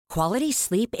Quality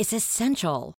sleep is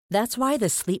essential. That's why the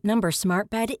Sleep Number Smart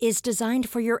Bed is designed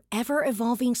for your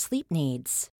ever-evolving sleep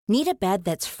needs. Need a bed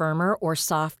that's firmer or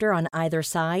softer on either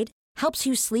side? Helps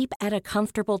you sleep at a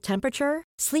comfortable temperature?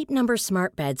 Sleep Number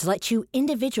Smart Beds let you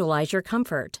individualize your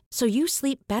comfort, so you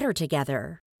sleep better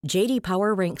together. J.D.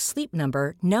 Power ranks Sleep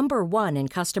Number number 1 in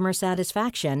customer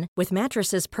satisfaction with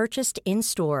mattresses purchased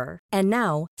in-store. And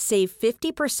now, save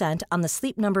 50% on the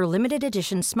Sleep Number Limited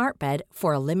Edition Smart Bed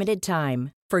for a limited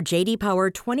time. For J.D. Power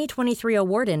 2023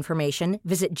 award information,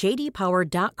 visit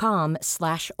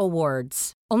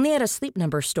jdpower.com/awards. Only at a Sleep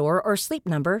Number store or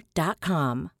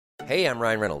sleepnumber.com. Hey, I'm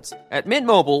Ryan Reynolds. At Mint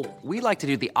Mobile, we like to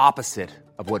do the opposite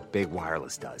of what Big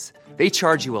Wireless does. They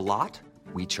charge you a lot.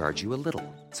 We charge you a little.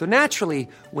 So naturally,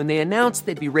 when they announced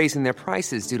they'd be raising their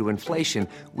prices due to inflation,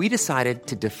 we decided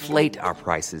to deflate our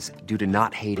prices due to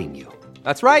not hating you.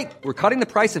 That's right. We're cutting the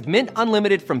price of Mint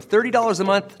Unlimited from $30 a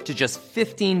month to just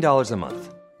 $15 a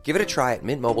month. Give it a try at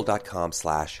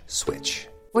mintmobile.com/switch.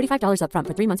 $45 up front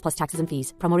for 3 months plus taxes and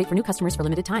fees. Promo rate for new customers for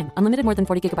limited time. Unlimited more than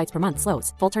 40 gigabytes per month.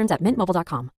 Slows full terms at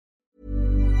mintmobile.com.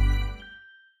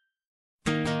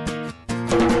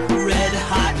 Red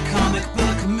hot comic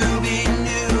book movie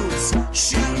news,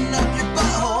 shooting up your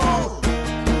butthole.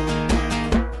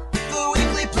 The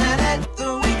Weekly Planet,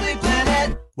 the Weekly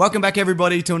Planet. Welcome back,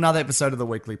 everybody, to another episode of The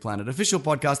Weekly Planet, official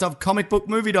podcast of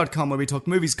comicbookmovie.com, where we talk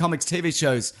movies, comics, TV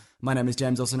shows. My name is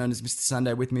James, also known as Mr.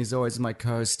 Sunday. With me, as always, is my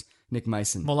co-host, Nick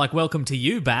Mason. More like welcome to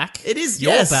you back. It is,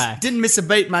 You're yes. back. Didn't miss a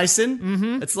beat, Mason.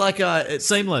 Mm-hmm. It's like it's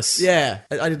Seamless. Yeah,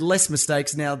 I did less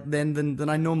mistakes now than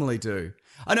I normally do.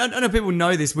 I know people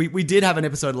know this. We did have an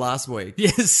episode last week.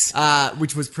 Yes.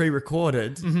 Which was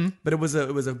pre-recorded, but it was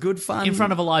a good fun In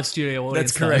front of a live studio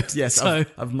audience. That's correct. Though. Yes, So,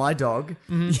 of my dog.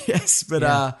 Yes,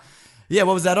 but yeah,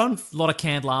 what was that on? a lot of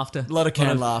canned laughter. A lot of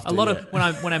canned laughter. A lot yeah.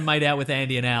 of when I made out with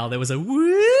Andy and Al, there was a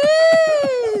woo,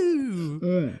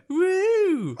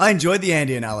 woo. I enjoyed the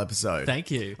Andy and Al episode. Thank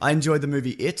you. I enjoyed the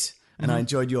movie It, and I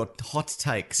enjoyed your hot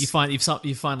takes. You've finally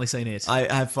seen it.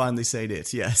 I have finally seen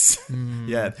it, yes.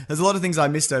 Yeah. There's a lot of things I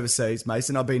missed overseas,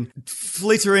 Mason. I've been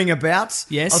flittering about.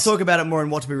 Yes. I'll talk about it more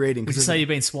in What to Be Reading. Would you say you've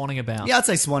been swanning about? Yeah, I'd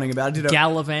say swanning about. I did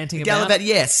Gallivanting about? Gallivant,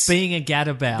 yes. Being a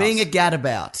gadabout. Being a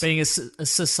gadabout. Being a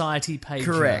society pager.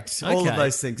 Correct. All of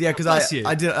those things. Yeah, because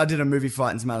I did a movie fight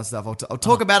and some other stuff. I'll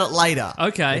talk about it later.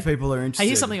 Okay. If people are interested. Hey,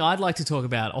 here's something I'd like to talk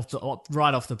about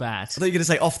right off the bat. I thought you were going to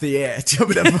say off the air. Do you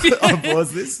want me to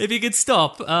pause this? If you could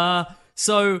stop.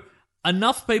 So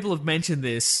enough people have mentioned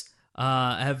this,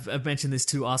 have mentioned this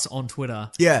to us on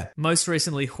Twitter. Yeah. Most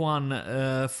recently,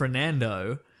 Juan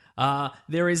Fernando.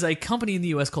 There is a company in the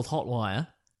US called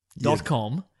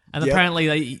Hotwire.com, and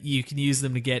apparently you can use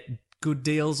them to get good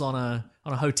deals on a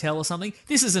hotel or something.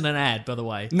 This isn't an ad, by the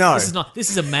way. No. This is not. This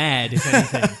is a mad, if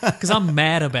anything, because I'm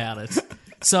mad about it.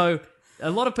 So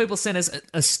a lot of people sent us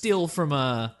a still from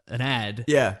an ad.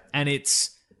 Yeah. And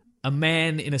it's a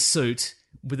man in a suit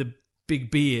with a big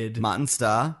beard. Martin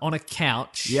Starr. On a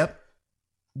couch. Yep.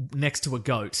 Next to a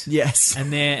goat. Yes.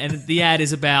 And the ad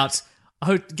is about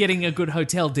getting a good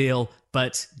hotel deal,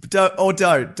 but... Don't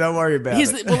worry about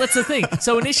it. Well, that's the thing.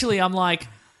 So initially I'm like...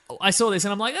 I saw this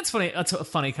and I'm like, that's funny. That's a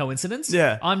funny coincidence.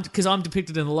 Yeah. Because I'm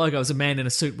depicted in the logo as a man in a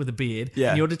suit with a beard. Yeah.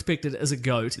 And you're depicted as a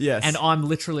goat. Yes. And I'm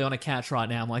literally on a couch right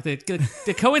now. I'm like, the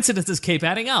coincidences keep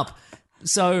adding up.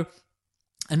 So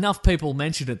enough people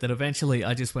mentioned it that eventually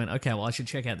I just went, okay, well, I should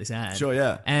check out this ad. Sure,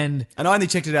 yeah. And I only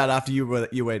checked it out after you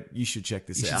went, you should check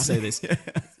this out. You should see this.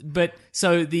 But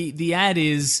so the ad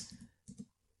is...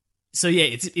 So yeah,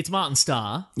 it's Martin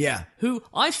Starr. Yeah. Who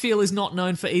I feel is not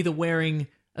known for either wearing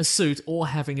a suit or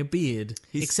having a beard,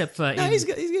 except for... No,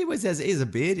 he always has a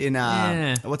beard in,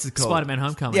 what's it called? Spider-Man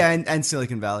Homecoming. Yeah, and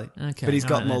Silicon Valley. Okay. But he's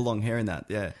got more then. long hair in that,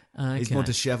 yeah. Okay. He's more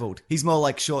disheveled. He's more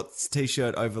like short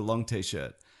t-shirt over long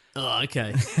t-shirt. Oh,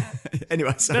 okay.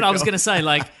 Anyway, but I was going to say,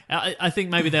 like, I think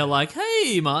maybe they're like,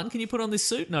 hey, Martin, can you put on this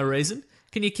suit? No reason.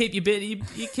 Can you keep your beard?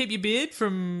 You keep your beard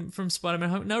from Spider-Man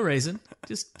Home? No reason.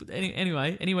 Just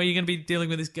anyway, you're going to be dealing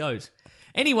with this goat.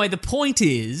 Anyway, the point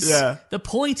is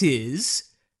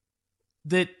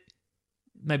that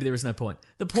maybe there is no point.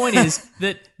 The point is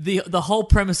that the whole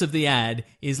premise of the ad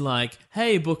is like,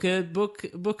 hey, book a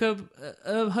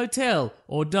hotel,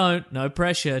 or don't, no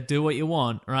pressure, do what you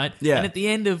want, right? Yeah. And at the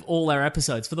end of all our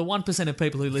episodes, for the 1% of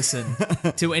people who listen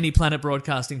to any Planet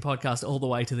Broadcasting podcast all the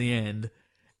way to the end,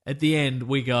 at the end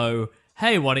we go,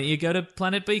 hey, why don't you go to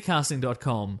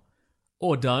planetbcasting.com,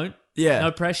 or don't,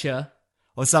 no pressure,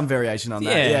 or some variation on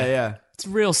that. Yeah. It's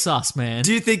real sus, man.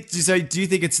 Do you think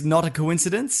it's not a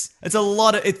coincidence? It's a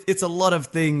lot of it's a lot of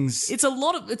things. It's a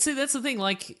lot of see, that's the thing.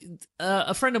 Like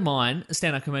a friend of mine, a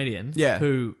stand-up comedian, Yeah.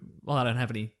 who I don't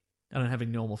have any I don't have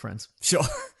any normal friends. Sure.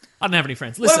 I don't have any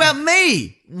friends. What Listen, about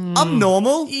me? I'm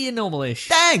normal. you're normal-ish.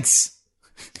 Thanks.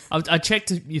 I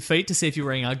checked your feet to see if you're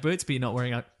wearing Ugg boots, but you're not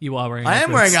wearing. You are wearing. I Ugg am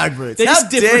boots. wearing Ugg boots. They're How just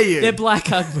different. dare you? They're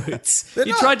black Ugg boots. You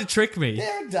not. tried to trick me.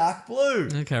 They're dark blue.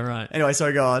 Okay, right. Anyway,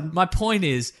 sorry, go on. My point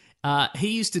is, he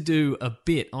used to do a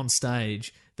bit on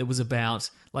stage that was about,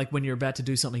 like, when you're about to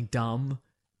do something dumb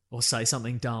or say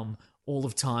something dumb, all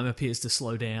of time appears to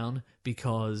slow down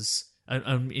because,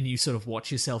 and you sort of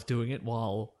watch yourself doing it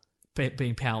while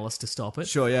being powerless to stop it.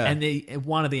 Sure, yeah. And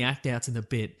one of the act outs in the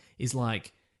bit is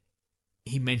like,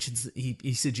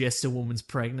 he suggests a woman's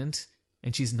pregnant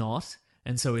and she's not,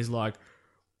 and so he's like,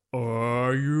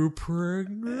 "Are you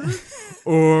pregnant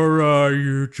or are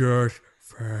you just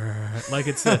fat?" Like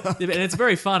and it's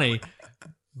very funny.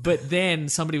 But then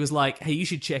somebody was like, "Hey, you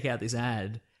should check out this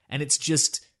ad," and it's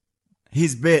just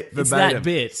His bit, verbatim. it's that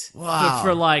bit, Wow. but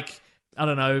for like, I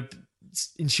don't know,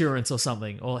 insurance or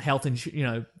something, or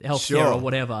healthcare Sure. or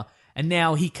whatever. And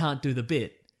now he can't do the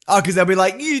bit. Oh, because they'll be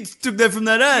like, you took that from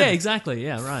that ad. Yeah, exactly.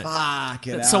 Yeah, right. Fuck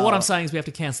it So what out. I'm saying is we have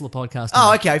to cancel the podcast. Oh,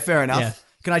 now. okay, fair enough. Yeah.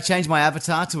 Can I change my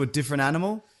avatar to a different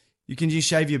animal? Can you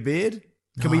shave your beard?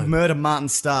 Can we murder Martin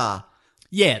Starr?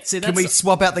 Yeah, see, that's... Can we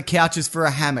swap out the couches for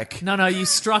a hammock? No, you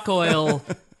struck oil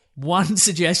one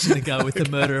suggestion ago with the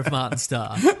murder of Martin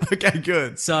Starr. Okay,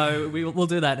 good. So we'll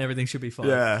do that and everything should be fine.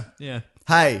 Yeah. Yeah.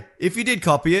 Hey, if you did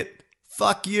copy it,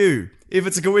 fuck you. If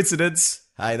it's a coincidence,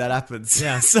 hey, that happens.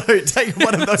 Yeah. So take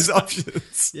one of those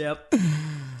options. Yep.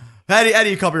 How do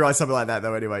you copyright something like that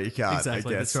though? Anyway, you can't.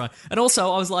 Exactly. I guess. That's right. And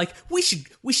also, I was like, we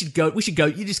should go.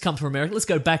 You just come from America. Let's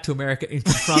go back to America and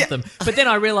confront Yeah. them. But then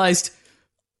I realized,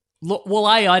 look, well,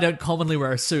 I don't commonly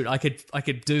wear a suit. I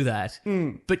could do that.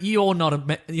 But you're not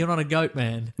a goat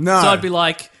man. No. So I'd be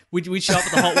like, we'd show up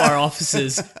at the Hotwire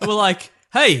offices and we're like,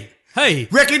 hey,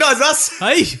 Recognize us.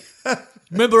 hey,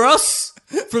 remember us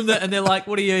from the? And they're like,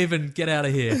 what do you even get out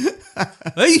of here?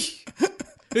 Hey,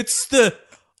 it's the.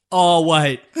 Oh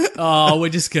wait, we're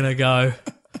just gonna go.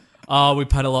 Oh, we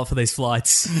paid a lot for these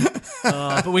flights,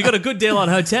 but we got a good deal on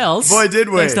hotels. Boy, did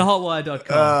we. Thanks to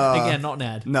Hotwire.com. Again, not an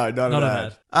ad. No, not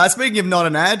an ad. Speaking of not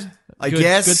an ad, I Good,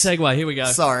 guess. Good segue. Here we go.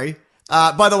 Sorry.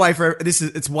 By the way, it's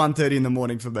 1:30 in the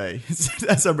morning for me.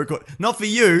 That's a record. Not for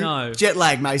you. No. Jet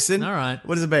lag, Mason. All right.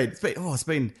 What has it been? It's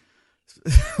been.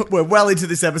 We're well into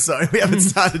this episode. We haven't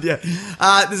started yet.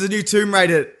 There's a new Tomb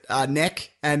Raider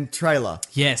neck and trailer.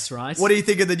 Yes, right. What do you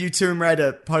think of the new Tomb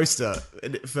Raider poster?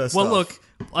 First Well, off?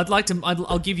 look,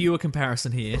 I'll give you a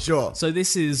comparison here. Sure. So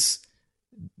this is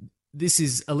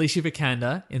Alicia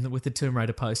Vikander with the Tomb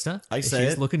Raider poster. I see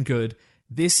She's it. looking good.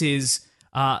 This is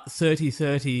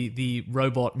 3030, the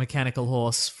robot mechanical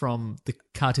horse from the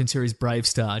cartoon series Brave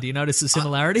Star. Do you notice the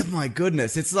similarity? Oh my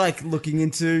goodness, it's like looking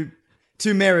into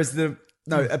two mirrors.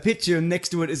 A picture, and next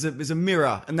to it is a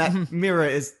mirror, and that mirror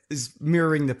is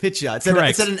mirroring the picture. It's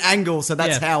Correct. at an angle, so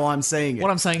that's Yeah. how I'm seeing it.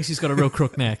 What I'm saying is she's got a real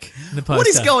crook neck in the poster. What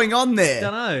is going on there?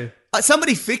 Don't know.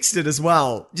 Somebody fixed it as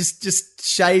well. Just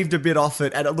shaved a bit off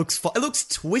it, and it looks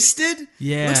twisted.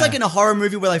 Yeah. It looks like in a horror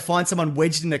movie where they find someone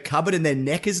wedged in a cupboard and their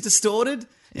neck is distorted.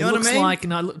 You know It what looks I mean?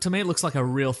 like to me it looks like a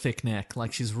real thick neck.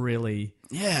 Like she's really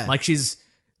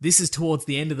this is towards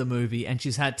the end of the movie, and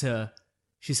she's had to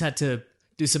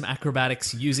do some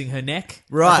acrobatics using her neck.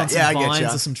 Right, Like on some yeah, I vines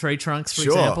getcha. or some tree trunks, for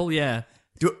Sure. example. Yeah.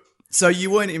 So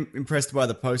you weren't impressed by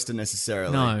the poster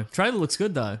necessarily? No. Trailer looks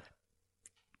good though.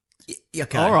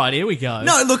 Okay. All right, here we go.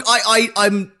 No, look,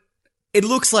 I'm. It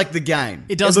looks like the game.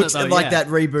 It doesn't, looks though, like yeah. that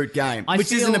reboot game, I which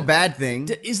feel- isn't a bad thing.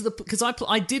 Because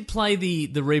I did play the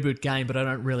reboot game, but I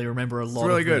don't really remember a lot.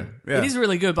 really of good, yeah. It is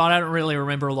really good, but I don't really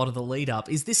remember a lot of the lead up.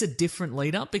 Is this a different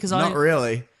lead up? Because Not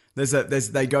really.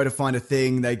 They go to find a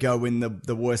thing. They go in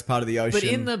the worst part of the ocean. But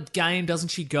in the game, doesn't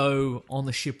she go on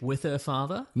the ship with her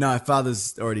father? No,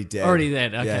 father's already dead. Already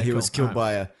dead, okay, yeah, he cool. was killed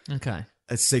Alright. by Okay.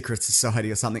 a secret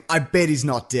society or something. I bet he's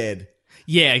not dead.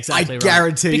 Yeah, exactly. I right.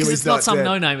 guarantee you because he's it's not not some dead.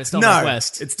 no name. It's Dominic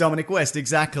West It's Dominic West,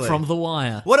 exactly. from The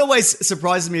Wire. What always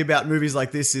surprises me about movies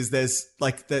like this is there's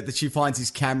like that she finds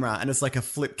his camera and it's like a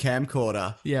flip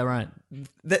camcorder. Yeah, right.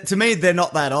 To me, they're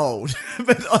not that old,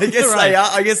 but I guess Right. they are.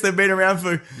 I guess they've been around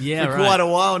for Yeah, quite right. a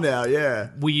while now. Yeah.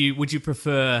 Would you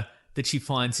prefer that she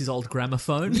finds his old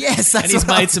gramophone? Yes, that's and he's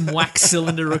what made some wax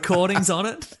cylinder recordings on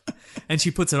it, and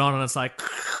she puts it on, and it's like,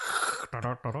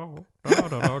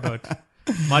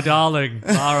 my darling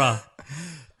Lara.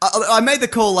 I made the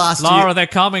call last Lara, year. they're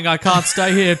coming. I can't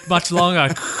stay here much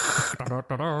longer.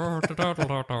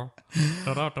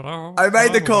 I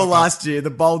made the call last year, the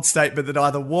bold statement that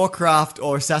either Warcraft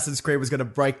or Assassin's Creed was going to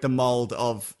break the mold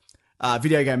of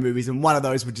video game movies, and one of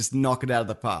those would just knock it out of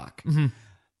the park. Mm-hmm.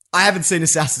 I haven't seen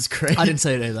Assassin's Creed. I didn't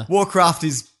see it either. Warcraft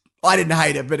is I didn't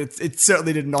hate it, but it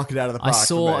certainly didn't knock it out of the park. I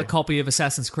saw for me. a copy of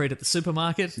Assassin's Creed at the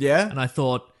supermarket. Yeah? And I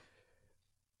thought,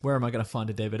 where am I going to find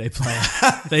a DVD player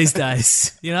these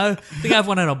days? You know? I think I have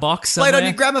one in a box somewhere. Played on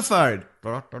your gramophone.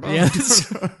 Yeah.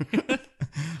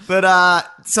 But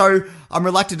so I'm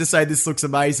reluctant to say this looks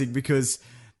amazing because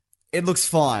it looks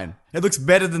fine. It looks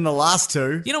better than the last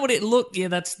two. You know what it looked? Yeah,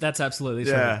 that's absolutely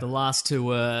true. Yeah. The last two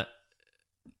were...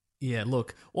 Yeah,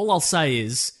 look, all I'll say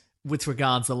is, with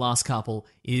regards to the last couple,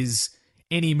 is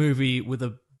any movie with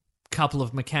a couple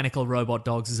of mechanical robot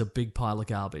dogs is a big pile of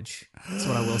garbage. That's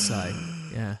what I will say.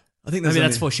 Yeah. I think Maybe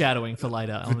that's foreshadowing for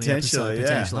later on the episode. yeah.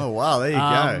 Potentially. Oh wow, there you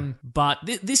go. But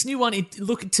this new one,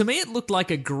 to me, it looked like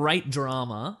a great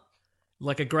drama,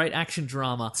 like a great action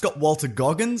drama. It's got Walter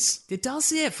Goggins. It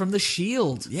does, yeah, from The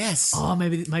Shield. Yes. Oh,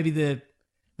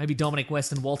 maybe Dominic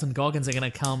West and Walton Goggins are going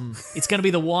to come. It's going to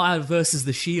be The Wire versus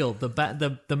The Shield, the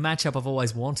matchup I've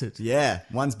always wanted. Yeah,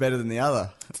 one's better than the other.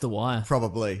 It's The Wire.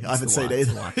 Probably. I haven't The seen Wire,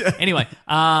 either. it's The Wire.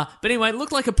 Anyway, it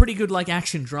looked like a pretty good like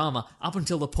action drama up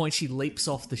until the point she leaps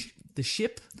off the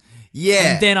ship.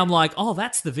 Yeah. And then I'm like, oh,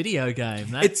 that's the video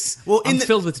game. I'm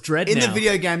filled with dread in now. the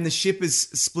video game, the ship is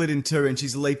split in two and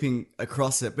she's leaping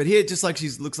across it. But here, just like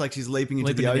looks like she's leaping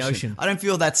into the ocean. I don't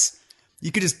feel that's...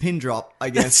 You could just pin drop,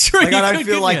 I guess. That's true. Like, I don't could,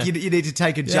 feel like couldn't you need to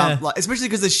take a jump, Yeah. like, especially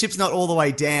because the ship's not all the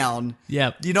way down.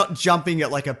 Yep. You're not jumping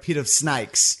at like a pit of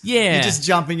snakes. Yeah. You're just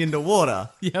jumping into water.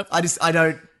 Yep. I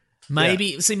don't...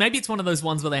 Maybe it's one of those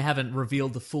ones where they haven't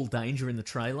revealed the full danger in the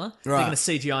trailer. They're Right. going to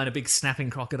CGI in a big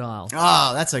snapping crocodile.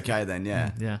 Oh, that's okay then,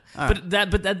 yeah. Yeah, All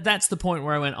but that's the point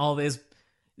where I went, oh,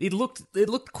 it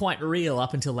looked quite real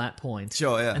up until that point.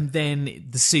 Sure, yeah. And then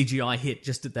the CGI hit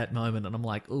just at that moment, and I'm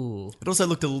like, ooh. It also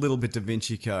looked a little bit Da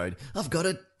Vinci Code. I've got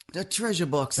a treasure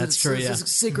box. That's true, yeah. It's a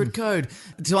secret code.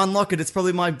 To unlock it, it's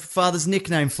probably my father's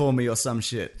nickname for me or some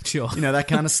shit. Sure. You know, that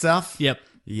kind of stuff? Yep.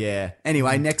 Yeah.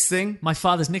 Anyway, next thing. My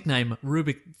father's nickname,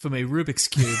 Rubik's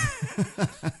Cube.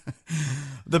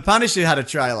 The Punisher had a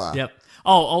trailer. Yep.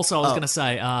 Oh, also, I was going to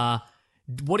say,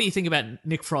 what do you think about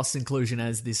Nick Frost's inclusion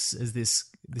as this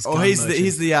Oh, gun he's merchant?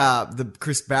 he's the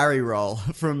Chris Barry role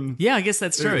from... Yeah, I guess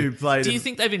that's true. Who played Do you him.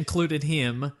 think they've included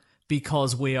him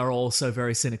because we are all so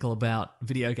very cynical about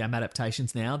video game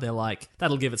adaptations now? They're like,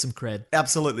 that'll give it some cred.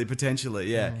 Absolutely,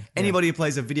 potentially, yeah. Anybody who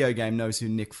plays a video game knows who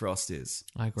Nick Frost is.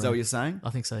 I agree. Is that what you're saying? I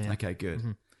think so, yeah. Okay,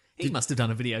 good. He must have done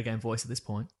a video game voice at this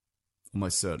point.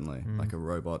 Almost certainly. Like a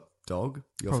robot dog.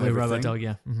 Your Probably a favourite robot thing? dog,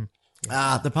 yeah.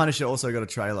 Mm-hmm. The Punisher also got a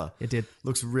trailer. It did.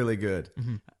 Looks really good.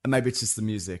 And maybe it's just the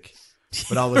music.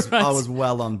 But I was Right. I was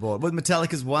well on board. Was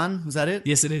Metallica's one? Was that it?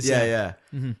 Yes, it is, Yeah, yeah.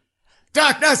 yeah.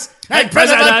 Darkness! Hey,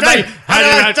 President of me!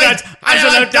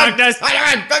 Absolute darkness!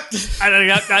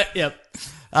 Yep.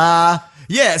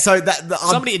 Yeah, so that...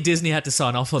 Somebody at Disney had to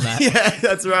sign off on that. Yeah,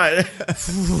 that's right.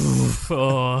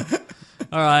 Oh.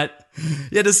 All right.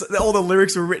 Yeah, just, all the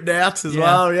lyrics were written out as Yeah.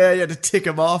 well. Yeah, you had to tick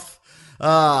them off.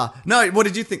 No, what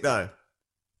did you think, though?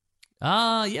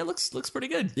 Yeah, looks pretty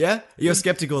good. Yeah? You're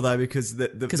skeptical, though, because...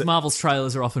 Because Marvel's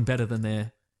trailers are often better than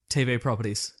their TV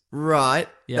properties. Right.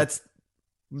 Yeah. That's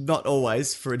not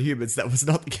always. For Inhumans, that was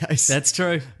not the case. That's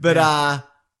true. But,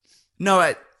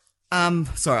 no,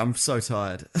 sorry, I'm so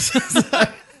tired.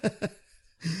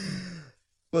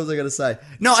 What was I going to say?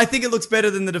 No, I think it looks better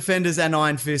than the Defenders and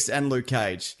Iron Fist and Luke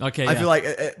Cage. Okay, I yeah. feel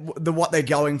like what they're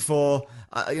going for,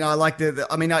 I like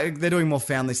they're doing more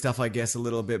family stuff, I guess, a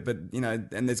little bit, but,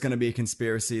 and there's going to be a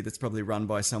conspiracy that's probably run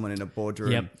by someone in a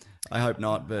boardroom. Yep. I hope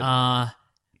not, but...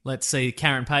 Let's see.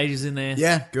 Karen Page is in there.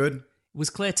 yeah, good.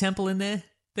 Was Claire Temple in there?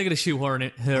 They're going to shoehorn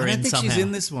her I in don't think somehow. she's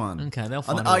in this one. Okay, they'll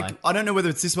find a way. I don't know whether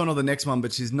it's this one or the next one,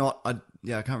 but she's not. I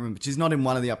can't remember. She's not in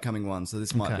one of the upcoming ones, so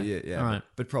this might Okay. be it. Yeah, All right.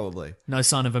 but probably. No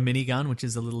sign of a minigun, which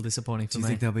is a little disappointing for Do you me.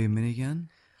 think there'll be a minigun?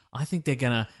 I think they're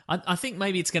gonna. I think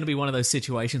maybe it's gonna be one of those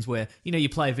situations where you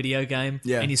play a video game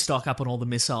Yeah. and you stock up on all the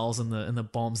missiles and the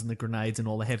bombs and the grenades and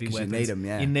all the heavy 'Cause you weapons. need 'em,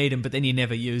 yeah. You need them, but then you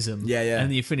never use them. Yeah, yeah. And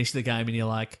then you finish the game and you're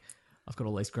like, I've got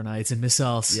all these grenades and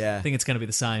missiles. Yeah. I think it's going to be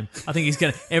the same. I think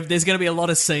there's going to be a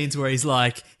lot of scenes where he's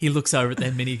like, he looks over at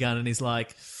their minigun and he's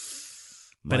like,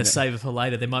 better save it for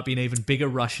later. There might be an even bigger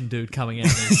Russian dude coming at me,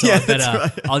 so Yeah, I better,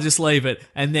 that's right. I'll just leave it.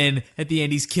 And then at the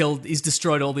end, he's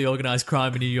destroyed all the organized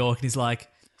crime in New York, and he's like,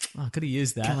 oh, I could have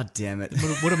used that. God damn it!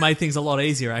 Would have made things a lot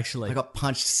easier, actually. I got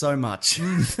punched so much.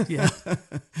 Yeah.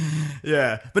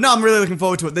 Yeah, but no, I'm really looking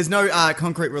forward to it. There's no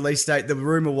concrete release date. The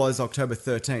rumor was October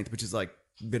 13th, which is like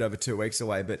a bit over 2 weeks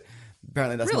away, but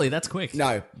apparently that's Really? not, That's quick.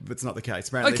 No, it's not the case.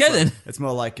 Apparently Okay, it's like- then. It's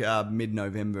more like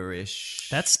mid-November-ish.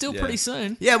 That's still pretty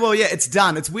soon. Yeah, well, yeah, it's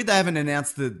done. It's weird they haven't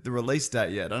announced the release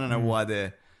date yet. I don't know Hmm. why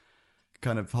they're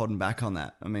kind of holding back on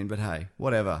that. I mean, but hey,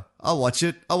 whatever. I'll watch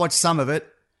it. I'll watch some of it.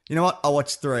 You know what? I'll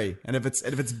watch 3, and if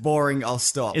it's boring, I'll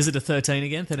stop. Is it a 13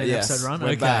 again? 13 Yes, episode run? we're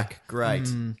Okay. back. Great.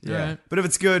 Yeah. alright. But if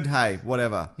it's good, hey,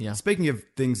 whatever. Yeah. Speaking of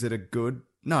things that are good,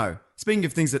 no. Speaking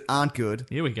of things that aren't good,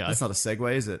 Here we go. that's not a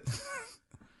segue, is it?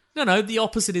 No, the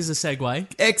opposite is a segue.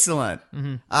 Excellent.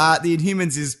 The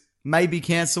Inhumans is maybe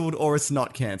cancelled or it's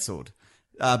not cancelled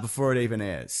before it even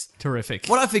airs. Terrific.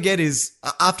 What I forget is,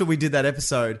 after we did that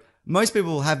episode, most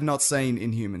people have not seen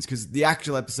Inhumans because the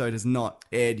actual episode has not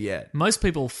aired yet. Most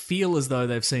people feel as though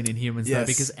they've seen Inhumans, though, Yes.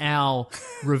 because our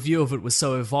review of it was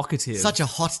so evocative. Such a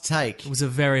hot take. It was a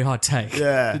very hot take.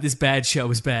 Yeah. That this bad show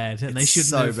was bad, and they It's shouldn't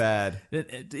so have. bad.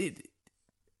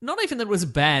 Not even that it was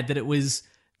bad, that it was.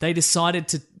 They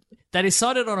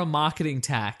decided on a marketing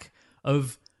tack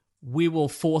of we will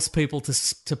force people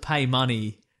to pay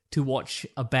money to watch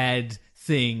a bad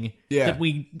thing that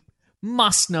we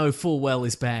must know full well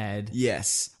is bad.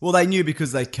 Yes. Well, they knew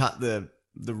because they cut the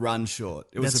run short.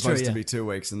 It was That's supposed true, to yeah. be 2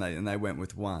 weeks, and they went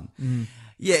with 1.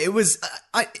 Yeah, it was.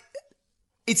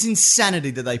 It's insanity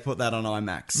that they put that on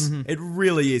IMAX. It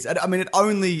really is. I mean, it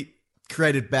only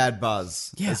created bad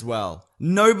buzz as well.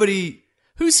 Nobody.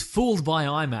 Who's fooled by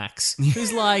IMAX?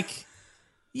 Who's like,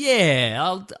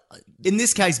 yeah, In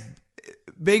this case,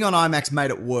 being on IMAX made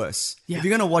it worse. Yeah. If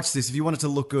you're going to watch this, if you want it to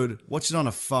look good, watch it on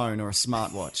a phone or a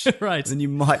smartwatch. Right. Then you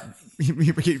might.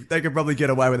 They could probably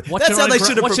get away with it. watch That's it how on they a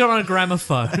should have. watch it on a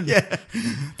gramophone. Yeah,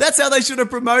 that's how they should have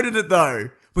promoted it, though.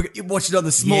 You watch it on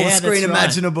the smallest Yeah, that's screen right.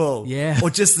 imaginable, Yeah. or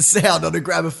just the sound on a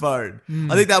gramophone.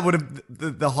 I think that would have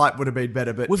the hype would have been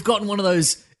better. But We've gotten one of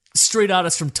those street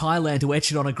artists from Thailand to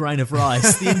etch it on a grain of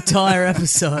rice the entire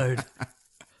episode.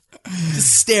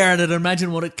 Just stare at it and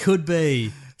imagine what it could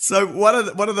be. so one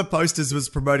of the posters was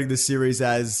promoting the series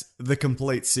as the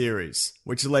complete series,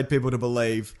 which led people to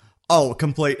believe, oh,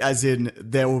 complete as in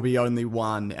there will be only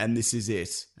one and this is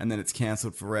it, and then it's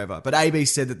cancelled forever. But AB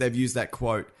said that they've used that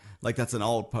quote like that's an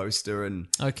old poster, and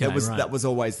Okay, right. that was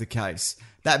always the case.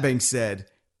 That being said,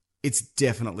 it's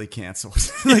definitely cancelled.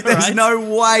 Like, there's Right.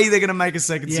 no way they're going to make a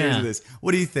second series Yeah. of this.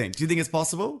 What do you think? Do you think it's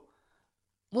possible?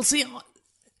 Well, see,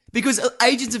 Because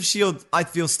Agents of S.H.I.E.L.D., I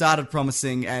feel, started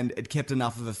promising and it kept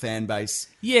enough of a fan base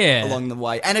yeah. along the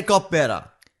way. And it got better.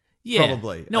 Yeah.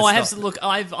 Probably. No, It's I have not- to look.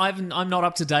 I'm not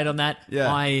up to date on that.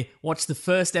 Yeah. I watched the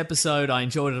first episode. I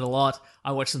enjoyed it a lot.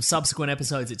 I watched some subsequent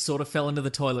episodes. It sort of fell into the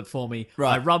toilet for me.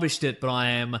 Right. I rubbished it, but I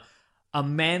am a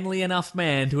manly enough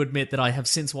man to admit that I have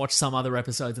since watched some other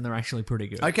episodes and they're actually pretty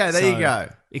good. Okay, there you go.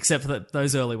 Except for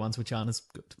those early ones, which aren't as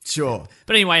good. Sure.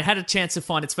 But anyway, it had a chance to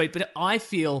find its feet. But I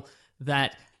feel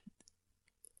that,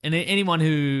 and anyone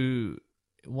who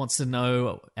wants to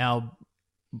know our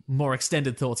more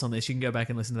extended thoughts on this, you can go back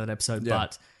and listen to that episode. Yeah.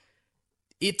 But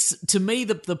it's, to me,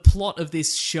 the plot of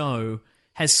this show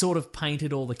has sort of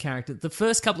painted all the characters. The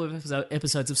first couple of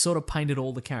episodes have sort of painted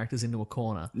all the characters into a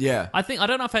corner. Yeah. I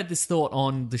don't know if I had this thought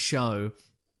on the show,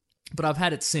 but I've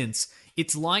had it since.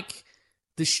 It's like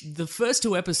the first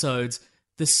 2 episodes,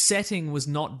 the setting was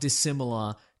not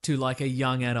dissimilar to like a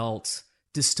young adult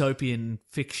dystopian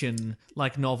fiction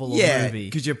like novel or Yeah, movie.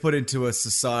 because you're put into a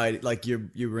society, like you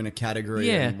were in a category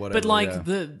Yeah, and whatever. but like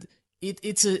yeah.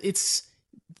 it's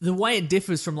the way it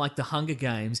differs from like the Hunger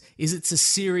Games is it's a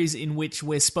series in which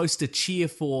we're supposed to cheer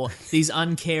for these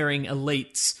uncaring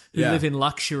elites who Yeah. live in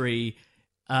luxury,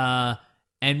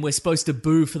 and we're supposed to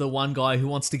boo for the one guy who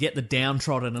wants to get the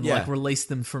downtrodden and Yeah. like release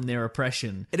them from their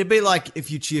oppression. It'd be like if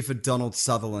you cheer for Donald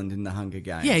Sutherland in the Hunger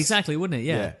Games. Yeah, exactly, wouldn't it?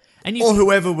 Yeah. Yeah. And you, Or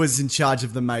whoever was in charge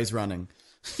of the maze running.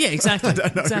 yeah, exactly,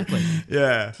 exactly.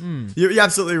 Yeah. You're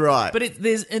absolutely right. But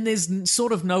there's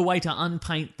sort of no way to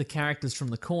unpaint the characters from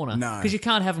the corner. No. Because you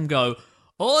can't have them go,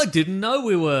 oh, I didn't know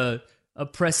we were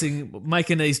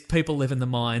making these people live in the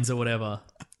mines or whatever.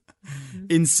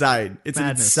 Insane. It's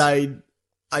Madness. an insane.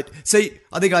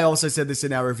 I think I also said this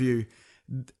in our review.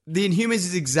 The Inhumans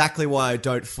is exactly why I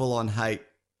don't full on hate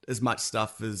as much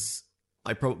stuff as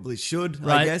I probably should, I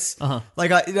Right. guess. Uh-huh.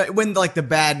 Like when like the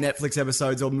bad Netflix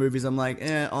episodes or movies, I'm like,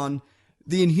 on.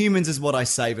 The Inhumans is what I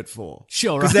save it for.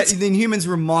 Sure, Because right. the Inhumans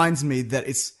reminds me that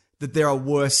that there are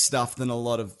worse stuff than a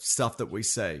lot of stuff that we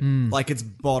see. Like it's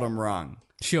bottom rung.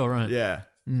 Sure, right. Yeah.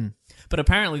 But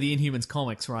apparently the Inhumans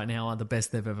comics right now are the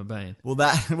best they've ever been. Well,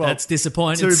 That's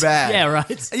disappointing. Too bad. Yeah,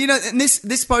 right. You know, and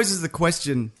this poses the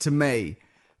question to me.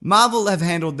 Marvel have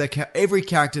handled every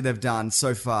character they've done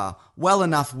so far well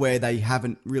enough where they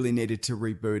haven't really needed to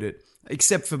reboot it,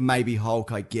 except for maybe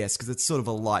Hulk, I guess, because it's sort of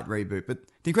a light reboot. But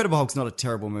The Incredible Hulk's not a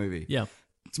terrible movie. Yeah.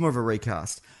 It's more of a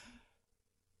recast.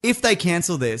 If they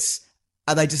cancel this,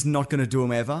 are they just not going to do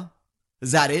them ever?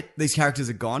 Is that it? These characters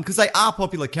are gone? Because they are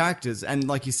popular characters, and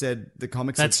like you said, the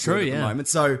comics That's are good true, at the yeah. moment.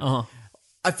 So Uh-huh.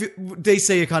 I feel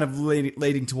DC are kind of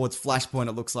leading towards Flashpoint,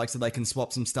 it looks like, so they can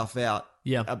swap some stuff out.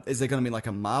 Yeah. Is there going to be like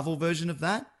a Marvel version of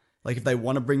that? Like if they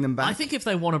want to bring them back? I think if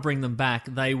they want to bring them back,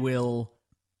 they will.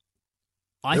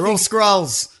 They're all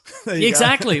Skrulls. There you go.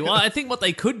 Exactly. Well, I think what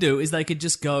they could do is they could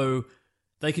just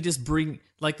bring,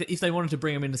 like, if they wanted to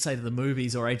bring them into, say, to the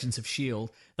movies or Agents of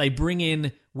S.H.I.E.L.D., they bring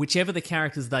in whichever the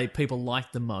characters people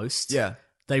like the most. Yeah.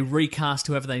 They recast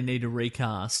whoever they need to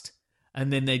recast,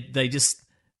 and then they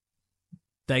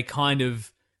kind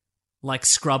of, like,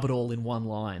 scrub it all in one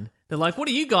line. They're like, what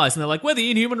are you guys? And they're like, we're the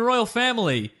Inhuman Royal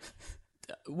Family.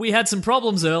 We had some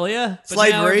problems earlier. But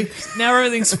Slavery. Now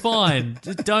everything's fine.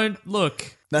 Just don't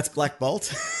look. That's Black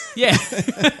Bolt. Yeah.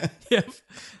 Yep.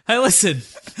 Hey, listen.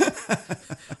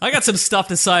 I got some stuff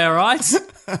to say, all right?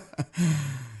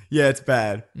 Yeah, it's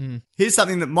bad. Here's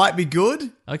something that might be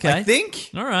good. Okay. I think.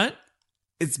 All right.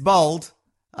 It's bold.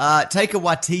 Taika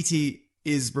Waititi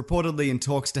is reportedly in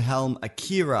talks to helm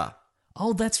Akira,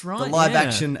 Oh, that's right. the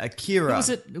live-action Akira.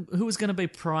 Who was going to be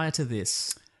prior to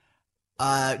this?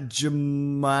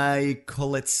 Jemai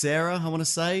Collet-Serra, I want to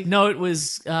say. No, it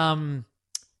was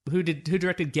who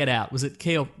directed Get Out? Was it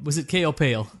Key or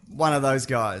Peele? One of those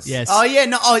guys. Yes. Oh yeah,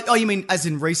 no. Oh, you mean as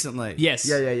in recently? Yes.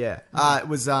 Yeah. It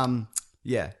was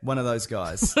one of those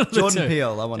guys. The Jordan two.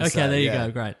 Peele, I want to say. Okay, there you yeah.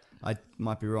 go. Great. I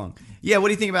might be wrong. Yeah, what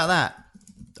do you think about that?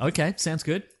 Okay, sounds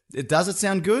good. Does it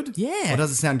sound good? Yeah. Or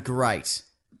does it sound great?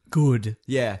 Good.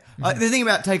 Yeah. The thing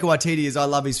about Taika Waititi is I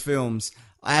love his films.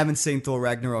 I haven't seen Thor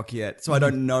Ragnarok yet, so I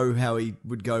don't know how he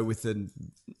would go with it.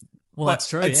 Well, that's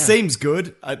true. It seems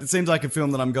good. It seems like a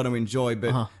film that I'm going to enjoy,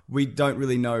 but we don't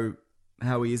really know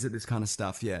how he is at this kind of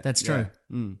stuff yet. That's true.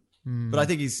 But I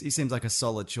think he seems like a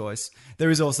solid choice. There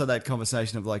is also that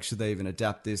conversation of like, should they even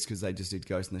adapt this because they just did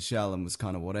Ghost in the Shell and was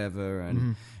kind of whatever,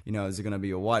 and is it going to be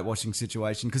a whitewashing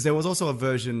situation? Because there was also a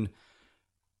version.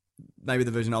 Maybe the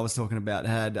version I was talking about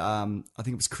had, I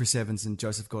think it was Chris Evans and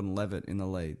Joseph Gordon-Levitt in the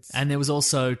leads. And there was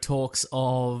also talks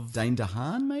of... Dane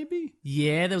DeHaan, maybe?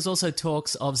 Yeah, there was also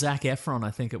talks of Zac Efron, I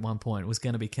think, at one point. Was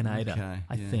going to be Canada,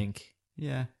 I think.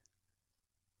 Yeah.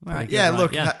 All Pretty right. good, Yeah, right?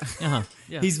 look, Yeah.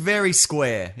 Yeah. he's very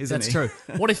square, isn't That's he? true.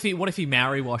 What if he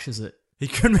Maori washes it? He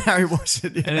could marry wash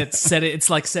it, yeah. And it's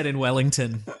like set in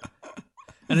Wellington.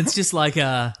 And it's just like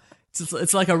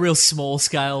it's like a real small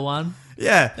scale one.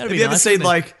 Yeah. That'd Have be you ever nice, seen wouldn't it?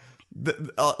 like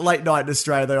late night in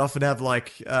Australia? They often have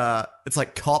like it's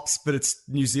like Cops, but it's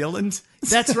New Zealand.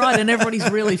 That's right, and everybody's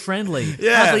really friendly.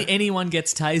 Yeah. Hardly anyone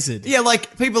gets tasered. Yeah,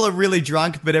 like people are really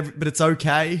drunk, but it's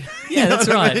okay. Yeah, You know that's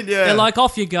what I right. mean? Yeah. They're like,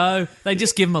 off you go. They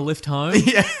just give them a lift home.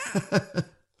 Yeah.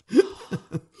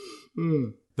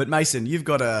 But Mason, you've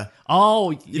got a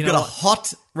You've got a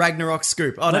hot Ragnarok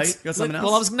scoop. Oh no, you got something else?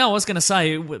 Well, I was going to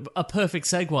say a perfect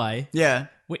segue. Yeah.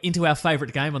 Into our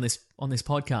favourite game on this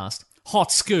podcast: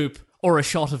 hot scoop or a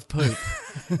shot of poop.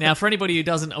 Now, for anybody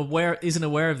who isn't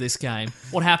aware of this game,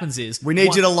 what happens is We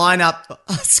need you to line up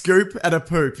a scoop and a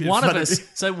poop. one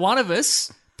of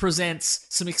us presents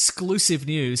some exclusive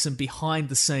news, some behind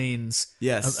the scenes.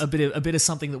 Yes. a bit of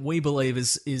something that we believe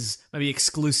is maybe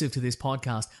exclusive to this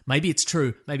podcast. Maybe it's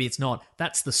true, maybe it's not.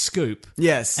 That's the scoop.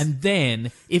 Yes. And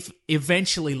then, if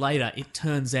eventually later it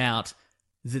turns out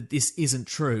that this isn't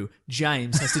true,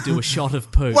 James has to do a shot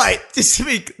of poop. Wait, this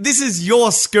is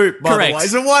your scoop, by Correct. the way.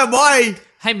 So why?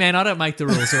 Hey man, I don't make the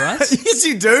rules, all right? Yes,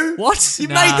 you do. What? You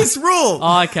Nah. made this rule.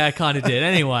 Oh, okay, I kind of did.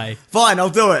 Anyway, Fine, I'll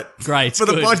do it. Great, For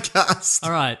the good. podcast.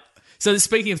 all right. So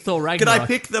speaking of Thor Can Ragnarok... I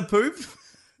pick the poop?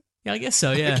 Yeah, I guess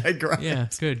so, yeah. Okay, great. Yeah,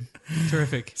 good.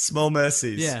 Terrific. Small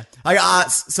mercies. Yeah.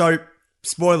 So,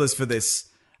 spoilers for this.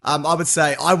 I would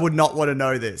say I would not want to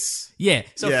know this. Yeah,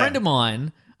 so a Yeah. friend of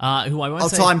mine, who I won't I'll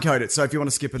say... time code it. So if you want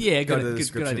to skip it, Yeah, go good, to the good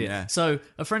description. idea. Yeah. So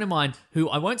a friend of mine, who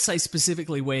I won't say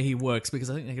specifically where he works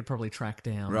because I think they could probably track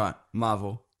down. Right.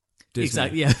 Marvel. Disney.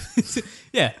 Exactly. Yeah,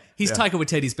 yeah. He's Taika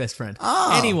Waititi's best friend.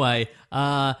 Oh. Anyway,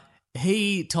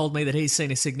 he told me that he's seen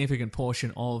a significant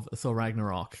portion of Thor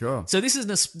Ragnarok. Sure. So this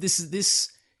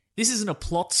isn't a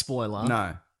plot spoiler.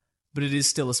 No. But it is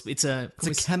still it's a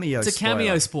cameo It's a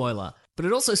cameo spoiler. spoiler. But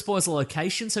it also spoils the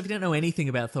location. So if you don't know anything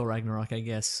about Thor Ragnarok, I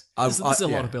guess there's a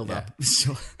lot of build up.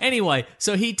 Sure. Anyway,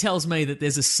 so he tells me that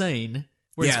there's a scene.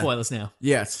 We're in Yeah. spoilers now.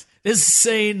 Yes. There's a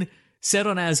scene set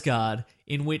on Asgard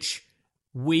in which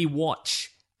we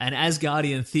watch an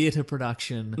Asgardian theatre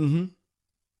production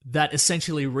that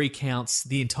essentially recounts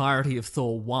the entirety of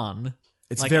Thor 1.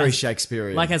 It's Like very as-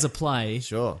 Shakespearean. Like as a play.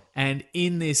 Sure. And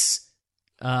in this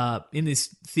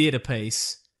theatre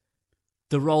piece,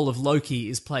 the role of Loki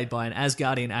is played by an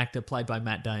Asgardian actor played by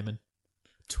Matt Damon.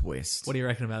 Twist. What do you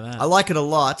reckon about that? I like it a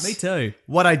lot. Me too.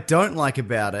 What I don't like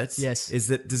about it Yes. is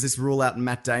that does this rule out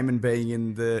Matt Damon being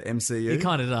in the MCU? He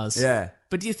kind of does. Yeah.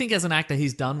 But do you think as an actor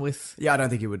he's done with? Yeah, I don't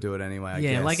think he would do it anyway. I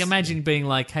guess. Like imagine being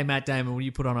like, "Hey, Matt Damon, will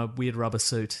you put on a weird rubber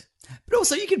suit?" But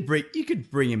also, you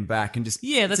could bring him back and just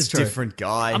Yeah, that's it's a true. different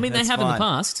guy. I mean, That's they have in the fine.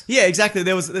 past. Yeah, exactly.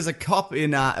 There's a cop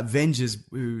in Avengers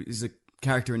who is a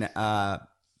character in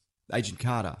Agent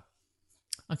Carter.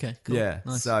 Okay, cool. Yeah,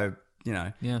 Nice. so you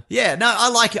know. Yeah. No, I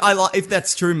like it. I like if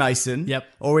that's true, Mason. Yep.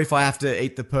 Or if I have to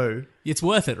eat the poo. It's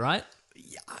worth it, right?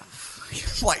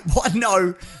 Wait, what?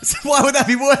 No. So why would that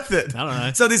be worth it? I don't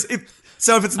know. So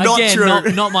if it's not Again,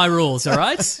 true, not my rules. All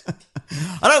right.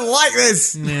 I don't like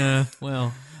this. Yeah.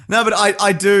 Well. No, but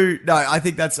I do. No, I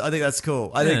think that's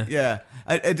cool. I think Yeah.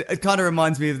 It kind of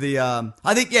reminds me of the.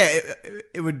 I think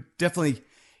it would definitely.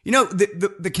 You know,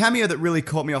 the cameo that really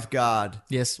caught me off guard.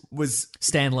 Yes. Was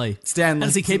Stan Lee. Stan Lee. How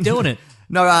does he keep doing it?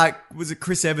 No, was it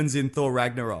Chris Evans in Thor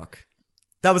Ragnarok?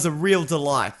 That was a real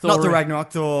delight. Not Thor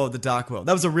Ragnarok, Thor the Dark World.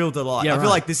 That was a real delight. Yeah, I feel right.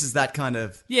 like this is that kind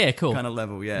of Cool. kind of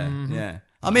level. Yeah, yeah.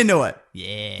 I'm into it.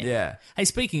 Yeah. Yeah. Hey,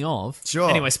 speaking of. Sure.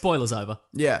 Anyway, spoilers over.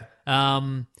 Yeah.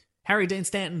 Harry Dean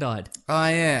Stanton died. Oh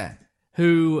yeah.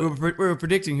 Who? We were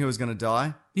predicting who was going to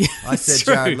die. Yeah, I it's said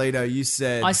true. Jared Leto. You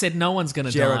said I said no one's going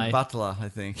to Jared die. Butler. I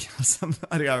think.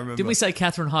 I don't remember. Didn't we say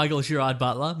Catherine Heigl, Gerard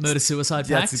Butler, murder suicide pact?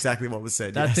 That's exactly what was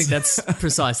said. I yes. think that's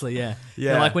precisely, yeah.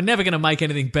 Yeah. They're like, we're never going to make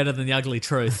anything better than the ugly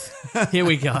truth. Here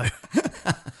we go.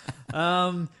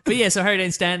 But yeah, so Harry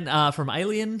Dean Stanton from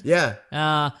Alien. Yeah.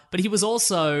 But he was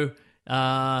also...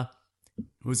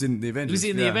 Was in the Avengers.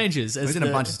 the Avengers. He was in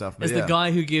a bunch of stuff. But As the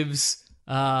guy who gives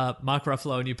Mark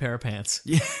Ruffalo a new pair of pants.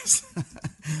 Yes.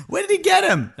 Where did he get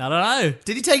him? I don't know.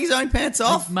 Did he take his own pants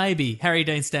off? Maybe. Harry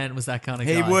Dean Stanton was that kind of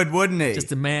guy. He would, wouldn't he?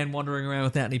 Just a man wandering around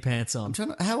without any pants on.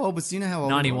 How old was? Do you know how old?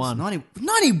 91. He was?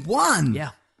 91. Yeah.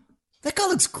 That guy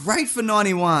looks great for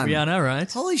 91. Yeah, I know,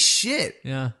 right? Holy shit.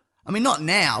 Yeah. I mean, not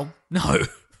now. No.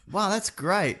 Wow, that's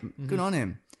great. Good on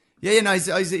him. Yeah, no,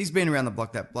 he's been around the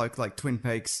block. That bloke, like Twin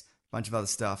Peaks, bunch of other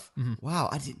stuff. Wow,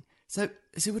 I did. So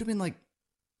it would have been like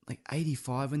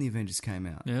 85 when the Avengers came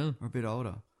out. Yeah. Or a bit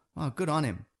older. Oh, good on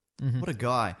him. What a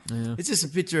guy. Yeah. It's just a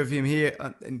picture of him here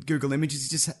in Google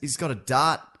Images. He's got a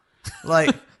dart.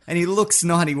 Like, and he looks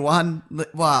 91.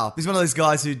 Wow. He's one of those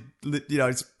guys who,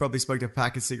 probably smoked a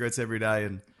pack of cigarettes every day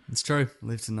and It's true.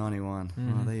 lived to 91.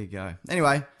 Oh, there you go.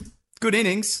 Anyway, good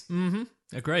innings.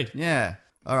 Agreed. Yeah.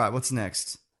 All right, what's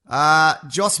next?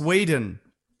 Joss Whedon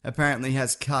apparently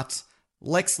has cut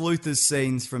Lex Luthor's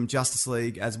scenes from Justice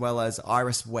League as well as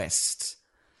Iris West.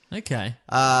 Okay.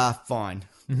 Fine.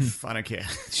 I don't care.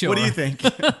 Sure. What do you think?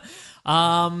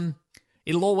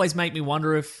 It'll always make me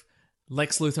wonder if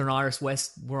Lex Luthor and Iris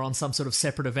West were on some sort of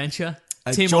separate adventure.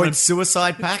 A Team joint on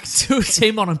suicide pact?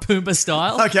 Team on a Pumbaa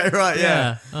style. Okay, right,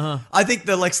 yeah. Uh-huh. I think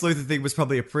the Lex Luthor thing was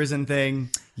probably a prison thing.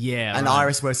 Yeah. And right.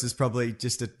 Iris West is probably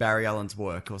just at Barry Allen's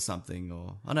work or something.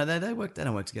 Or no, they don't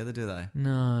work together, do they?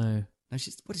 No. No,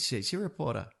 what is she? Is she a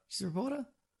reporter? She's a reporter?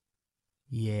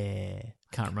 Yeah.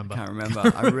 Can't remember. Can't remember.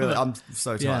 I'm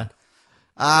so Yeah.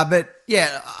 tired. But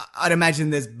yeah, I'd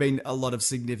imagine there's been a lot of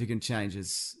significant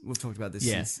changes. We've talked about this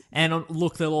Yeah. since. And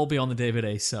look, they'll all be on the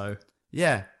DVD, so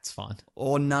Yeah. it's fine.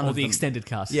 Or none Or of the them. extended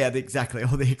cut. Yeah, exactly.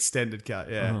 Or the extended cut,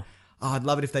 yeah. Uh-huh. Oh, I'd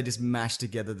love it if they just mashed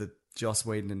together the Joss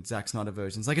Whedon and Zack Snyder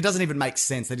versions. Like, it doesn't even make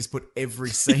sense. They just put every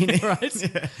scene in. Right.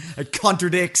 Yeah. It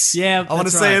contradicts. Yeah, I want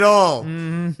to that's see right. it all.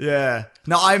 Yeah.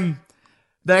 No,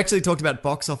 they actually talked about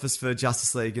box office for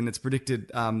Justice League, and it's predicted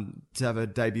to have a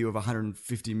debut of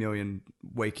 150 million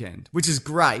weekend, which is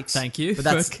great. Thank you.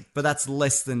 But that's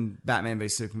less than Batman v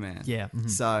Superman. Yeah.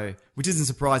 So, which isn't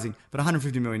surprising, but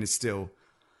 150 million is still.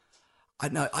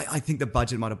 I think the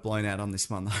budget might have blown out on this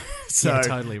one though. So Yeah,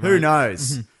 totally who right.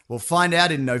 knows? We'll find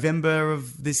out in November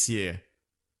of this year.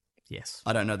 Yes.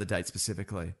 I don't know the date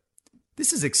specifically.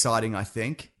 This is exciting, I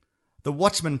think. The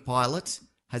Watchmen pilot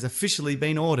has officially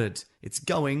been ordered. It's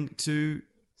going to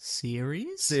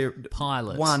Series?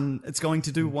 Pilot. one. It's going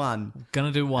to do one.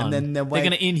 Gonna do one. And then they're wait-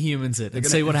 gonna Inhumans it and They're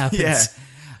see gonna- what happens.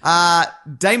 Yeah.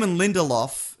 Damon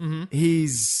Lindelof.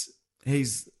 He's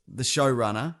the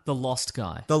showrunner, The Lost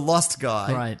guy. the Lost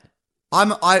guy. Right.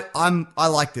 I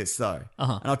like this though,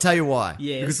 Uh-huh. and I'll tell you why.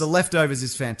 Yes. Because The Leftovers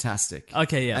is fantastic.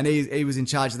 Okay, yeah. And he was in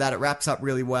charge of that. It wraps up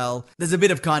really well. There's a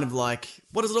bit of kind of like,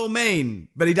 what does it all mean?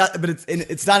 But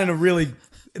it's done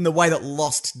in the way that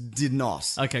Lost did not.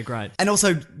 Okay, great. And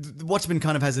also, The Watchmen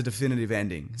kind of has a definitive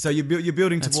ending. So you're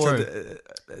building That's toward true.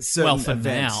 a certain Well, for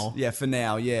event. now. Yeah, for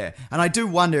now, yeah. And I do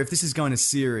wonder if this is going to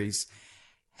series,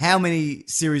 how many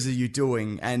series are you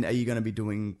doing? And are you going to be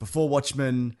doing before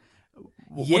Watchmen?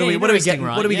 What are we interesting, getting?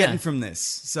 right? What are we Yeah. getting from this?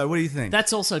 So what do you think?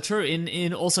 That's also true.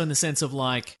 Also in the sense of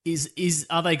like,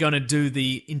 are they going to do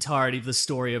the entirety of the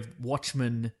story of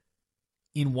Watchmen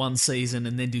in one season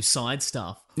and then do side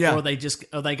stuff? Yeah. Or are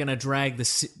they going to drag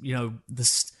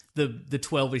the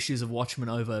 12 issues of Watchmen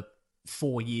over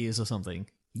 4 years or something?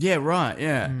 Yeah, right,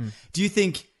 yeah. Do you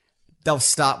think they'll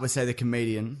start with, say, the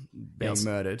comedian being Yes.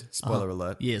 murdered, spoiler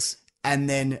alert, Yes. and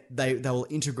then they'll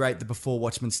integrate the before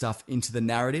Watchmen stuff into the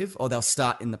narrative, or they'll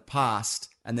start in the past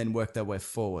and then work their way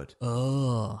forward?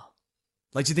 Oh,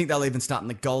 Like, do you think they'll even start in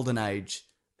the Golden Age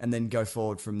and then go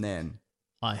forward from then?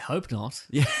 I hope not.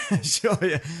 Yeah, sure,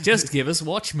 yeah. Just give us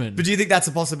Watchmen. But do you think that's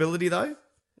a possibility, though?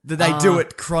 That they do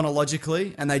it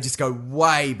chronologically and they just go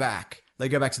way back? They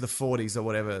go back to the 40s or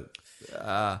whatever.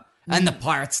 And the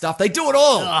pirate stuff. They do it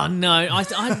all! Oh, no.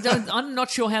 I'm not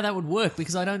sure how that would work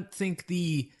because I don't think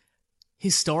the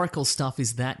historical stuff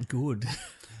is that good.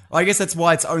 I guess that's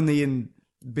why it's only in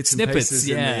bits Snippets, and pieces.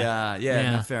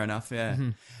 yeah. No, fair enough, yeah.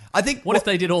 I think... What if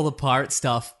they did all the pirate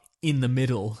stuff in the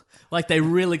middle? Like they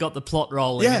really got the plot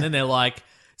rolling Yeah. and then they're like...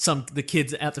 the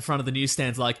kids out the front of the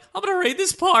newsstand's like, I'm going to read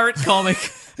this pirate comic.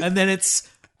 And then it's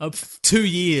 2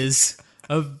 years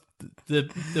of the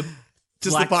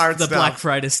Just Black, the pirate the stuff. Black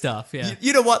Freighter stuff, yeah.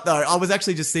 You know what, though? I was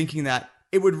actually just thinking that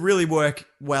it would really work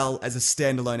well as a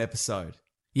standalone episode.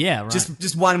 Yeah, right.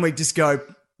 Just 1 week, just go,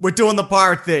 we're doing the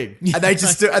pirate thing. And they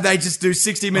just do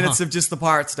 60 minutes of just the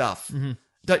pirate stuff. Mm-hmm.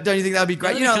 Don't you think that would be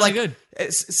great? Yeah, that'd be like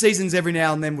good. Seasons every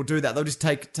now and then will do that. They'll just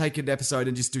take an episode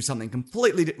and just do something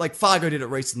completely like Fargo did it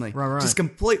recently. Right. Just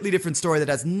completely different story that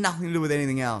has nothing to do with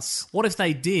anything else. What if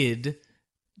they did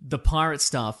the pirate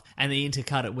stuff and they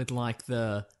intercut it with like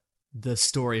the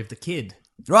story of the kid?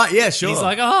 Right, yeah, sure. He's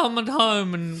like, oh, I'm at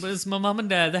home and where's my mum and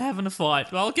dad? They're having a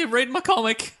fight. Well, I'll keep reading my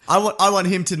comic. I want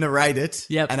him to narrate it.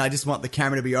 Yep. And I just want the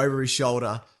camera to be over his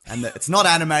shoulder. And it's not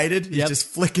animated. He's Yep. just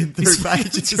flicking through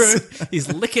pages.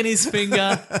 He's licking his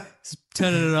finger, he's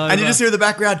turning it over. And you just hear in the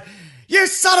background, you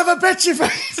son of a bitch, you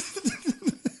face.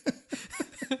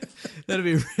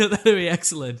 That'd be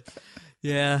excellent.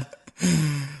 Yeah.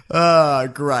 Oh,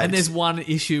 great. And there's one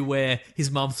issue where his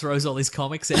mum throws all his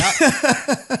comics out.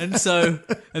 and it's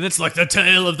like the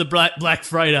tale of the Black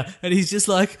Freighter. And he's just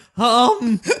like,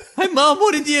 hey mum,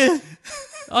 what did you...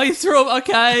 Oh, you threw them?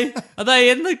 Okay. Are they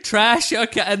in the trash?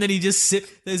 Okay. And then he just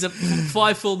there's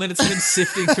 5 full minutes of him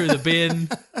sifting through the bin.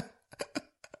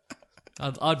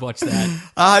 I'd watch that.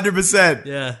 100%.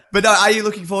 Yeah. But no, are you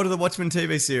looking forward to the Watchmen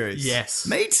TV series? Yes.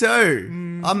 Me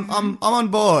too. I'm on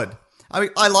board. I mean,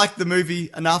 I like the movie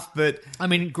enough, but I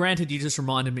mean, granted, you just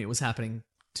reminded me it was happening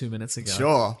 2 minutes ago.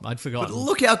 sure. I'd forgotten. But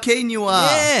look how keen you are.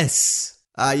 Yes.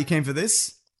 You keen for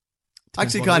this?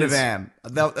 Depends Actually, what kind it of is. am.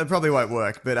 That probably won't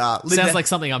work, but Sounds like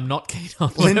something I'm not keen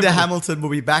on. Linda Hamilton will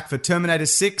be back for Terminator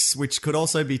 6, which could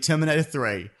also be Terminator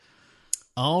 3.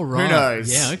 Oh, right. Who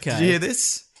knows? Yeah, okay. Did you hear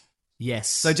this? Yes.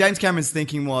 So James Cameron's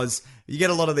thinking was, you get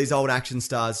a lot of these old action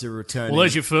stars who are returning. well,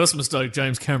 there's your first mistake,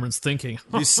 James Cameron's thinking.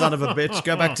 You son of a bitch.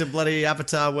 Go back to bloody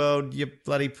Avatar world, you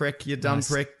bloody prick, you dumb Nice.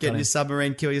 prick. Get Got in your it.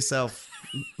 submarine, kill yourself.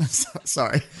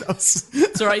 Sorry.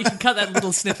 It's all right. You can cut that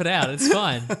little snippet out. It's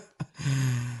fine.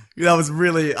 That was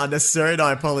really unnecessary, and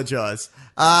I apologise.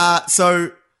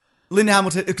 So, Linda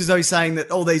Hamilton, because I was saying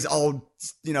that all these old,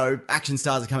 action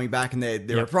stars are coming back and they're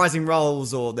Yep. reprising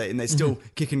roles and they're still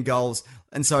kicking goals.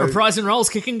 And so... Reprise and rolls,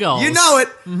 kicking goals. You know it!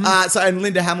 And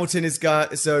Linda Hamilton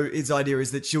so his idea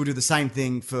is that she'll do the same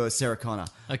thing for Sarah Connor.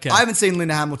 Okay. I haven't seen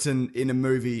Linda Hamilton in a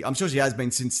movie. I'm sure she has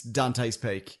been since Dante's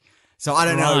Peak. So I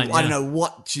don't know. Right, I don't yeah. know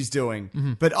what she's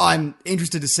doing, but I'm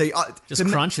interested to see. Just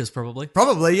crunches, probably.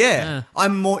 Probably, yeah. Yeah.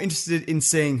 I'm more interested in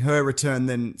seeing her return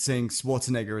than seeing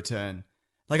Schwarzenegger return.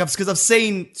 Because I've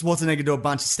seen Schwarzenegger do a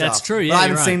bunch of stuff. That's true, yeah, But I haven't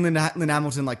you're right. seen Linda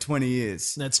Hamilton in like 20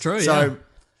 years. That's true, yeah. So,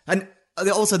 and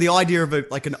also the idea of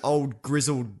an old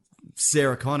grizzled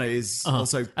Sarah Connor is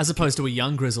also... As opposed to a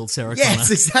young grizzled Sarah Yes,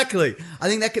 Connor. exactly. I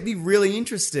think that could be really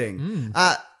interesting.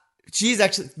 Mm. She is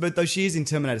actually... But though she is in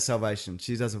Terminator Salvation,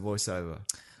 she does a voiceover.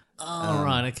 Oh,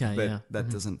 right, okay, But yeah. that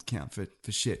doesn't count for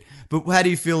shit. But how do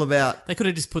you feel about... They could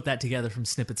have just put that together from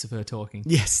snippets of her talking.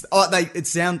 Yes.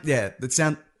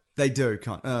 They do.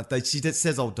 She just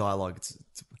says old dialogue. It's,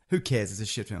 who cares? It's a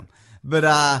shit film.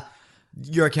 But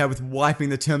you're okay with wiping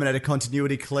the Terminator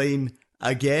continuity clean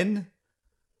again?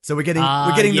 So we're getting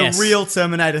yes. the real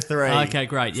Terminator 3. Okay,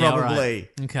 great. Yeah, Probably. all right.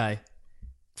 Okay.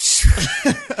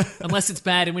 Unless it's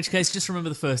bad, in which case just remember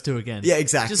the first two again. Yeah,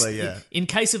 exactly, Just yeah. In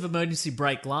case of emergency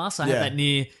break glass, I have Yeah. that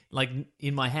near,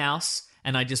 in my house,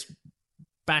 and I just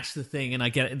bash the thing, and I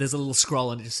get it. There's a little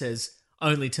scroll, and it just says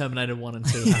only Terminator 1 and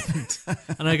 2 happened.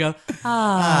 And I go,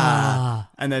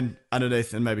 And then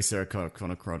underneath, and maybe Sarah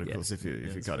Connor Chronicles if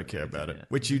you kind of care about it,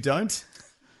 which you don't.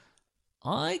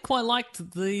 I quite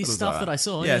liked the stuff that I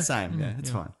saw. Yeah, same. Yeah, it's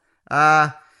fine.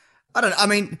 I don't know. I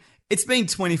mean, it's been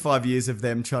 25 years of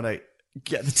them trying to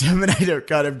get the Terminator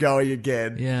kind of going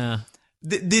again. Yeah.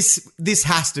 This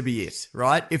has to be it,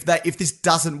 right? If this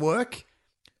doesn't work,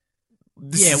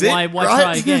 this is why it, right?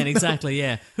 try again? Exactly,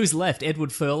 yeah. Who's left?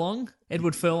 Edward Furlong?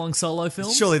 Edward Furlong solo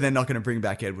film? Surely they're not going to bring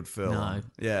back Edward Furlong. No.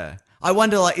 Yeah. I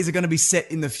wonder, like, is it going to be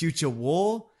set in the future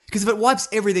war? Because if it wipes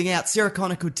everything out, Sarah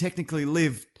Connor could technically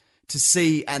live to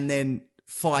see and then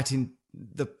fight in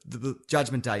the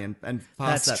Judgment Day and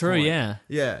pass that That's true, point. yeah.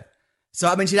 Yeah. So,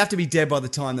 I mean, she'd have to be dead by the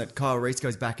time that Kyle Reese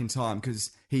goes back in time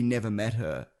because he never met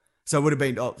her. So it would have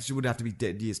been, she would have to be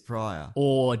dead years prior.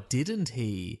 Or didn't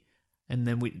he? And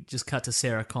then we just cut to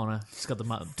Sarah Connor. She's got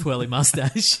the twirly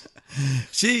mustache.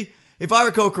 If I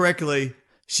recall correctly,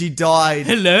 she died.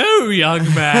 Hello, young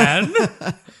man.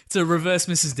 It's a reverse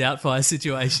Mrs. Doubtfire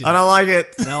situation. I don't like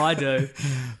it. No, I do.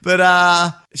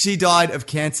 But she died of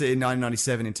cancer in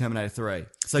 1997 in Terminator 3.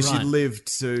 So she Right.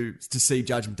 lived to see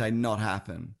Judgment Day not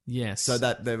happen. Yes. So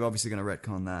that they're obviously going to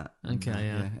retcon that. Okay,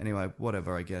 yeah. Anyway,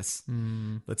 whatever, I guess.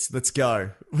 Let's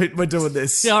go. We're doing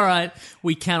this. All right.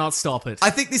 We cannot stop it. I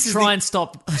think this is Try and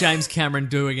stop James Cameron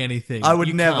doing anything. I would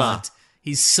You never. can't.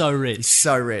 He's so rich. He's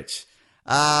so rich.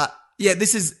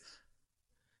 This is...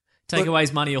 Take away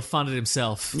his money, he'll fund it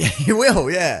himself. Yeah, he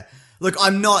will, yeah. Look,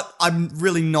 I'm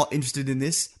really not interested in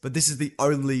this, but this is the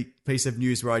only piece of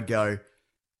news where I'd go,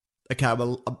 okay,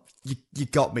 well, you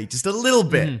got me just a little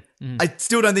bit. I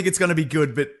still don't think it's going to be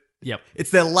good, but Yep.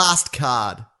 it's their last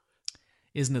card.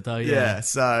 Isn't it though? Yeah,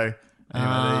 so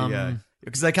anyway, there you go.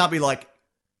 Because they can't be like,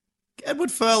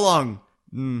 Edward Furlong.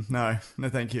 No,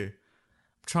 thank you. I'm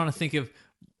trying to think of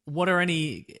what are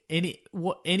any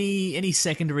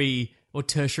secondary or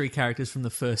tertiary characters from the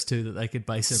first two that they could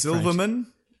base it.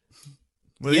 Silverman?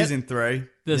 Well, Yep. he's in 3.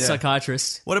 The Yeah.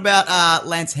 psychiatrist. What about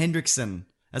Lance Hendrickson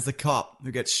as the cop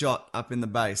who gets shot up in the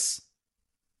base?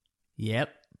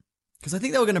 Yep. Because I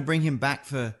think they were going to bring him back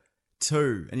for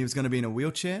 2, and he was going to be in a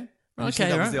wheelchair. Okay,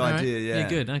 that was right, the all right. idea. Yeah,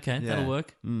 good. Okay, Yeah. that'll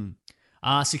work.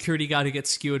 Security guard who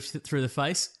gets skewered through the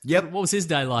face. Yep. What was his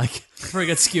day like before he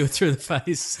got skewered through the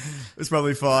face? It was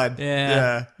probably fine.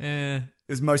 Yeah. It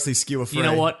was mostly skewer free. You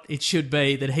know what? It should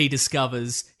be that he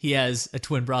discovers he has a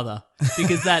twin brother.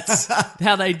 Because that's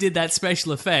how they did that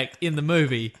special effect in the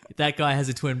movie. That guy has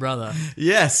a twin brother.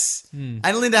 Yes. And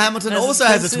Linda Hamilton That's- also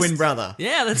has that's a twin just- brother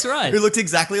Yeah, that's right. who looks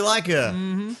exactly like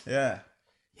her. Yeah.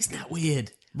 Isn't that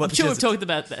weird? What, I'm sure we've just- talked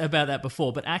about that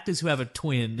before, but actors who have a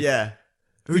twin Yeah.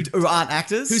 Who aren't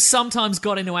actors? who sometimes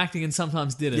got into acting and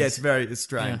sometimes didn't. Yeah, it's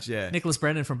strange, yeah. Nicholas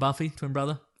Brennan from Buffy, twin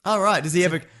brother. Oh, right. Is he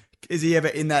ever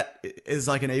in that as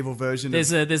like an evil version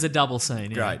There's of... a double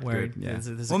scene. Yeah, Great, where good, yeah. there's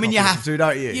a Well, I mean, you copy. have to,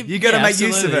 don't you? You- You got to yeah, make use of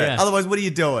absolutely, it. yeah. Otherwise, what are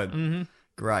you doing? Mm-hmm.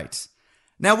 Great.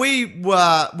 Now, we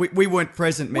weren't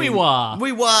present, man. We were.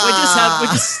 We're We're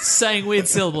just saying weird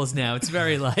syllables now. It's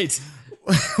very late.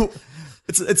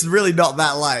 It's really not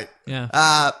that late.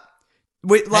 Yeah.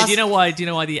 Hey, do you know why? Do you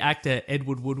know why the actor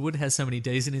Edward Woodward has so many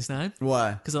D's in his name?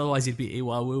 Why? Because otherwise he'd be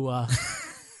Ewa Woo.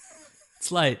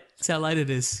 It's late. It's how late it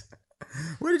is.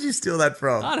 Where did you steal that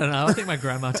from? I don't know. I think my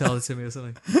grandma told it to me or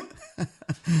something.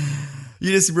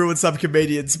 You just ruined some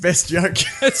comedian's best joke.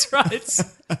 That's right.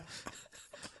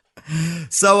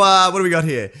 So, what do we got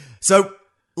here? So,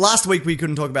 last week we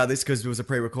couldn't talk about this because it was a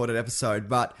pre-recorded episode,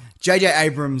 but J.J.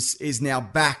 Abrams is now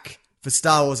back for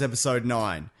Star Wars Episode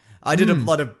 9. I did a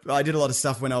lot of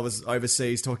stuff when I was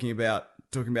overseas talking about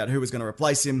who was going to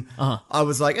replace him. I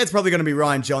was like, it's probably going to be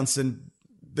Rian Johnson,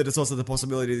 but it's also the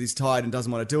possibility that he's tired and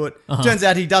doesn't want to do it. Turns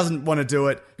out he doesn't want to do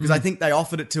it because I think they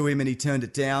offered it to him and he turned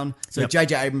it down. So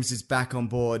J.J. Abrams is back on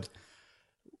board.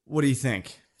 What do you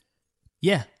think?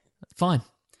 Yeah, fine.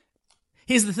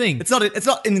 Here's the thing. It's not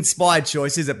an inspired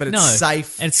choice, is it? But it's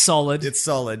safe. And it's solid. It's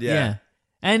solid, yeah.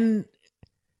 And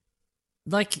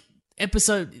like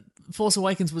Force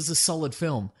Awakens was a solid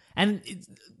film. And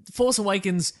Force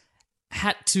Awakens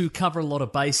had to cover a lot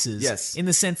of bases. Yes. In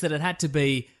the sense that it had to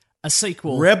be a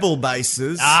sequel. Rebel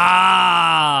bases.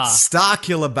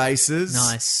 Starkiller bases.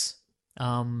 Nice.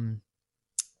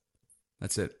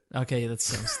 That's it. Okay, I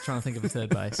was trying to think of a third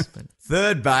base. But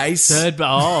Third base.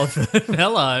 Hello.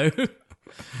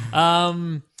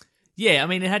 Yeah, I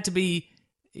mean, it had to be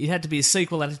a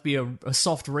sequel. It had to be a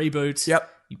soft reboot. Yep.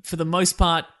 For the most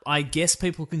part, I guess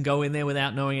people can go in there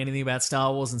without knowing anything about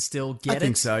Star Wars and still get it. I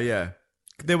think so, yeah.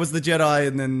 There was the Jedi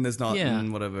and then there's not Yeah.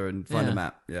 and whatever and find a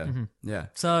map. Yeah. Yeah.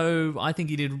 So I think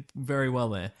he did very well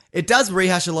there. It does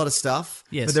rehash a lot of stuff.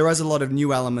 Yes. But there is a lot of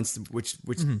new elements which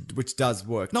does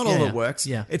work. Not all Yeah. of it works.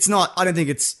 Yeah. It's not, I don't think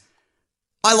it's,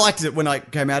 I liked it when I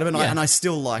came out of it Yeah. and I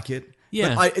still like it.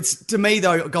 Yeah. But it's, to me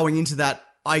though, going into that,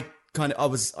 I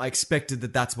expected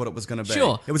that that's what it was going to be.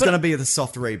 Sure, It was but- going to be the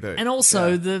soft reboot. And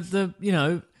also Yeah.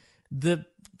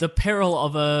 the the peril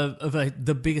of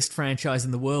the biggest franchise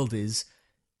in the world is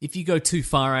if you go too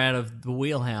far out of the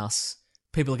wheelhouse,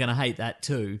 people are going to hate that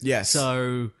too. Yes.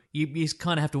 So you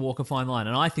kind of have to walk a fine line,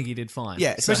 and I think he did fine.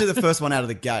 Yeah, especially the first one out of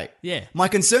the gate. Yeah. My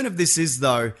concern of this is,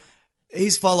 though,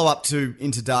 his follow-up to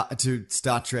to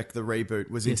Star Trek, the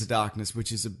reboot, was Into Darkness,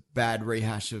 which is a bad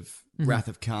rehash of Wrath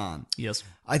of Khan. Yes.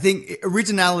 I think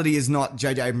originality is not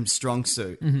J.J. Abrams' strong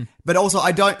suit. But also,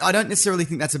 I don't necessarily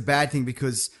think that's a bad thing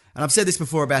because, and I've said this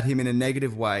before about him in a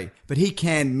negative way, but he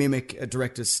can mimic a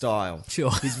director's style.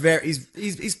 Sure. He's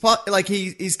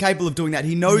capable of doing that.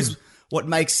 He knows what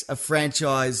makes a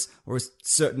franchise or a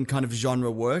certain kind of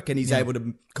genre work, and he's able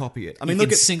to copy it. I mean, You look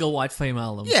can at single white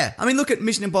female them. yeah. I mean, look at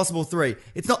Mission Impossible 3.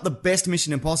 It's not the best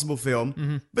Mission Impossible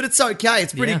film, but it's okay.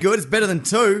 It's pretty good. It's better than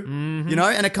 2, you know,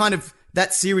 and it kind of,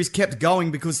 that series kept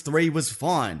going because 3 was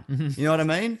fine. You know what I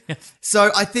mean?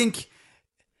 So I think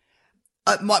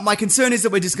my concern is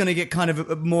that we're just going to get kind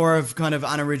of more of kind of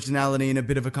unoriginality and a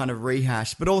bit of a kind of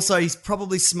rehash, but also he's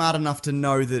probably smart enough to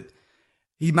know that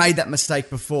he made that mistake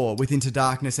before with Into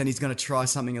Darkness, and he's going to try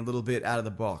something a little bit out of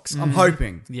the box. I'm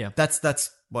hoping. Yeah.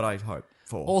 That's what I hope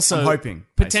for. Also, I'm hoping.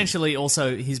 potentially,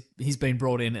 also he's been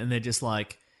brought in, and they're just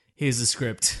like, here's the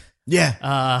script.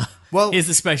 Yeah. Well, Here's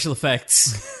the special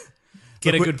effects.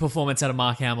 Get Look, a good performance out of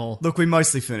Mark Hamill. look, we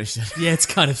mostly finished it. Yeah, it's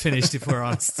kind of finished if we're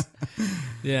honest.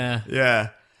 Yeah. Yeah.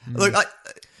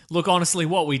 Look, honestly,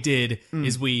 what we did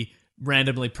is we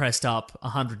randomly pressed up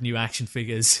 100 new action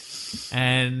figures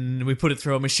and we put it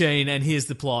through a machine, and here's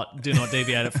the plot. Do not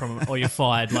deviate it from it or you're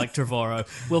fired, like Trevorrow.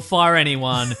 We'll fire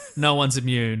anyone. No one's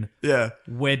immune. Yeah.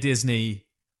 We're Disney.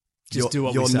 Just do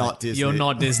what we you're say. not Disney. You're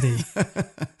not Disney.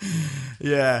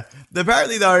 Yeah.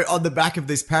 Apparently, though, on the back of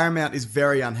this, Paramount is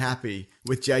very unhappy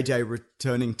with JJ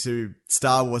returning to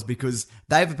Star Wars because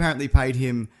they've apparently paid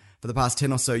him for the past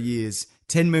 10 or so years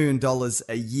 $10 million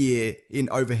a year in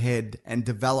overhead and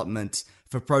development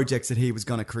for projects that he was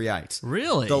going to create.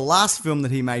 Really? The last film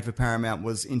that he made for Paramount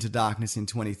was Into Darkness in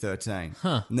 2013.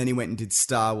 Huh. And then he went and did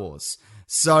Star Wars.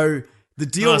 So the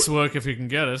deal... Nice work if you can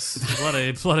get it.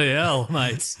 Bloody hell,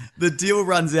 mate. The deal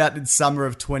runs out in summer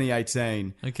of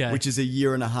 2018, Okay. which is a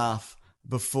year and a half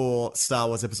before Star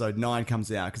Wars Episode 9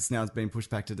 comes out, because now it's been pushed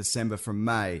back to December from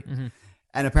May.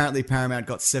 And apparently Paramount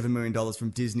got $7 million from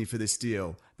Disney for this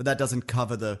deal, but that doesn't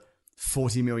cover the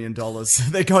 $40 million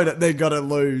they got to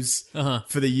lose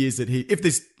for the years that if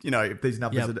these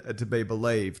numbers are to be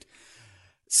believed.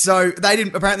 So they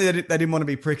didn't want to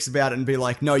be pricks about it and be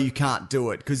like, no, you can't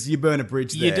do it because you burn a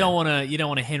bridge there. You don't want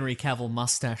a Henry Cavill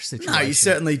mustache situation. No, you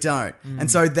certainly don't. And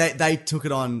so they took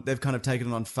it on. They've kind of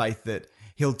taken it on faith that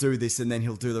he'll do this and then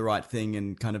he'll do the right thing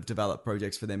and kind of develop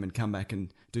projects for them and come back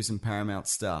and do some Paramount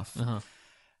stuff.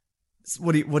 So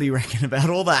what do you reckon about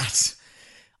all that?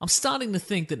 I'm starting to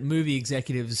think that movie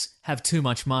executives have too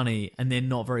much money and they're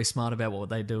not very smart about what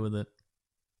they do with it.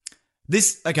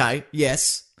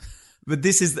 Yes. But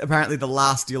this is apparently the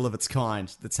last deal of its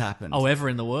kind that's happened. Oh, ever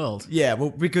in the world. Yeah,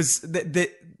 well, because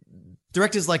the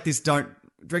directors like this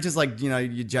directors like,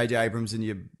 your J.J. Abrams and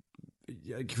your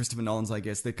Christopher Nolan's, I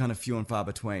guess, they're kind of few and far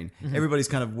between. Everybody's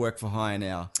kind of work for hire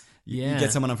now. You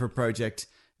get someone on for a project,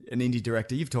 an indie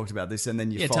director, you've talked about this, and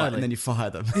then you fire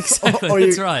them. Exactly,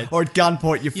 that's right. Or at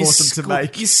gunpoint, you force them to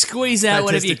make... You squeeze out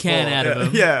whatever you can out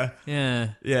of them.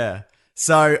 Yeah.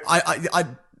 So, I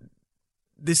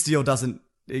this deal doesn't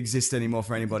exist anymore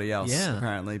for anybody else,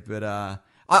 apparently. But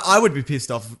I would be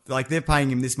pissed off. Like, they're paying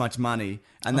him this much money,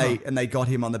 and they got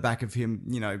him on the back of him,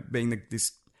 being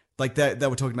this... Like, they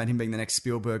were talking about him being the next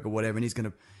Spielberg or whatever, and he's going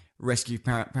to rescue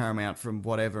Paramount from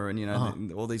whatever,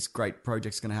 and, all these great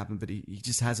projects are going to happen, but he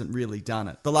just hasn't really done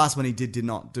it. The last one he did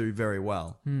not do very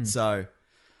well. So...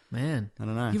 Man. I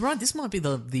don't know. You're right, this might be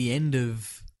the end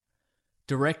of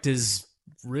directors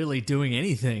really doing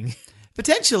anything.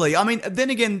 Potentially. I mean, then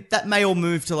again, that may all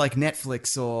move to like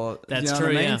Netflix or... That's you know true,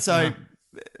 what I mean? yeah. So,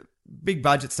 big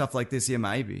budget stuff like this, yeah,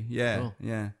 maybe. Yeah, Cool.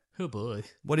 yeah. Oh boy.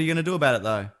 What are you going to do about it,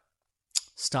 though?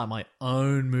 Start my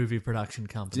own movie production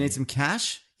company. Do you need some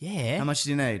cash? Yeah. How much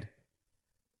do you need?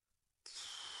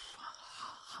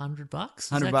 $100? Is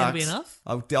 $100. that going to be enough?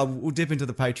 We'll dip into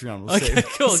the Patreon. We'll see. Okay,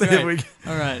 cool, see great.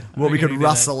 All right. What we could do that.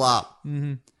 rustle up.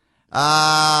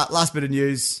 Last bit of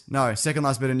news. No, second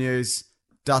last bit of news.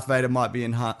 Darth Vader might be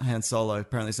in Han Solo.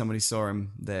 Apparently somebody saw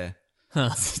him there.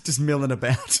 Just milling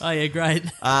about. Oh, yeah, great.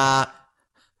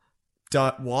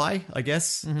 Why, I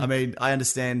guess? I mean, I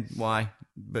understand why,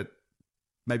 but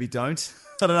maybe don't.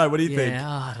 I don't know. What do you think? Yeah,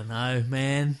 I don't know,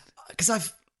 man.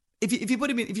 Because if you put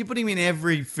him in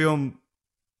every film,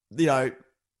 then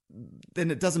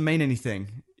it doesn't mean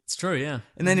anything. It's true, yeah.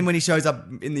 And then when he shows up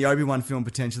in the Obi-Wan film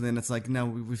potentially, then it's like, no,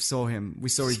 we saw him. We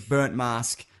saw his burnt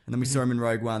mask. And then we saw him in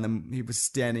Rogue One, then he was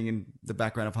standing in the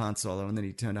background of Han Solo, and then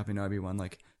he turned up in Obi-Wan.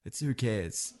 Like, who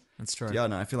cares? That's true. Yeah,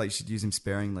 no, I feel like you should use him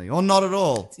sparingly. Or not at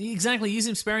all. Exactly, use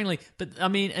him sparingly. But I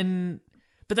mean,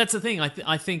 but that's the thing.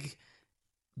 I think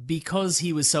because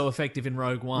he was so effective in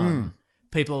Rogue One,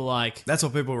 people are like, That's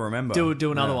what people remember.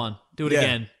 do another one, do it Yeah.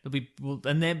 again.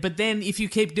 But then if you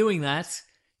keep doing that,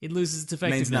 it loses its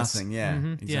effectiveness. Means nothing. Yeah,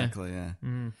 exactly. Yeah.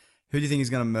 Who do you think he's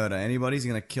going to murder? Anybody? He's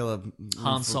going to kill a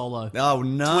Han Solo. Oh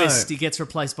no! Twist. He gets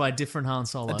replaced by a different Han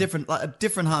Solo. A different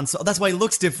Han Solo. That's why he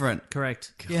looks different.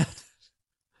 Correct. Yeah.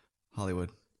 Hollywood.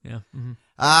 Yeah. Mm-hmm.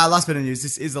 Last bit of news.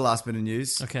 This is the last bit of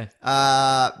news. Okay.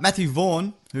 Matthew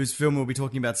Vaughn, whose film we'll be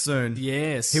talking about soon.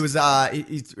 Yes. He was.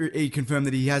 He confirmed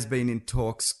that he has been in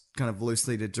talks, kind of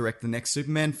loosely, to direct the next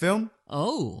Superman film.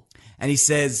 Oh. And he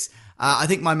says, I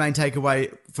think my main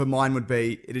takeaway for mine would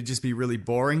be it'd just be really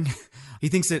boring. He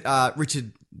thinks that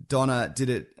Richard Donner did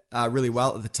it really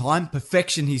well at the time.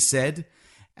 Perfection, he said.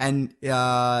 And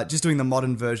just doing the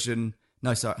modern version.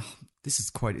 No, sorry.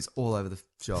 This quote is all over the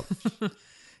shop.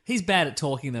 He's bad at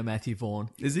talking though, Matthew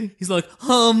Vaughn. Is he? He's like,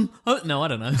 no, I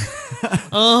don't know.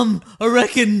 I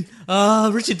reckon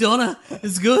Richard Donner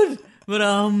is good, but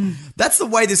That's the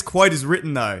way this quote is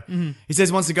written, though. Mm-hmm. He says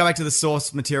he wants to go back to the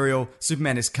source material.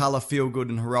 Superman is colour, feel good,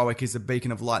 and heroic. He's a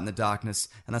beacon of light in the darkness,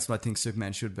 and that's what I think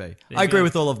Superman should be. I agree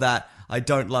with all of that. I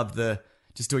don't love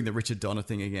just doing the Richard Donner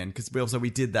thing again, because we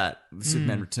did that with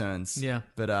Superman Returns. Yeah.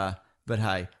 But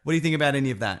hey, what do you think about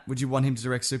any of that? Would you want him to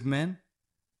direct Superman?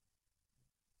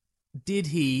 Did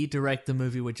he direct the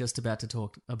movie we're just about to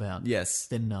talk about? Yes.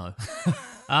 Then no.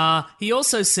 He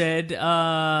also said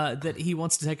that he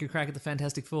wants to take a crack at the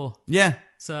Fantastic Four. Yeah.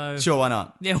 So Sure, why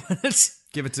not? Yeah.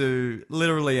 Give it to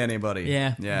literally anybody.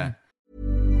 Yeah. Yeah.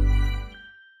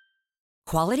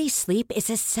 Quality sleep is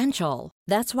essential.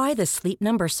 That's why the Sleep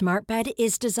Number Smart Bed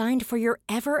is designed for your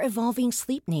ever-evolving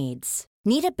sleep needs.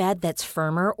 Need a bed that's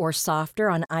firmer or softer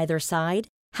on either side?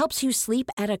 Helps you sleep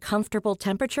at a comfortable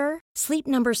temperature? Sleep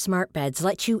Number Smart Beds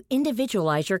let you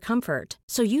individualize your comfort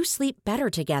so you sleep better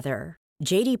together.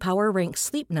 J.D. Power ranks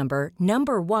Sleep Number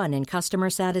number 1 in customer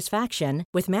satisfaction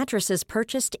with mattresses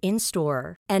purchased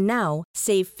in-store. And now,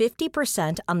 save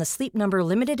 50% on the Sleep Number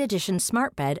Limited Edition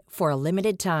Smart Bed for a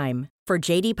limited time. For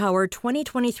J.D. Power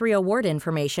 2023 award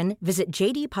information, visit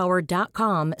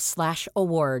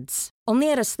jdpower.com/awards.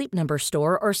 Only at a Sleep Number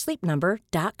store or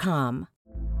sleepnumber.com.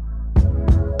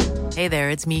 Hey there,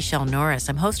 it's Michelle Norris.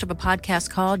 I'm host of a podcast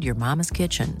called Your Mama's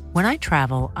Kitchen. When I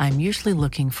travel, I'm usually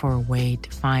looking for a way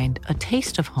to find a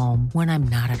taste of home when I'm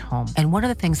not at home. And one of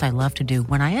the things I love to do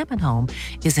when I am at home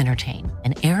is entertain.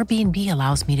 And Airbnb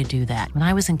allows me to do that. When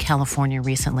I was in California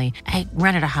recently, I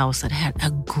rented a house that had a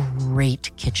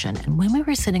great kitchen. And when we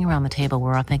were sitting around the table, we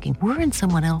were all thinking, we're in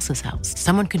someone else's house.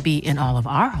 Someone could be in all of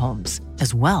our homes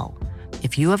as well.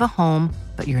 If you have a home,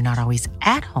 but you're not always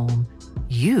at home,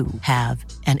 you have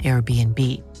an Airbnb.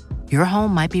 Your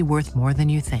home might be worth more than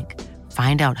you think.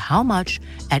 Find out how much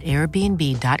at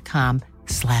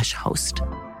airbnb.com/host.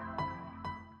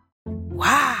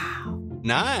 Wow.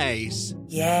 Nice.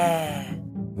 Yeah.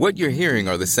 What you're hearing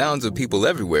are the sounds of people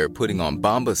everywhere putting on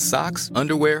Bombas socks,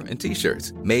 underwear, and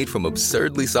T-shirts made from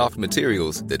absurdly soft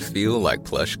materials that feel like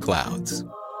plush clouds.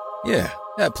 Yeah,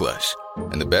 that plush.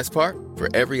 And the best part?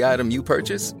 For every item you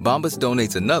purchase, Bombas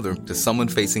donates another to someone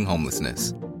facing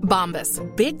homelessness. Bombas.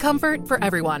 Big comfort for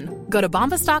everyone. Go to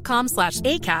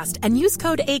bombas.com/ACAST and use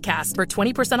code ACAST for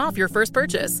 20% off your first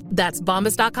purchase. That's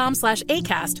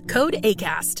bombas.com/ACAST. Code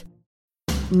ACAST.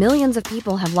 Millions of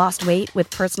people have lost weight with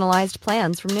personalized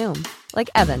plans from Noom. Like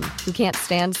Evan, who can't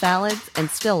stand salads and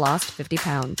still lost 50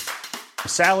 pounds.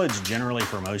 Salads generally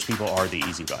for most people are the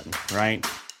easy button, right?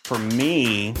 For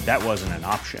me, that wasn't an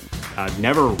option. I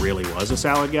never really was a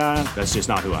salad guy. That's just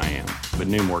not who I am. But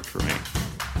Noom worked for me.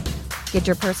 Get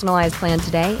your personalized plan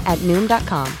today at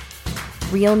Noom.com.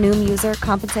 Real Noom user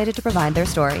compensated to provide their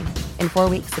story. In 4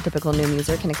 weeks, the typical Noom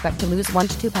user can expect to lose 1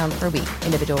 to 2 pounds per week.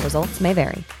 Individual results may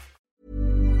vary.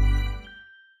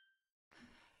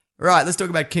 Right, let's talk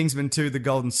about Kingsman 2, The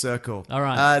Golden Circle. All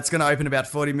right. It's going to open about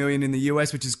 40 million in the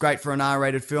US, which is great for an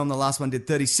R-rated film. The last one did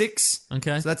 36.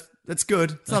 Okay. So that's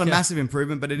good. It's not a massive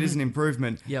improvement, but it is an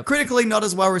improvement. Yep. Critically, not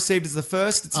as well received as the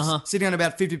first. It's sitting on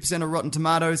about 50% of Rotten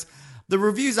Tomatoes. The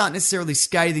reviews aren't necessarily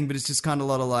scathing, but it's just kind of a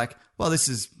lot of like, well, this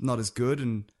is not as good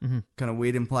and kind of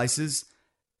weird in places.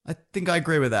 I think I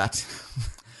agree with that.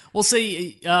 Well,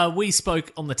 see, we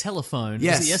spoke on the telephone.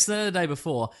 Yes. Was it yesterday or the day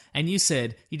before? And you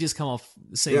said, you just come off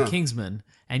seeing Kingsman,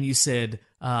 and you said,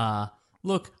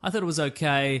 look, I thought it was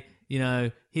okay,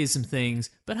 here's some things,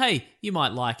 but hey, you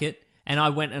might like it. and I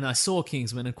went and I saw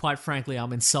Kingsman, and quite frankly,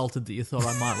 I'm insulted that you thought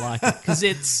I might like it, because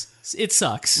it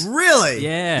sucks. Really?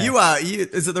 Yeah.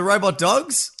 Is it the robot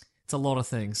dogs? It's a lot of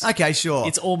things. Okay, sure.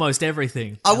 It's almost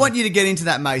everything. I want you to get into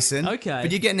that, Mason. Okay.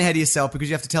 But you're getting ahead of yourself because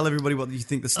you have to tell everybody what you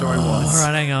think the story was. All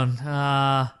right, hang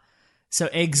on. So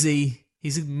Eggsy,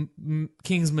 he's a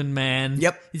Kingsman man.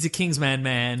 Yep. He's a Kingsman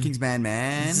man. Kingsman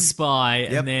man. He's a spy,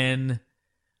 Yep. and then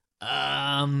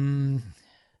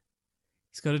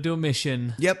he's got to do a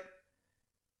mission. Yep.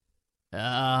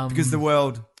 Because the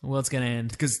world's going to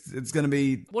end. Because it's going to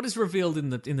be... What is revealed in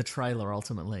the trailer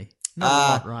ultimately? Not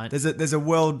a lot, right? There's a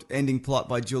world-ending plot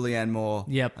by Julianne Moore.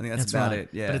 Yep, I think that's about right. it.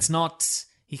 Yeah, but it's not.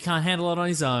 He can't handle it on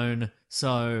his own,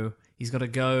 so he's got to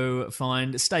go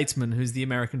find Statesman, who's the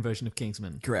American version of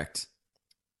Kingsman. Correct.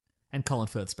 And Colin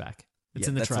Firth's back. It's Yeah,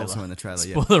 in the that's trailer. also in the trailer,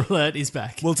 yeah. Spoiler alert, he's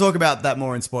back. We'll talk about that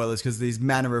more in spoilers because his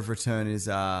manner of return is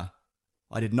I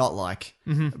did not like.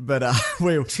 Mm-hmm. But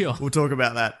we'll Sure. talk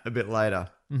about that a bit later.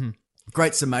 Mm-hmm.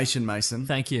 Great summation, Mason.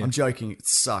 Thank you. I'm joking. It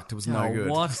sucked. It was no good.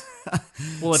 What?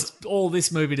 Well, it's all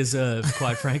this movie deserved,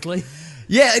 quite frankly.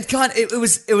 Yeah, it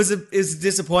was a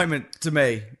disappointment to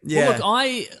me. Yeah.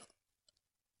 Well,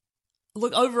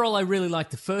 look, overall, I really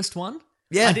liked the first one.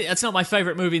 Yeah. It's not my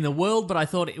favorite movie in the world, but I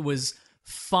thought it was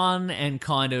fun and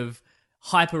kind of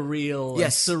hyper real,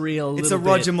 Yes. and surreal. It's a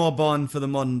Roger Moore Bond for the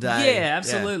modern day. Yeah,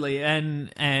 absolutely.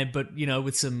 And but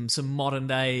with some modern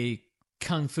day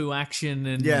kung fu action,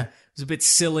 and Yeah. it was a bit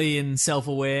silly and self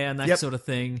aware and that Yep. sort of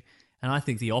thing. And I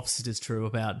think the opposite is true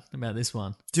about this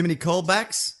one. Too many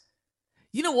callbacks?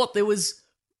 You know what?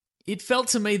 It felt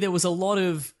to me there was a lot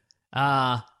of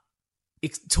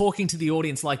talking to the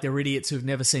audience like they're idiots who've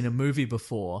never seen a movie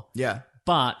before. Yeah.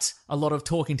 But a lot of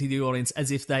talking to the audience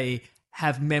as if they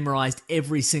have memorized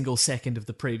every single second of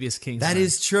the previous Kingsman. That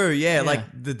is true, yeah. Yeah.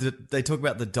 Like, they talk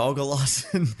about the dog a lot.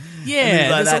 And Yeah, things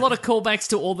like there's that. a lot of callbacks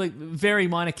to all the very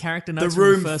minor character The notes from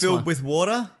room the first filled one. with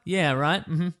water? Yeah, right?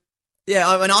 Mm-hmm. Yeah,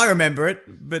 I remember it,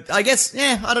 but I guess,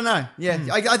 I don't know. Yeah,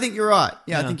 I think you're right.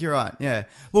 Yeah, I think you're right. Yeah.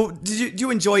 Well, do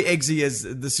you enjoy Eggsy as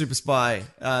the super spy,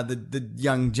 the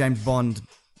young James Bond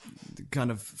kind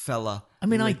of fella? I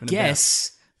mean, I leaping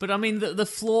guess, but I mean, the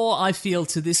flaw I feel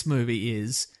to this movie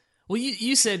is, well,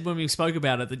 you said when we spoke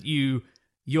about it that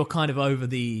you're kind of over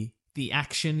the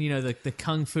action, the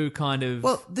kung fu kind of.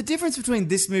 Well, the difference between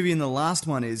this movie and the last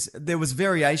one is there was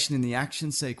variation in the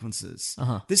action sequences.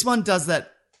 Uh-huh. This one does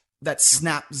that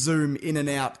snap zoom in and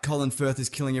out. Colin Firth is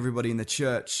killing everybody in the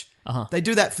church. Uh-huh. They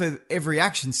do that for every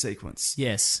action sequence.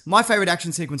 Yes. My favorite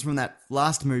action sequence from that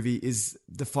last movie is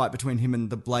the fight between him and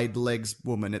the blade legs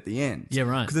woman at the end. Yeah,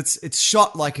 right. Because it's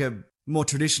shot like more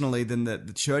traditionally than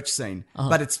the church scene,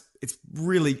 but it's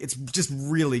just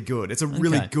really good. It's a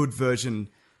really Okay. good version.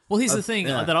 Well, here's the thing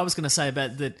yeah. that I was going to say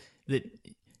about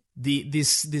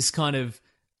this kind of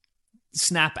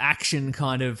snap action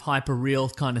kind of hyper real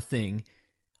kind of thing.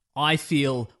 I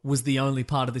feel was the only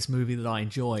part of this movie that I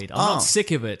enjoyed. I'm not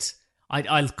sick of it.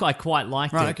 I quite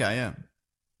liked Right, it. okay, yeah.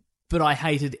 But I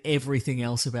hated everything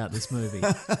else about this movie.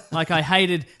 I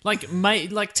hated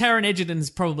Taron Egerton's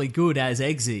probably good as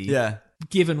Eggsy, Yeah.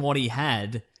 given what he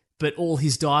had. But all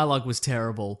his dialogue was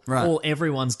terrible. Right. All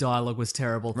everyone's dialogue was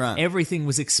terrible. Right. Everything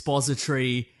was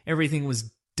expository. Everything was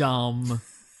dumb.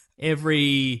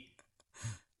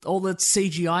 All the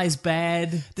CGI is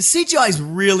bad. The CGI is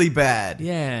really bad.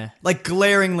 Yeah. Like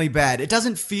glaringly bad. It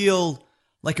doesn't feel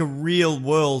like a real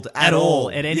world at all.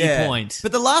 At any point.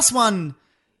 But the last one,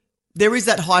 there is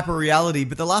that hyper reality,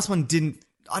 but the last one didn't.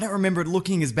 I don't remember it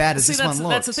looking as bad as this one looked.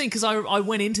 That's the thing, because I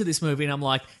went into this movie and I'm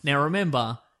like, now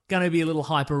remember, going to be a little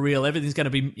hyper real. Everything's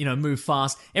going to be, move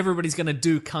fast. Everybody's going to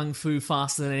do kung fu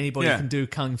faster than anybody can do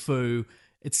kung fu.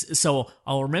 So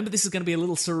I'll remember this is going to be a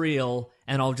little surreal,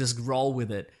 and I'll just roll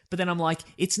with it. But then I'm like,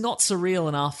 it's not surreal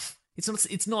enough. It's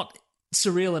not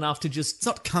surreal enough to just. It's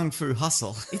not Kung Fu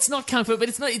Hustle. It's not kung fu, but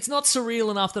it's not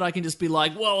surreal enough that I can just be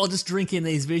like, well, I'll just drink in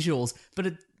these visuals.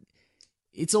 But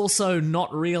it's also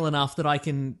not real enough that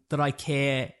I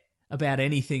care about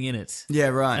anything in it. Yeah,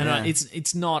 right. And yeah.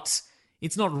 it's not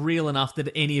real enough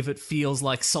that any of it feels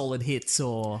like solid hits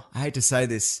or. I hate to say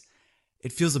this,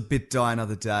 it feels a bit Die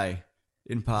Another Day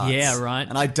in parts. Yeah, right.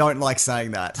 And I don't like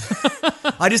saying that.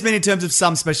 I just mean in terms of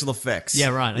some special effects. Yeah,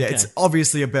 right, Yeah, okay. it's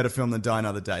obviously a better film than Die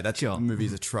Another Day. That movie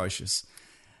is atrocious.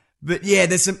 But yeah,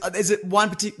 there's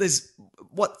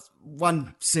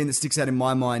one scene that sticks out in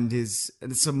my mind is,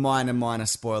 and it's a minor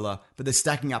spoiler, but they're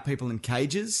stacking up people in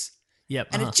cages. Yep.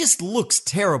 And it just looks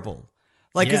terrible.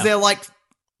 Like, because Yeah. they're like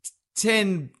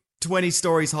 10, 20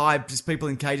 stories high, just people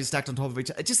in cages stacked on top of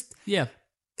each other. It just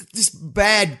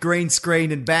bad green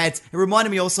screen and bad. It reminded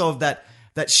me also of that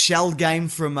shell game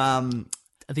from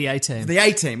The A-Team. The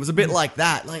A-Team was a bit like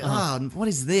that. Like, what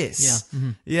is this? Yeah.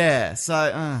 Mm-hmm. Yeah,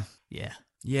 so, Yeah.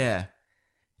 yeah.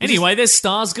 Anyway, there's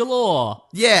stars galore.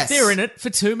 Yes. They're in it for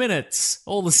 2 minutes.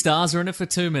 All the stars are in it for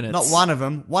 2 minutes. Not one of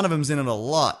them. One of them's in it a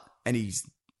lot, and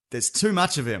there's too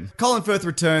much of him. Colin Firth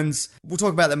returns. We'll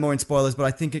talk about that more in spoilers, but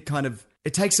I think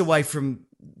it takes away from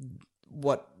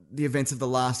what the events of the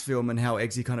last film and how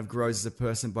Eggsy kind of grows as a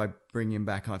person by bringing him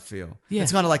back, I feel. Yeah.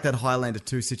 It's kind of like that Highlander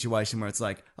 2 situation where it's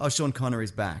like, oh, Sean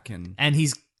Connery's back. And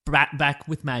he's back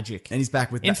with magic. And he's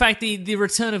back with In fact, the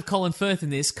return of Colin Firth in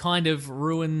this kind of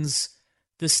ruins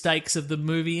the stakes of the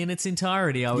movie in its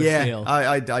entirety, I would feel.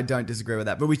 I don't disagree with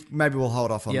that, but maybe we'll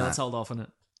hold off on that. Yeah, let's hold off on it.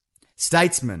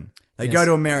 Statesman. They Yes. go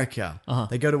to America. Uh-huh.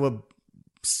 They go to a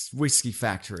whiskey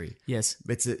factory. Yes.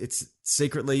 It's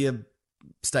secretly a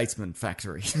statesman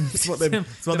factory. It's what they're They're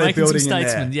building making some in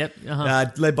statesmen, there. yep,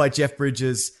 uh-huh. Led by Jeff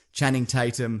Bridges, Channing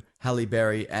Tatum, Halle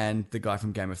Berry, and the guy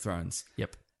from Game of Thrones.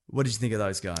 Yep. What did you think of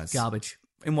those guys? Garbage.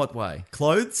 In what way?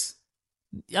 Clothes?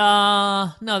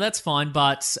 No, that's fine,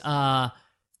 but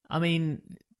I mean,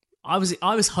 I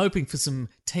was hoping for some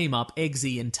team up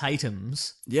Eggsy and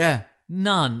Tatum's. Yeah.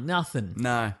 Nothing.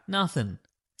 No. Nothing.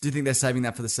 Do you think they're saving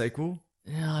that for the sequel?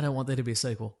 Yeah, I don't want there to be a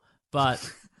sequel. But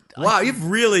Wow, you've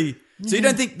really... So you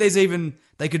don't think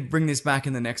they could bring this back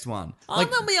in the next one? I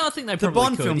think they probably the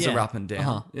Bond could, films yeah. are up and down.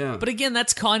 Uh-huh. Yeah. But again,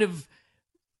 that's kind of...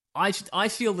 I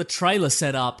feel the trailer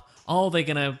set up, they're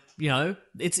going to,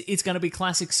 it's going to be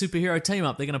classic superhero team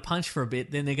up. They're going to punch for a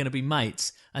bit, then they're going to be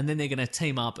mates, and then they're going to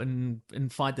team up and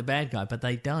fight the bad guy, but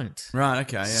they don't. Right,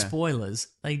 okay, yeah. Spoilers,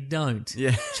 they don't.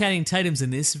 Yeah. Channing Tatum's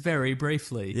in this very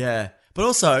briefly. Yeah. But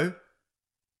also,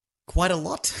 quite a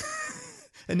lot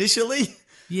initially.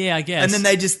 Yeah, I guess. And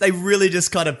then they really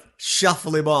just kind of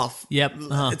shuffle him off. Yep.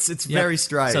 It's very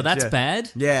strange. So that's yeah.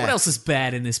 bad? Yeah. What else is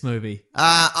bad in this movie?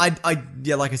 Like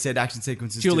I said, action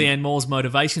sequences. Julianne Moore's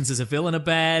motivations as a villain are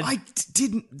bad. I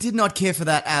did not care for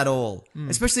that at all.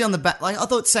 Especially on the back. Like, I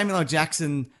thought Samuel L.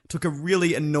 Jackson took a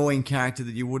really annoying character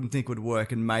that you wouldn't think would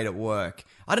work and made it work.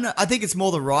 I don't know. I think it's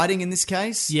more the writing in this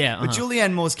case. Yeah. But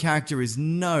Julianne Moore's character is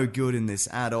no good in this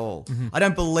at all. I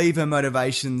don't believe her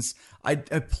motivations.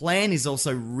 Her plan is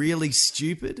also really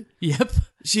stupid. Yep.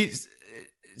 She's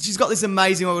got this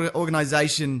amazing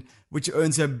organization which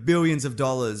earns her billions of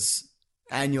dollars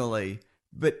annually,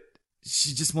 but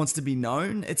she just wants to be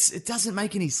known. It doesn't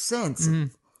make any sense.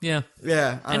 Yeah.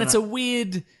 Yeah. And it's a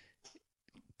weird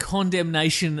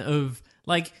condemnation of,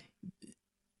 like,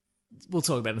 we'll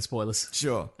talk about it in spoilers.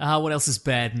 Sure. What else is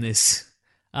bad in this?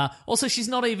 Also, she's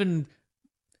not even...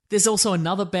 There's also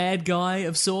another bad guy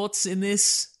of sorts in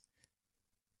this.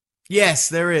 Yes,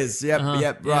 there is. Yep,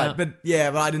 right.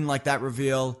 Yeah. But I didn't like that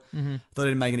reveal. Thought it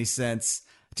didn't make any sense.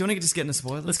 Do you want to just get into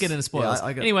spoilers? Let's get into spoilers. Yeah,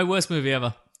 Anyway, worst movie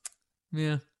ever.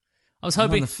 Yeah. I was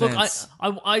hoping... on the Look, fence.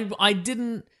 I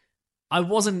didn't... I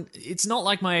wasn't... It's not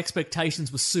like my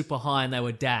expectations were super high and they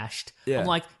were dashed. Yeah. I'm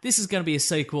like, this is going to be a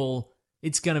sequel.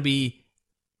 It's going to be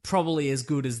probably as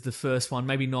good as the first one.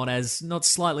 Maybe not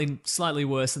slightly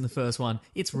worse than the first one.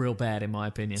 It's real bad in my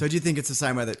opinion. So do you think it's the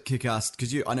same way that Kick-Ass...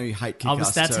 Because I know you hate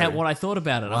Kick-Ass That's too. what I thought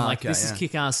about it. I'm like, okay, this is yeah.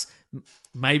 Kick-Ass.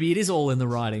 Maybe it is all in the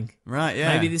writing. Right,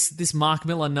 yeah. Maybe this Mark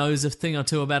Miller knows a thing or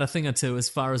two about a thing or two as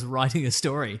far as writing a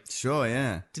story. Sure,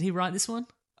 yeah. Did he write this one?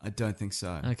 I don't think so.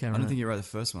 Okay, I right. don't think you wrote the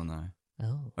first one, though.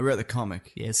 Oh. I wrote the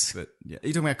comic. Yes. But, yeah. Are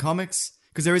you talking about comics?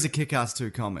 Because there is a Kick-Ass 2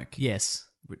 comic. Yes.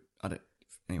 I don't...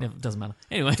 Anyway. It doesn't matter.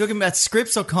 Anyway. Talking about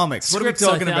scripts or comics? Scripts, what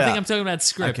are we talking about? I think I'm talking about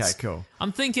scripts. Okay, cool.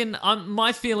 I'm thinking...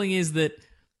 my feeling is that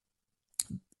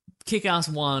Kick-Ass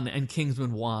 1 and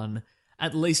Kingsman 1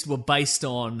 at least were based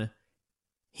on...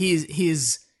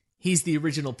 He's the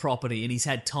original property and he's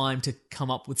had time to come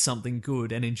up with something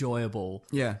good and enjoyable.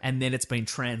 Yeah. And then it's been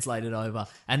translated over.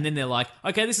 And then they're like,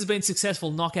 okay, this has been successful,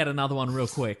 knock out another one real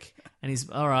quick. And he's,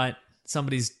 all right,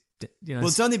 somebody's, Well,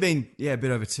 it's only been, a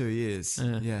bit over 2 years.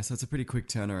 Yeah. Yeah, so it's a pretty quick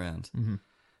turnaround. Mm-hmm.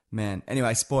 Man.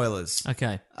 Anyway, spoilers.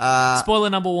 Okay. Spoiler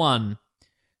number 1.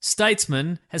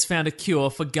 Statesman has found a cure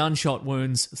for gunshot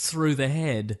wounds through the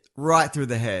head. Right through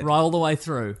the head. Right all the way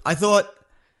through. I thought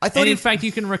and in fact,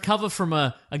 you can recover from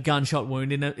a gunshot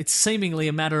wound it's seemingly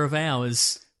a matter of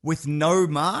hours. With no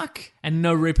mark? And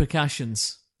no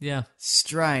repercussions. Yeah.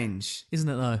 Strange. Isn't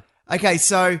it, though? Okay,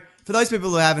 so for those people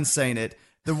who haven't seen it,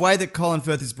 the way that Colin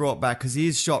Firth is brought back, because he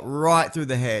is shot right through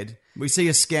the head. We see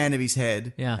a scan of his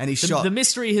head. Yeah. And he's shot... The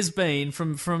mystery has been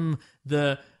from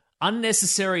the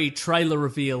unnecessary trailer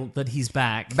reveal that he's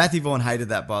back. Matthew Vaughn hated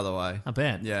that, by the way. I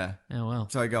bet. Yeah. Oh, well.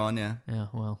 Sorry, go on, yeah. Yeah,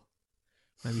 well.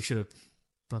 Maybe you should have...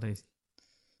 Bloody...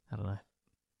 I don't know.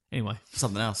 Anyway.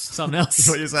 Something else. Something else. Is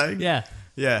what you're saying? Yeah.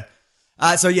 Yeah.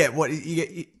 So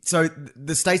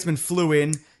the Statesman flew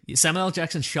in. Samuel L.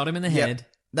 Jackson shot him in the Yep. head.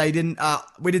 They didn't.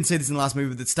 We didn't see this in the last movie,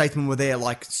 but the statesmen were there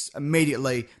like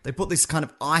immediately. They put this kind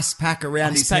of ice pack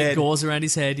around his head, gauze around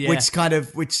his head, yeah. which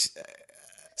contains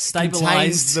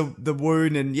stabilized the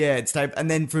wound, and it's and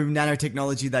then through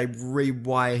nanotechnology they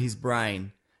rewire his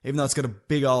brain, even though it's got a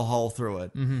big old hole through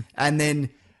it. Mm-hmm. And then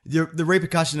the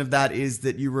repercussion of that is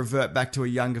that you revert back to a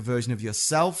younger version of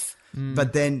yourself.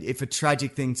 But then if a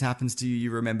tragic thing happens to you,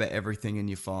 you remember everything and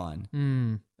you're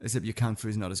fine. Except your kung fu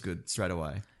is not as good straight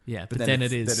away. Yeah, but then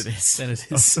it is. Then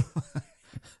it is.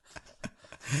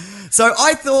 So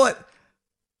I thought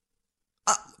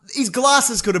his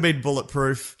glasses could have been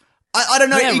bulletproof. I don't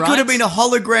know. Yeah, It right. could have been a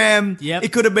hologram. Yep.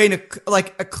 It could have been a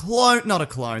clone. Not a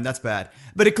clone. That's bad.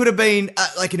 But it could have been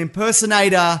like an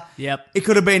impersonator. Yep. It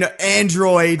could have been an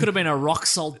android. Could have been a rock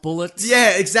salt bullet.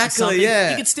 Yeah, exactly. Something. Yeah.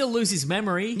 He could still lose his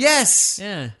memory. Yes.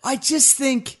 Yeah. I just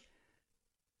think,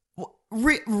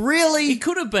 really? It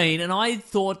could have been, and I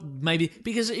thought maybe,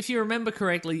 because if you remember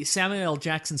correctly, Samuel L.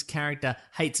 Jackson's character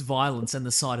hates violence and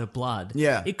the sight of blood.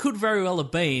 Yeah. It could very well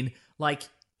have been, like,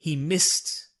 he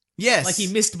missed. Yes. Like, he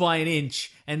missed by an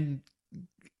inch, and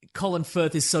Colin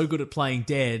Firth is so good at playing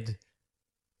dead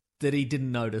that he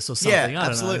didn't notice or something. Yeah, I don't know.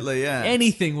 absolutely, yeah.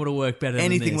 Anything would have worked better than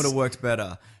Anything this. would have worked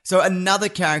better. So another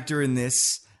character in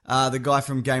this, the guy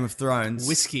from Game of Thrones.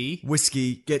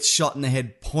 Whiskey gets shot in the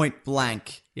head point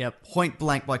blank. Yep. Point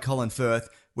blank by Colin Firth,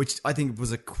 which I think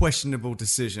was a questionable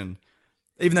decision.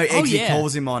 Even though Eggsy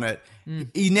calls him on it,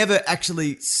 he never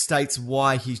actually states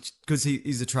why because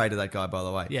he's a traitor, that guy, by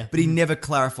the way. Yeah. But he never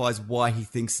clarifies why he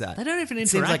thinks that. They don't even It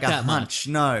interact seems like a that hunch. much.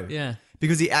 No. Yeah.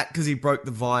 Because he broke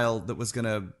the vial that was going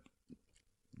to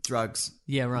drugs.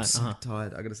 Yeah, right. I'm so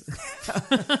tired. I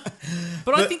gotta.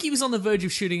 But I think he was on the verge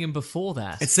of shooting him before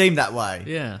that. It seemed that way.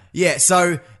 Yeah. Yeah.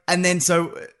 So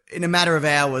in a matter of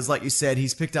hours, like you said,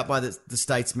 he's picked up by the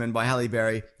statesman, by Halle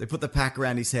Berry. They put the pack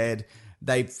around his head.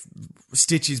 They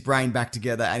stitch his brain back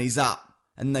together, and he's up.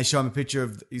 And they show him a picture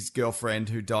of his girlfriend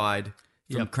who died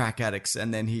from crack addicts,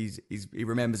 and then he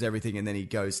remembers everything, and then he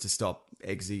goes to stop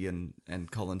Eggsy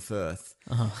and Colin Firth.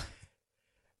 Uh-huh.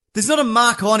 There's not a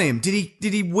mark on him. Did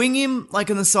he wing him like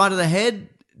on the side of the head?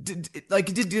 Did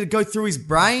it go through his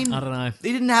brain? I don't know.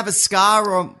 He didn't have a scar,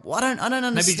 or I don't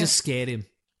understand. Maybe just scared him.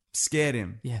 Scared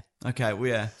him. Yeah. Okay.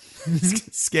 Well, yeah.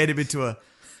 Scared him into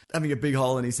having a big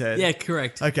hole in his head. Yeah,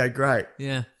 correct. Okay, great.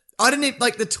 Yeah. I didn't even,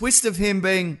 like the twist of him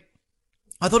being.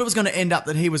 I thought it was going to end up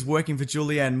that he was working for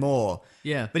Julianne Moore.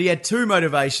 Yeah. But he had two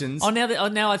motivations.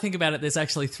 Now I think about it, there's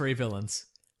actually three villains.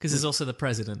 Because there's also the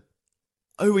president.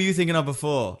 Who were you thinking of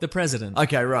before? The president.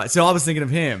 Okay, right. So I was thinking of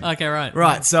him. Okay, right.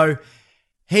 Right. So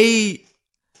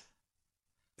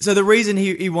the reason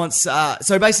he wants,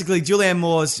 so basically Julianne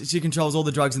Moore, she controls all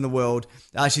the drugs in the world.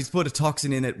 She's put a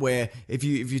toxin in it where if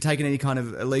you've taken any kind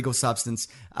of illegal substance,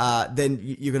 then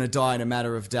you're going to die in a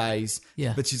matter of days.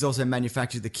 Yeah. But she's also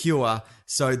manufactured the cure.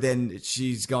 So then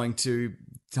she's going to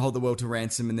hold the world to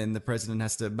ransom, and then the president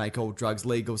has to make all drugs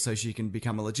legal so she can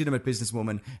become a legitimate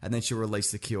businesswoman, and then she'll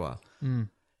release the cure.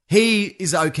 He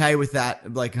is okay with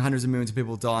that, like hundreds of millions of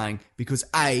people dying, because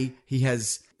A, he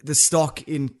has the stock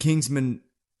in Kingsman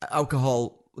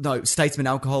Statesman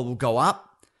alcohol will go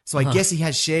up. So I guess he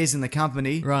has shares in the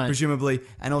company, Right. presumably,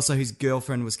 and also his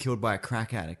girlfriend was killed by a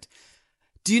crack addict.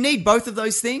 Do you need both of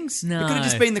those things? No. It could have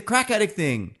just been the crack addict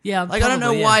thing. Yeah, like I don't know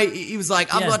probably, yeah. why he was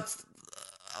like, I've Yeah. got.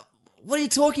 What are you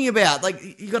talking about?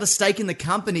 Like you got a stake in the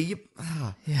company.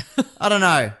 Yeah. I don't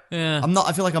know. Yeah.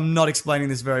 I feel like I'm not explaining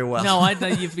this very well. No, I know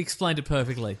you've explained it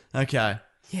perfectly. Okay.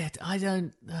 Yeah, I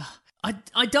don't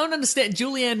understand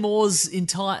Julianne Moore's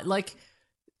entire, like,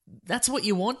 that's what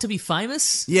you want to be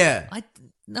famous? Yeah.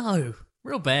 No,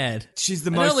 real bad. She's the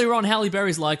And most. earlier on, Halle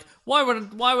Berry's like, why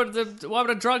would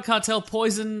a drug cartel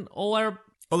poison all our?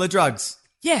 All the drugs.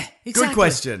 Yeah, exactly.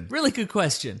 question. Really good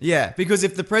question. Yeah, because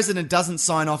if the president doesn't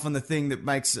sign off on the thing that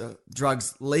makes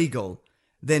drugs legal,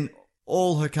 then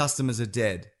all her customers are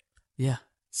dead. Yeah.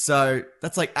 So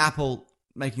that's like Apple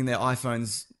making their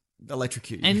iPhones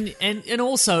electrocute you. And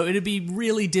also, it'd be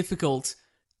really difficult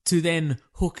to then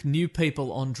hook new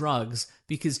people on drugs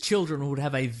because children would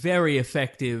have a very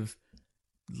effective,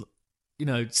 what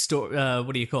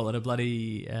do you call it? A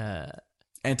bloody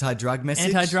Anti-drug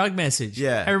message? anti-drug message.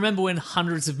 Yeah. I remember when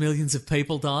hundreds of millions of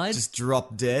people died. Just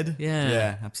drop dead? Yeah.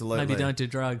 Yeah, absolutely. Maybe don't do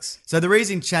drugs. So the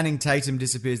reason Channing Tatum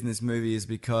disappears in this movie is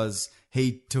because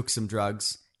he took some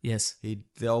drugs. Yes.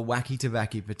 They're wacky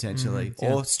tobacco potentially,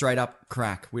 yeah. or straight up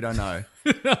crack. We don't know.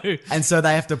 No. And so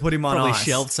they have to put him on Probably ice.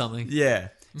 shelved something. Yeah.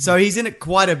 So he's in it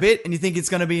quite a bit, and you think it's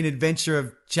going to be an adventure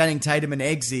of Channing Tatum and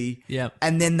Eggsy. Yeah.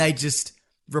 And then they just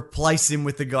replace him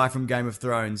with the guy from Game of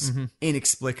Thrones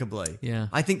inexplicably. Yeah.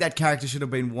 I think that character should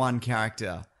have been one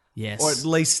character. Yes. or at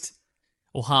least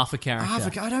Or half a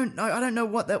character. I don't know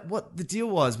what the deal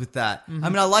was with that. I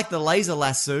mean, I like the laser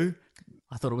lasso.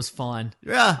 I thought it was fine.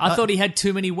 Yeah, I thought he had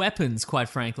too many weapons, quite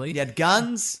frankly. He had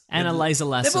guns And a laser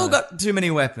lasso. They've all got too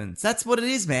many weapons. That's what it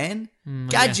is, man.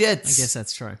 Gadgets. I guess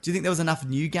that's true. Do you think there was enough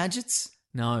new gadgets?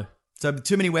 No. So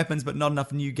too many weapons, but not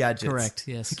enough new gadgets. Correct,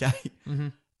 yes. Okay.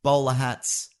 Bowler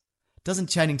hats. Doesn't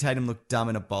Channing Tatum look dumb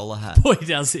in a bowler hat? Boy,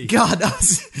 does he. God,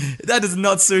 that does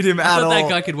not suit him I at thought all. that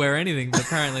guy could wear anything, but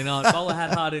apparently not. Bowler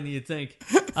hat harder than you'd think.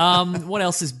 What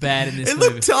else is bad in this It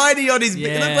movie? looked tiny on his...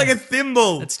 It looked like a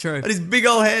thimble. That's true. On his big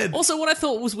old head. Also, what I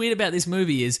thought was weird about this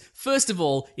movie is, first of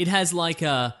all, it has like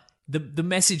the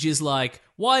message is like,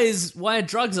 why are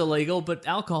drugs illegal, but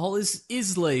alcohol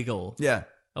is legal? Yeah.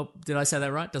 Oh, did I say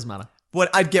that right? Doesn't matter.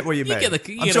 I'd get what you mean. You I'm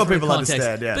get sure it from people the context.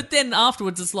 understand, yeah. But then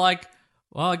afterwards, it's like,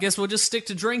 well, I guess we'll just stick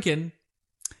to drinking.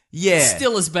 Yeah.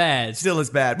 Still as bad. Still as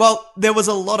bad. Well, there was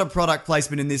a lot of product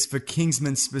placement in this for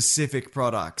Kingsman specific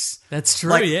products. That's true,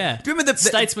 Like, yeah. do you remember the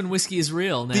Statesman whiskey is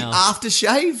real now. The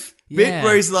aftershave bit Yeah.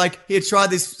 where he's like, here, try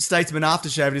this Statesman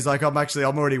aftershave, and he's like, I'm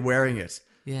already wearing it.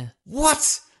 Yeah.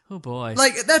 What? Oh boy.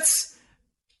 Like,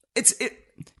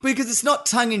 because it's not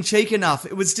tongue-in-cheek enough.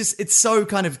 It's so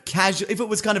kind of casual. If it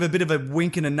was kind of a bit of a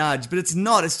wink and a nudge, but it's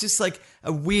not. It's just like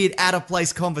a weird,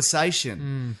 out-of-place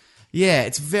conversation. Yeah,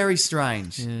 it's very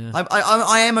strange. Yeah.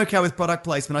 I am okay with product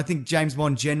placement. I think James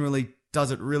Bond generally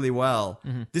does it really well.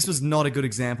 This was not a good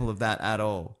example of that at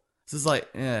all. This is like,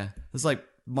 it's like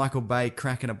Michael Bay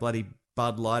cracking a bloody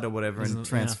Bud Light or whatever in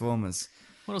Transformers.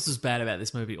 What else is bad about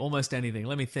this movie? Almost anything.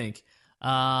 Let me think.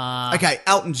 Okay,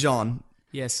 Elton John.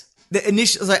 Yes.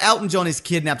 Elton John is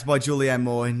kidnapped by Julianne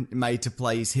Moore and made to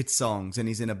play his hit songs, and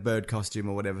he's in a bird costume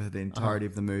or whatever for the entirety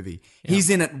of the movie. Yep. He's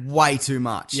in it way too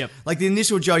much. Yep. Like, the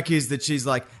initial joke is that she's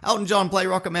like, Elton John, play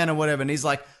Rocket Man or whatever, and he's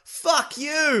like, fuck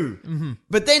you!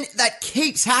 But then that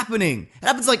keeps happening. It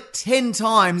happens like 10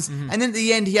 times, and then at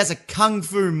the end he has a kung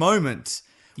fu moment.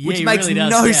 Which he makes really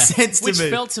does, no yeah. sense to Which me.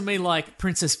 Which felt to me like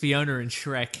Princess Fiona in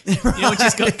Shrek. You know, when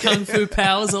she's got kung fu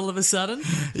powers all of a sudden?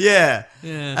 Yeah,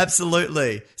 Yeah.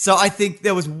 absolutely. So I think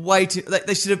there was way too... Like,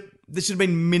 there should have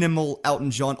been minimal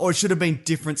Elton John, or it should have been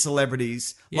different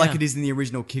celebrities, like it is in the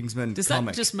original Kingsman Does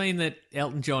comic. that just mean that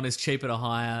Elton John is cheaper to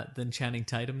hire than Channing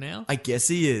Tatum now? I guess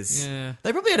he is. Yeah.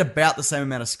 They probably had about the same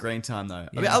amount of screen time, though. I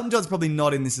mean, Yeah. Elton John's probably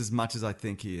not in this as much as I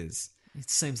think he is. It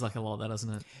seems like a lot, that doesn't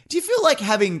it? Do you feel like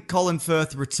having Colin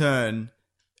Firth return...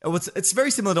 It's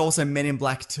very similar to also Men in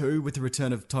Black 2 with the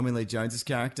return of Tommy Lee Jones's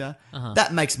character.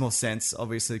 That makes more sense,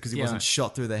 obviously, because he wasn't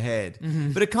shot through the head.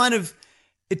 But it kind of...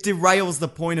 It derails the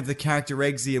point of the character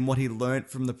Eggsy and what he learnt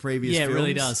from the previous films. Yeah, it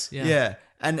really does. Yeah. Yeah.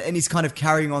 And he's kind of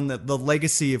carrying on the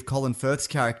legacy of Colin Firth's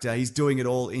character. He's doing it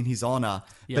all in his honour.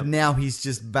 Yep. But now he's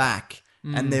just back.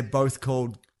 And they're both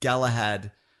called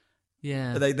Galahad.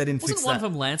 Yeah. They didn't Wasn't fix one that.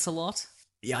 of them Lancelot?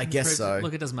 Yeah, I guess so.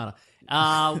 Look, it doesn't matter.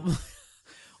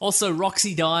 Also,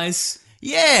 Roxy dies,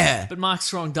 Yeah. but Mark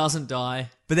Strong doesn't die.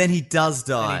 But then he does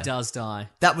die. And he does die.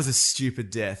 That was a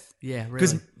stupid death. Yeah,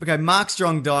 Because, really. okay, Mark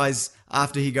Strong dies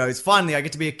after he goes, finally, I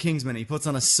get to be a Kingsman. He puts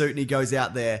on a suit and he goes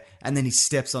out there and then he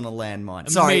steps on a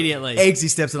landmine. Immediately. Sorry, Eggsy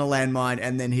steps on a landmine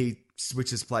and then he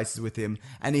switches places with him.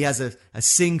 And he has a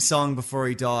sing-song before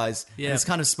he dies. Yeah. And it's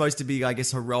kind of supposed to be, I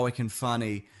guess, heroic and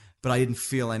funny, but I didn't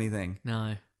feel anything.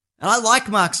 No. And I like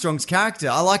Mark Strong's character.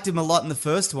 I liked him a lot in the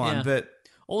first one, Yeah. but...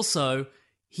 Also,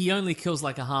 he only kills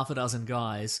like a half a dozen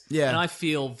guys. Yeah. And I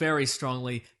feel very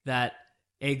strongly that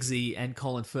Eggsy and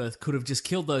Colin Firth could have just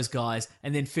killed those guys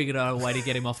and then figured out a way to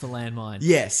get him off the landmine.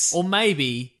 Yes. Or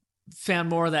maybe found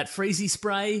more of that freezy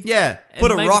spray. Yeah. and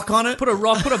Put a maybe rock on it. Put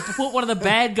one of the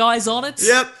bad guys on it.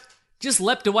 Yep. Just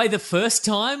leapt away the first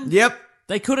time. Yep.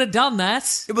 They could have done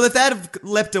that. Well, if they'd have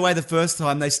leapt away the first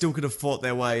time, they still could have fought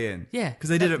their way in. Yeah. Because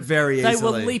they did it very They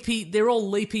easily. were leapy. They're all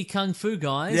leapy kung fu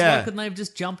guys. Yeah. Why couldn't they have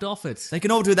just jumped off it? They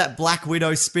can all do that Black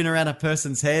Widow spin around a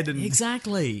person's head and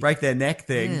Exactly. break their neck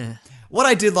thing. Yeah. What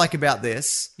I did like about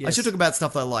this, I Yes. should talk about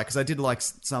stuff that I like, because I did like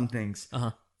some things.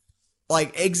 Uh-huh.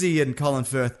 Like Eggsy and Colin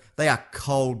Firth, they are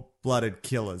cold-blooded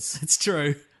killers. It's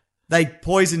true. They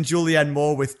poison Julianne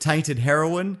Moore with tainted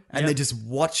heroin, and Yep. they just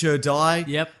watch her die.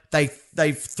 Yep.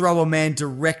 They throw a man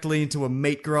directly into a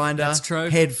meat grinder. That's true.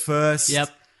 Head first. Yep.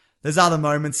 There's other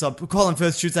moments. Colin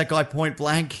Firth shoots that guy point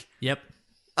blank. Yep.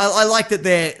 I like that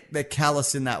they're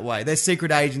callous in that way. They're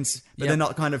secret agents, but Yep. they're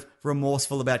not kind of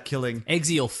remorseful about killing.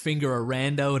 Eggsy will finger a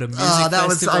rando at a music That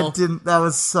festival. that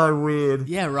was so weird.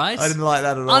 Yeah, right? I didn't like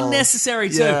that at all. Unnecessary,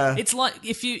 too. Yeah. It's like,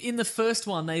 if you, in the first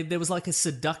one, there was like a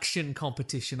seduction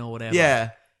competition or whatever. Yeah.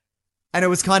 And it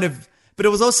was kind of, but it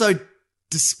was also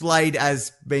displayed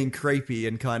as being creepy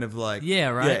and kind of like, Yeah,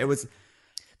 right. Yeah, it was.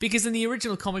 Because in the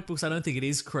original comic books, I don't think it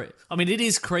is creepy. I mean, it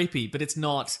is creepy, but it's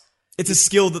not... It's a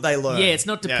skill that they learn. Yeah, it's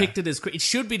not depicted as... It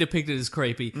should be depicted as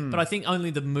creepy, but I think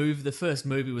only the first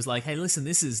movie was like, hey, listen,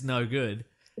 this is no good.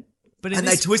 But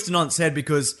they twisted on its head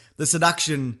because the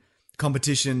seduction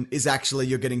competition is actually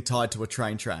you're getting tied to a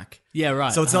train track. Yeah,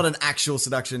 right. So it's not an actual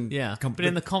seduction. Yeah, but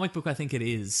in the comic book, I think it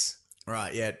is.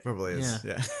 Right, yeah, it probably is.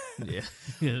 Yeah.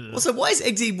 Yeah. Also, why is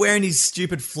Eggsy wearing his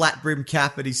stupid flat brim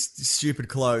cap and his stupid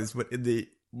clothes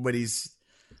when he's...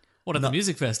 What, at the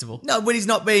music festival? No, when he's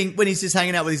just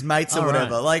hanging out with his mates or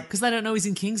whatever. Right. Like, because they don't know he's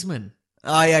in Kingsman.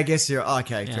 Oh, yeah, I guess you're...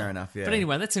 Okay, fair enough, yeah. But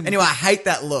anyway, that's him. Anyway, I hate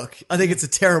that look. I think it's a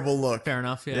terrible look. Fair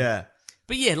enough, yeah. Yeah.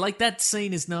 But yeah, like that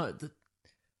scene is not...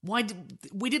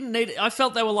 we didn't need it. I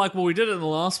felt they were like, well, we did it in the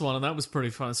last one and that was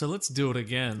pretty fun, so let's do it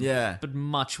again. Yeah. But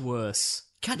much worse.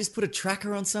 Can't just put a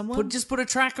tracker on someone? Just put a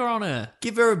tracker on her.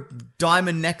 Give her a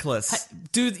diamond necklace.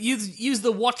 Dude, use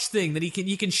the watch thing that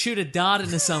you can shoot a dart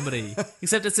into somebody.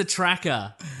 Except it's a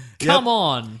tracker. Come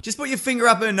on. Just put your finger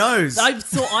up her nose. I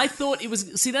thought it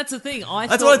was... See, that's the thing.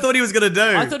 That's what I thought he was going to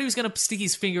do. I thought he was going to stick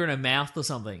his finger in her mouth or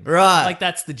something. Right. Like,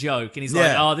 that's the joke. And he's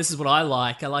like, oh, this is what I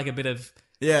like. I like a bit of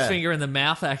Yeah. finger in the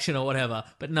mouth action or whatever.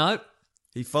 But no.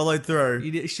 He followed through.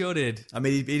 He sure did. I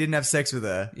mean, he didn't have sex with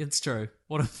her. It's true.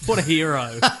 What a hero.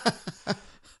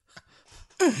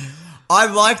 I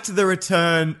liked the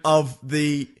return of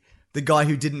the guy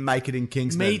who didn't make it in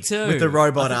Kingsman. Me too. With the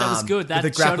robot I thought arm. that was good. That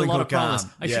with the showed a grappling lot of hook promise.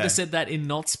 arm. I should have said that in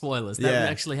not spoilers. That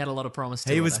actually had a lot of promise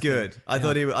to it. He was good. I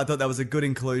thought that was a good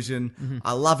inclusion.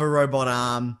 I love a robot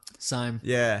arm. Same.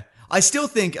 Yeah. I still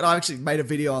think, and I actually made a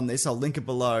video on this, I'll link it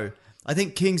below. I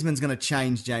think Kingsman's going to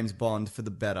change James Bond for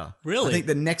the better. Really? I think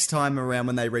the next time around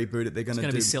when they reboot it, they're going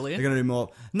to be sillier? They're going to do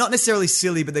more, not necessarily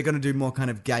silly, but they're going to do more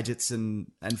kind of gadgets and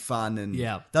fun and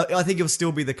I think it'll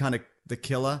still be the kind of the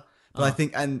killer, but I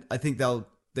think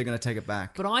they're going to take it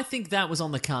back. But I think that was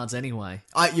on the cards anyway.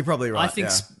 You're probably right. I think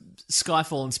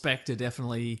Skyfall and Spectre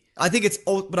definitely. I think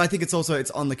it's also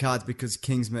on the cards because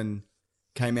Kingsman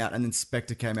came out and then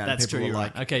Spectre came out. That's and people true. were You're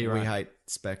like, right. Okay, you're we right. hate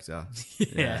Spectre.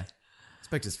 Yeah.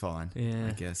 Spectre's fine. Yeah.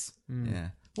 I guess. Yeah.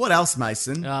 What else,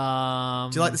 Mason? Do you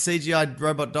like the CGI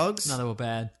robot dogs? No, they were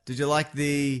bad. Did you like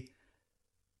the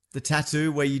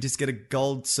tattoo where you just get a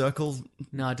gold circle?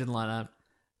 No, I didn't like that.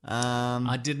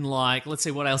 I didn't like... Let's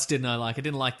see, what else didn't I like? I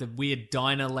didn't like the weird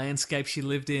diner landscape she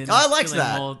lived in. I liked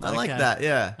that. I like that,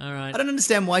 yeah. All right. I don't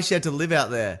understand why she had to live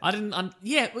out there. I didn't...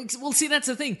 yeah, well, see, that's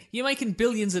the thing. You're making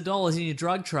billions of dollars in your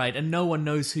drug trade and no one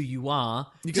knows who you are.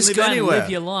 You can just live go anywhere. and live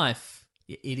your life,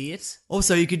 you idiot.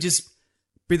 Also, you could just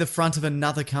be the front of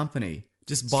another company.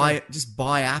 Just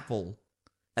buy Apple.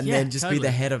 And then just be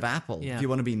the head of Apple if you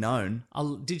want to be known.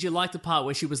 Did you like the part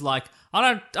where she was like,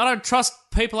 I don't trust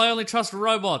people, I only trust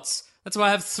robots. That's why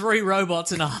I have 3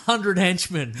 robots and 100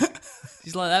 henchmen.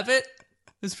 She's like, that bit?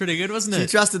 It was pretty good, wasn't it? She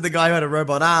trusted the guy who had a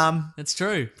robot arm. That's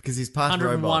true. Because he's part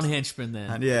 101 robot. henchmen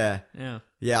there. Yeah. Yeah.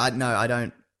 Yeah, I don't know.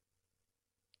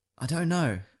 I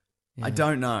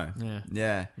don't know.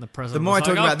 Yeah. The more I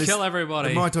talk about this, kill everybody.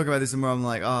 The more I talk about this, the more I'm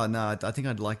like, oh no, I think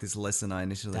I'd like this less than I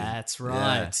initially. That's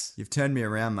right. Yeah. You've turned me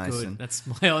around, Mason. Good. That's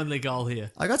my only goal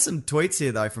here. I got some tweets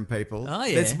here though from people. Oh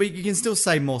yeah. You can still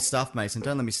say more stuff, Mason.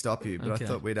 Don't let me stop you. But I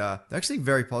thought they're actually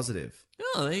very positive.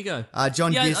 Oh, there you go.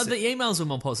 John Gear the emails were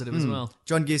more positive as well.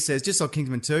 John Gear says, just saw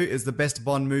Kingsman 2 is the best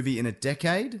Bond movie in a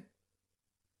decade.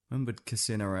 When would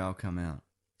Casino Royale come out?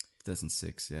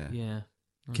 2006, yeah. Yeah.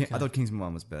 Okay. I thought Kingsman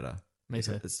 1 was better. Me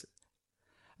too.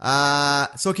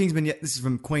 Saw Kingsman, this is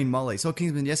from Queen Molly. Saw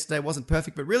Kingsman yesterday, wasn't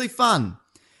perfect, but really fun.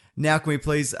 Now can we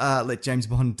please let James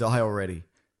Bond die already?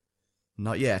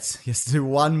 Not yet. He has to do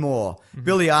one more.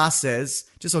 Billy R says,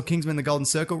 just saw Kingsman The Golden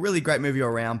Circle, really great movie all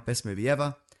around, best movie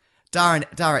ever.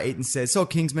 Dara Eaton says, saw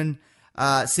Kingsman,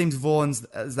 seems Vaughan's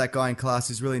as that guy in class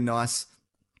who's really nice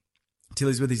till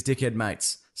he's with his dickhead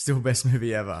mates. Still best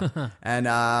movie ever. And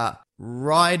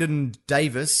Riordan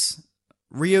Davis,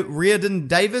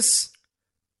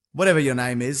 whatever your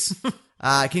name is.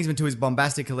 Kingsman 2 is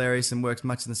bombastic, hilarious, and works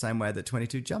much in the same way that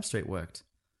 22 Jump Street worked.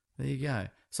 There you go.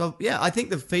 So, yeah, I think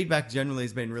the feedback generally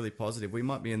has been really positive. We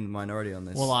might be in the minority on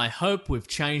this. Well, I hope we've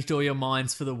changed all your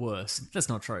minds for the worse. That's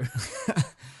not true.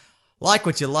 Like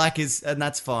what you like and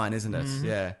that's fine, isn't it? Mm-hmm.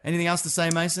 Yeah. Anything else to say,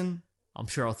 Mason? I'm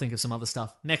sure I'll think of some other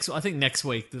stuff. I think next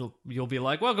week you'll be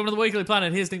like, welcome to the Weekly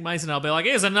Planet, here's Nick Mason. I'll be like,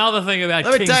 here's another thing about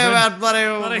Kingsman. Let me tell you about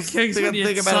bloody Kingsman.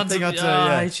 Think about a thing or two.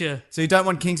 I hate you. So you don't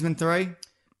want Kingsman 3?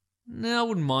 No, I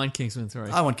wouldn't mind Kingsman 3.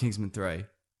 I want Kingsman 3.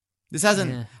 This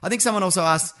hasn't... Yeah. I think someone also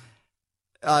asked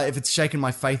if it's shaken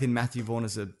my faith in Matthew Vaughn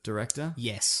as a director.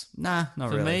 Yes. Nah, not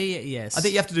really. For me, yes. I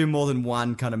think you have to do more than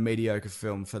one kind of mediocre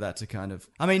film for that to kind of...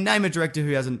 I mean, name a director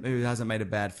who hasn't made a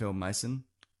bad film, Mason.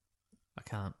 I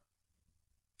can't.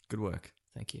 Good work.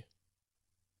 Thank you.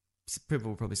 People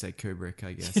will probably say Kubrick,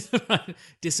 I guess.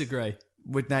 Disagree.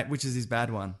 Which is his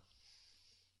bad one?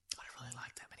 I don't really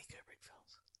like that many Kubrick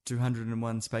films.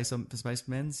 201 Space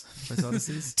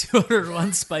Odysseys?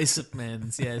 201 Space of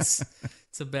Men's, yes.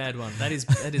 It's a bad one. That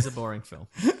is a boring film.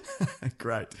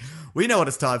 Great. We know what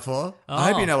it's time for.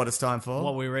 I hope you know what it's time for.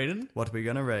 What are we reading? What are we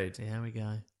going to read? Here we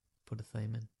go. Put a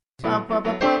theme in.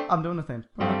 I'm doing a theme.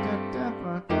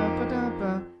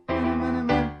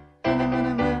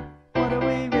 What are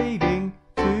we reading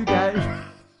today?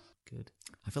 Good.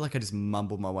 I feel like I just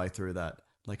mumbled my way through that.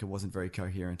 Like it wasn't very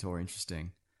coherent or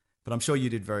interesting. But I'm sure you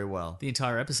did very well. The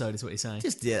entire episode is what you're saying.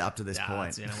 Just up to this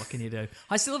point. You know, what can you do?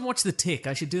 I still haven't watched The Tick.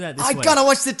 I should do that this week. I gotta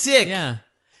watch The Tick! Yeah.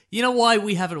 You know why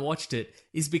we haven't watched it?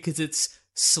 Is because it's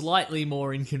slightly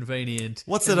more inconvenient.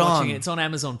 What's than it watching on? It's on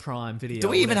Amazon Prime Video. Do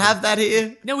we even whatever. have that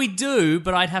here? No, we do,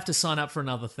 but I'd have to sign up for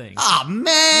another thing. Ah,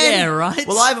 man! Yeah, right?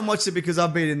 Well, I haven't watched it because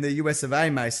I've been in the US of A,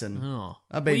 Mason. Oh.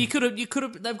 I've been... Well, you could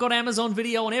have. They've got Amazon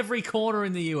Video on every corner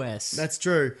in the US. That's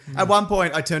true. At one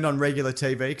point, I turned on regular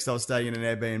TV because I was staying in an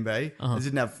Airbnb. I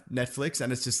didn't have Netflix,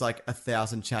 and it's just like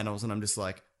 1,000 channels, and I'm just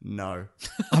like, no,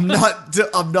 I'm not.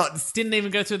 Didn't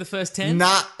even go through the first 10?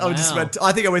 Nah, Wow.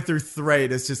 I think I went through 3.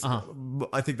 It's just,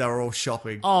 I think they were all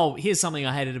shopping. Oh, here's something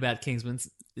I hated about Kingsman.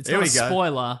 It's Here not we a go.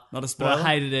 spoiler. Not a spoiler? But I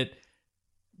hated it.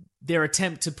 Their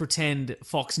attempt to pretend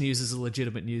Fox News is a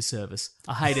legitimate news service.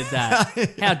 I hated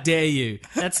that. How dare you?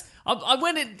 I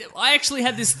actually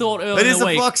had this thought earlier in the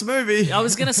week. It is a Fox movie. I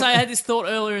was going to say I had this thought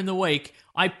earlier in the week.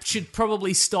 I should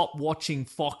probably stop watching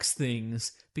Fox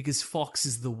things because Fox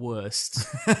is the worst.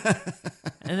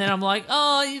 And then I'm like,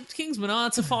 oh, Kingsman,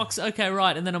 it's a Fox. Okay,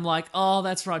 right. And then I'm like, oh,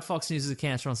 that's right. Fox News is a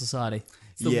cancer on society.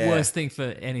 It's the worst thing for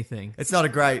anything. It's not a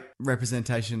great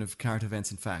representation of current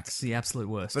events and facts. It's the absolute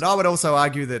worst. But I would also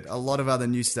argue that a lot of other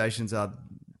news stations are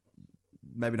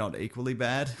maybe not equally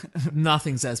bad.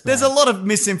 Nothing's as bad. There's a lot of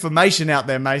misinformation out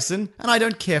there, Mason, and I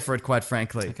don't care for it, quite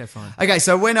frankly. Okay, fine. Okay,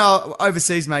 so when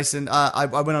overseas, Mason, I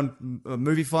went on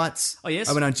movie fights. Oh, yes?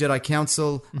 I went on Jedi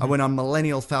Council. I went on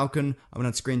Millennial Falcon. I went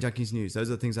on Screen Junkies News. Those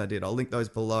are the things I did. I'll link those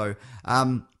below.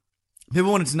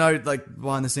 People wanted to know, like,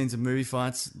 behind the scenes of movie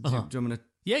fights. Do you want me to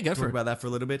go talk for it. about that for a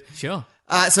little bit? Sure.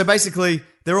 So basically,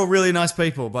 they're all really nice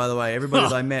people, by the way. Everybody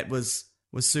that I met was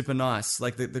super nice,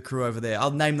 like the crew over there.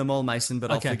 I'll name them all, Mason, but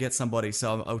I'll forget somebody,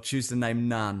 so I'll choose to name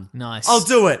none. Nice. I'll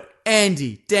do it.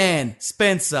 Andy, Dan,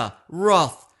 Spencer,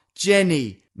 Roth,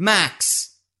 Jenny,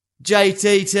 Max,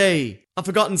 JTT. I've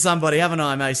forgotten somebody, haven't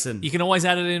I, Mason? You can always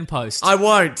add it in post. I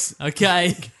won't.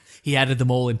 Okay. He added them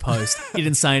all in post. He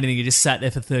didn't say anything. He just sat there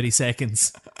for 30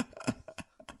 seconds.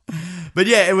 But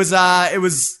yeah, it was a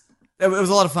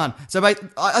lot of fun. So I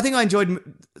think I enjoyed.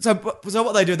 So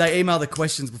what they do, they email the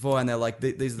questions before, and they're like,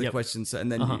 "These are the questions."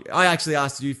 And then I actually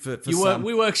asked you for some.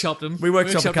 We workshopped them. We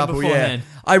workshopped a couple. Beforehand.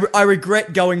 Yeah. I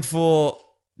regret going for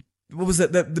what was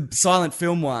it? The silent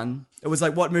film one. It was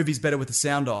like, what movie's better with the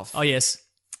sound off? Oh yes.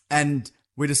 And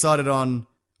we decided on.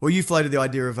 Well, you floated the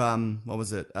idea of what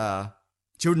was it?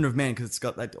 Children of Men, because it's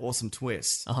got that awesome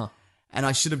twist. And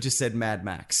I should have just said Mad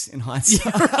Max in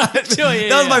hindsight. That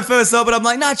was my first thought, but I'm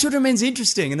like, nah, Children of Men's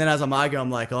interesting. And then as I'm arguing, I'm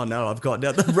like, oh no, I've gone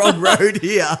down the wrong road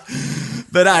here.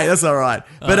 But hey, that's all right.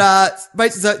 But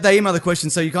basically, they email the question,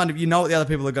 so you know what the other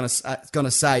people are going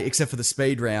to say, except for the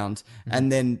speed round. And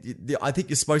then I think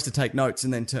you're supposed to take notes,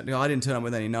 and then I didn't turn up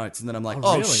with any notes, and then I'm like,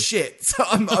 really? Shit, so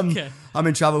I'm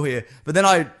in trouble here. But then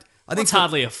I think it's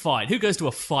hardly a fight. Who goes to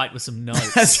a fight with some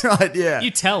notes? That's right. Yeah,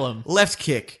 you tell them. Left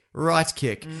kick. Right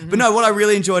kick. But no, what I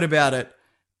really enjoyed about it,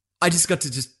 I just got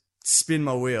to just spin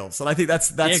my wheels. And I think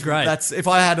that's great. That's if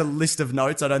I had a list of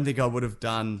notes, I don't think I would have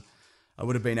been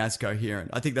as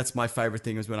coherent. I think that's my favorite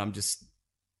thing is when I'm just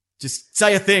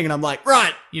say a thing and I'm like,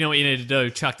 right. You know what you need to do?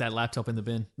 Chuck that laptop in the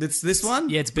bin. It's this one?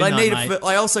 Yeah, it's bin But night,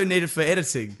 I also need it for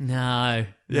editing. No,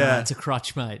 it's a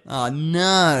crutch, mate. Oh,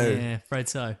 no. Yeah, afraid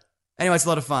so. Anyway, it's a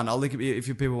lot of fun. I'll link it if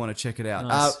you people want to check it out.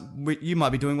 Nice. You might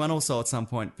be doing one also at some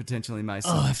point, potentially, Mason.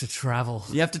 Oh, I have to travel.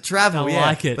 You have to travel, I yeah.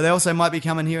 like it. But they also might be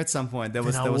coming here at some point. There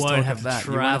was I talk won't have of to that.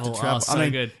 travel. You won't have to travel. Oh, so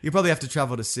good. You probably have to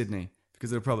travel to Sydney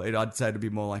because I'd say it'd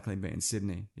be more likely to be in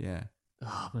Sydney. Yeah.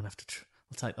 Oh, I'm gonna have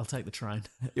to. I'll take the train.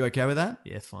 You okay with that?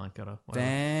 Yeah, fine. Gotta.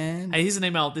 Dan. Hey, here's an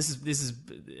email. This is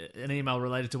an email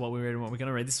related to what we read and what we're going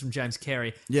to read. This is from James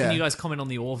Carey. Yeah. Can you guys comment on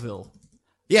the Orville?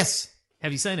 Yes.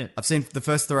 Have you seen it? I've seen the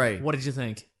first 3. What did you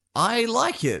think? I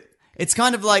like it. It's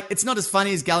kind of like, it's not as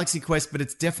funny as Galaxy Quest, but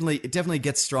it definitely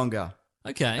gets stronger.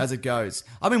 Okay. As it goes.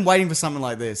 I've been waiting for something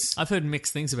like this. I've heard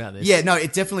mixed things about this. Yeah, no,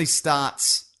 it definitely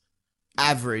starts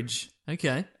average.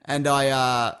 Okay. And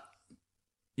I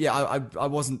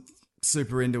wasn't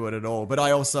super into it at all. But I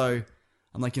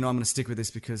I'm like, I'm going to stick with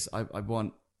this because I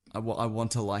want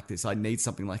to like this. I need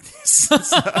something like this.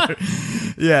 So,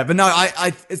 yeah, but no,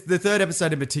 it's the third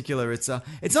episode in particular. It's not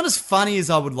as funny as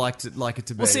I would like it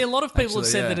to be. Well, see, a lot of people have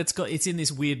said yeah. that it's in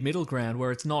this weird middle ground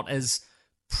where it's not as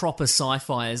proper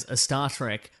sci-fi as a Star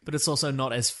Trek, but it's also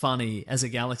not as funny as a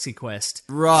Galaxy Quest.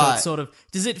 Right. So it's sort of,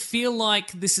 does it feel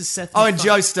like this is Seth? Oh, and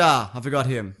Joe Starr. I forgot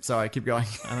him. Sorry, keep going.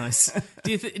 Nice.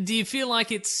 Do you feel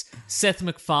like it's Seth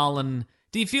MacFarlane?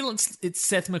 Do you feel it's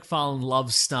Seth MacFarlane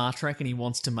loves Star Trek and he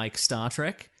wants to make Star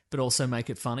Trek, but also make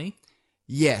it funny?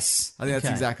 Yes, I think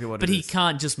that's exactly what it is. But he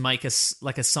can't just make a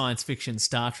science fiction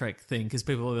Star Trek thing because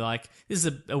people will be like, this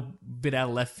is a bit out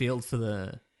of left field for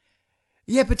the...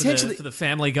 Yeah, potentially for the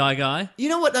Family Guy. You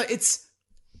know what? Though it's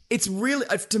really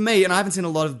to me, and I haven't seen a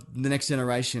lot of the Next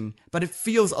Generation, but it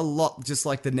feels a lot just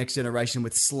like the Next Generation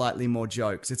with slightly more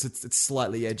jokes. It's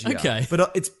slightly edgier. Okay,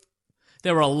 but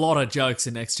there were a lot of jokes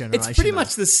in Next Generation. It's pretty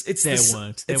much this.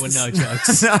 There were no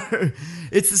jokes. No,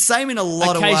 it's the same in a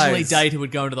lot of ways. Occasionally, Data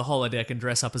would go into the holodeck and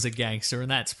dress up as a gangster,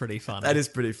 and that's pretty funny. That is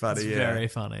pretty funny. It's very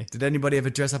funny. Did anybody ever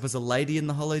dress up as a lady in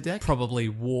the holodeck? Probably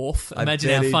Worf.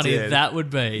 Imagine how funny that would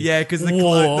be. Yeah, because they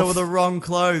were the wrong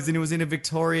clothes, and he was in a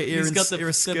Victoria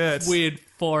era skirt. The weird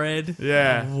forehead.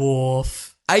 Yeah,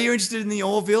 Worf. Are you interested in the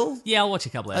Orville? Yeah, I'll watch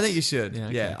a couple. I think you should. Yeah,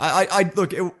 okay. Yeah. I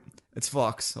look. It's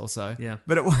Fox also. Yeah.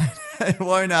 But it won't. It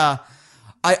won't.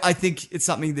 I think it's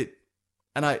something that,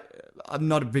 and I'm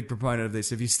not a big proponent of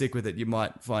this. If you stick with it, you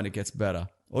might find it gets better.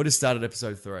 Or just start at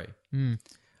episode 3.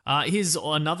 Here's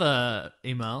another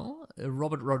email.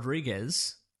 Robert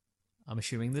Rodriguez. I'm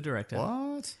assuming the director.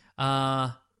 What?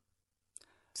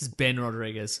 This is Ben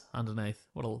Rodriguez underneath.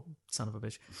 What a son of a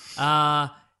bitch.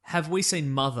 Have we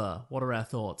seen Mother? What are our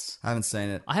thoughts? I haven't seen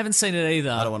it. I haven't seen it either.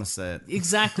 I don't want to see it.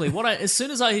 Exactly. As soon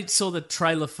as I saw the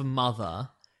trailer for Mother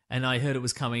and I heard it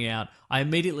was coming out, I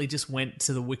immediately just went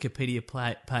to the Wikipedia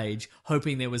page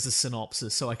hoping there was a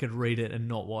synopsis so I could read it and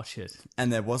not watch it.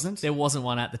 And there wasn't? There wasn't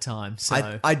one at the time.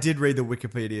 So I did read the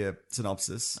Wikipedia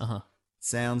synopsis. Uh-huh.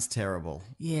 Sounds terrible.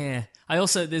 Yeah. I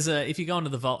also, if you go onto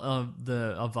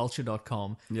the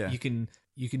vulture.com,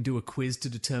 you can do a quiz to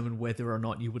determine whether or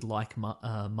not you would like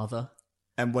Mother.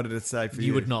 And what did it say for you?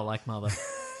 You would not like Mother.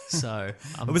 So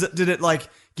did it like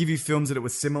give you films that it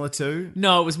was similar to?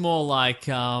 No, it was more like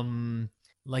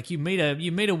you meet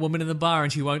a woman in the bar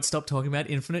and she won't stop talking about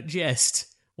Infinite Jest.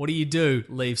 What do?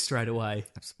 Leave straight away.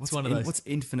 It's one of those. What's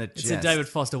Infinite Jest? It's a David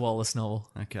Foster Wallace novel.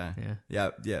 Okay. Yeah.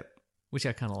 Which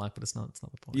I kind of like, but it's not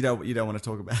the point. You don't want to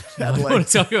talk about it. No, I don't want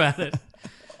to talk about it.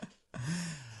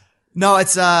 No,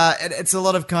 it's a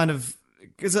lot of kind of,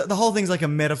 because the whole thing's like a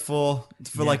metaphor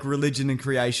for like religion and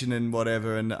creation and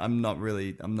whatever, and I'm not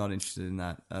interested in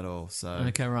that at all. So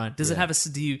okay, right. Does it have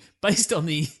based on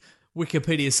the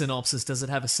Wikipedia synopsis, does it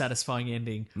have a satisfying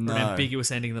ending or an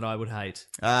ambiguous ending that I would hate?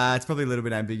 It's probably a little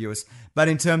bit ambiguous, but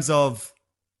in terms of,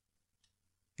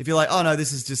 if you're like, oh no,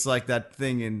 this is just like that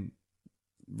thing in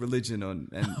religion and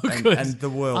the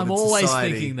world. I'm and always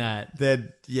society, thinking that.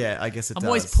 Then yeah, I guess I'm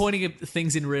always pointing at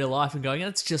things in real life and going,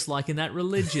 "That's just like in that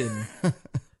religion."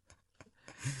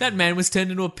 That man was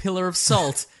turned into a pillar of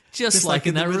salt, just like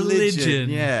in that religion.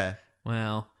 Yeah.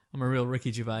 Wow, I'm a real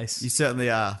Ricky Gervais. You certainly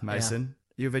are, Mason.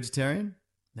 You a vegetarian?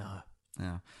 No.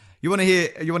 No. You want to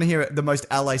hear the most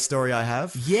LA story I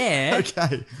have? Yeah.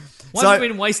 Okay. Why have you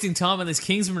been wasting time on this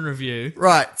Kingsman review?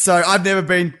 Right. So I've never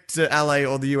been to LA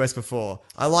or the US before.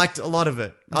 I liked a lot of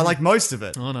it. I liked most of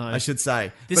it. Oh, no. I should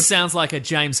say. This sounds like a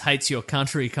James hates your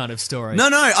country kind of story. No.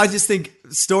 I just think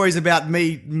stories about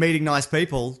me meeting nice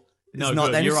people is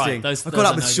not that You're interesting. right. I caught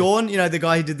up with Sean, the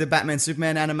guy who did the Batman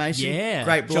Superman animation. Yeah.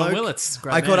 Great bloke. John Willits.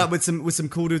 Great I man. caught up with some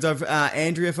cool dudes over,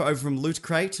 Andrea over from Loot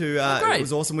Crate, who it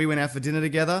was awesome. We went out for dinner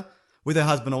together. With her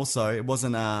husband also. It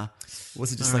wasn't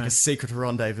just like a secret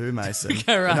rendezvous, Mason.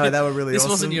 Okay, right. No, they were really this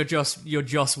awesome. This wasn't your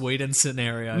Joss Whedon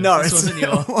scenario. No, this wasn't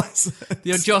your... It wasn't.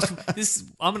 Your Joss...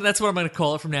 that's what I'm going to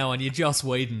call it from now on. Your Joss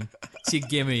Whedon. It's your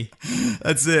gimme.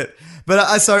 That's it.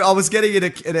 But so I was getting in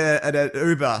an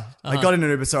Uber. I got in an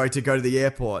Uber, to go to the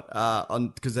airport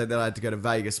because then I had to go to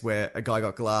Vegas where a guy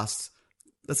got glassed.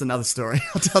 That's another story.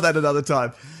 I'll tell that another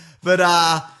time. But...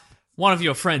 one of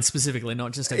your friends specifically,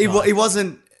 not just a guy. He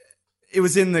wasn't... It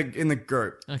was in the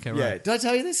group. Okay, right. Yeah. Did I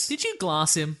tell you this? Did you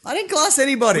glass him? I didn't glass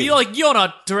anybody. You're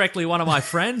not directly one of my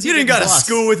friends. You didn't go to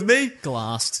school with me.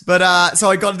 Glassed. But so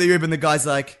I got in the Uber and the guy's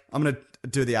like, I'm going to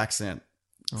do the accent.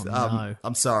 Oh, no.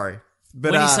 I'm sorry.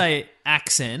 But when you say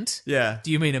accent, yeah,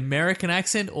 do you mean American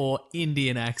accent or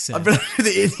Indian accent?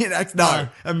 The Indian accent. No,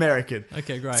 American.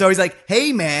 Okay, great. So he's like,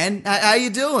 "Hey, man, how you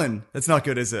doing?" That's not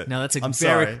good, is it? No, that's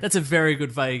sorry. That's a very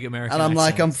good vague American. And I'm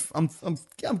accent.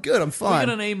 like, I'm good. I'm fine. We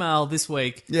got an email this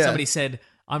week. Yeah. Somebody said,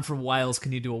 I'm from Wales.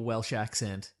 Can you do a Welsh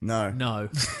accent? No. No.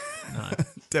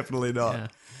 Definitely not.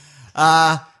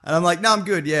 Yeah. And I'm like, no, I'm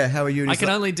good. Yeah, how are you? And I he's can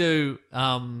like, only do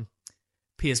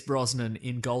Pierce Brosnan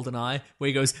in GoldenEye, where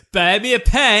he goes, "Buy me a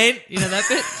paint." You know that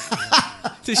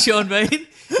bit? To Sean Bean.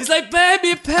 He's like, "Buy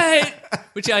me a paint,"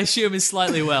 which I assume is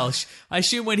slightly Welsh. I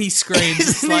assume when he screams,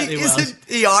 it's slightly Welsh. Isn't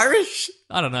he Irish?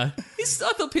 I don't know. I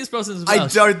thought Pierce Brosnan was Welsh. I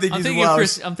don't think he's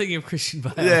Welsh. I'm thinking of Christian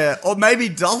Bale. Yeah, or maybe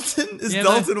Dalton? Is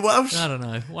Dalton Welsh? I don't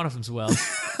know. One of them's Welsh.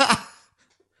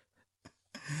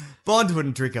 Bond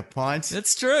wouldn't drink a pint.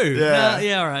 That's true. Yeah.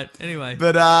 Yeah, all right. Anyway.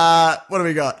 But what do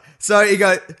we got? So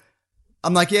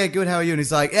I'm like, yeah, good, how are you? And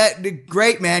he's like, yeah,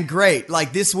 great, man, great.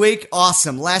 Like, this week,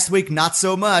 awesome. Last week, not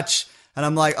so much. And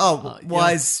I'm like,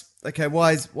 why is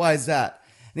that?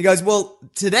 And he goes, well,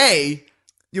 today,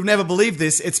 you'll never believe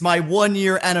this, it's my 1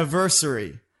 year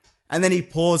anniversary. And then he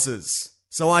pauses.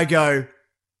 So I go,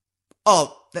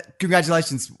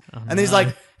 congratulations. And then he's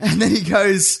like, and then he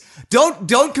goes,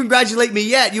 don't congratulate me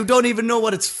yet. You don't even know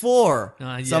what it's for.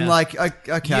 So I'm like,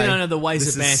 okay. You don't know the ways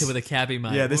of banter with a cabbie,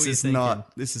 mate. Yeah, this is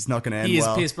not going to end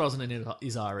well. Pierce Brosnan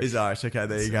is Irish. He's Irish. Okay,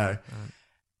 there you go.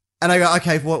 And I go,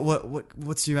 okay,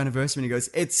 what's your anniversary? And he goes,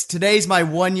 today's my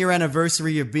 1 year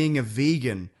anniversary of being a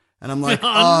vegan. And I'm like,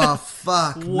 oh,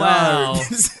 fuck, wow. no.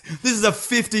 This is a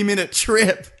 50-minute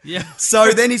trip. Yeah.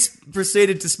 So then he's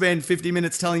proceeded to spend 50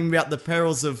 minutes telling me about the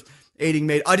perils of eating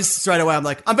meat. I just straight away, I'm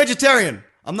like, I'm vegetarian.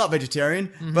 I'm not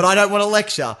vegetarian, but I don't want to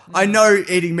lecture. I know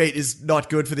eating meat is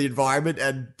not good for the environment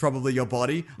and probably your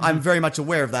body. I'm very much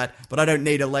aware of that, but I don't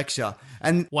need a lecture.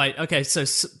 And wait, okay,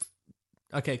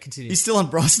 okay, continue. He's still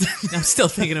on Brosnan. I'm still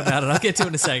thinking about it. I'll get to it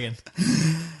in a second.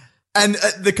 And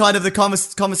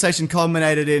the conversation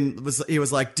culminated in he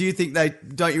was like,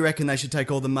 don't you reckon they should take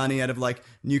all the money out of like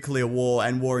nuclear war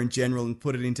and war in general and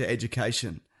put it into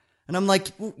education? And I'm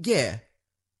like, well, yeah,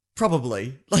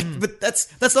 probably. Like, but that's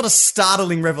not a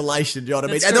startling revelation. You know what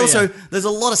I mean? And also, there's a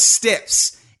lot of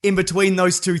steps in between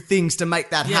those two things to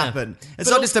make that happen. It's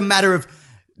not just a matter of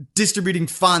distributing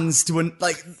funds to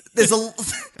there's a.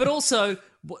 But also,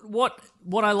 what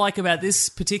I like about this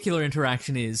particular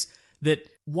interaction is that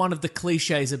one of the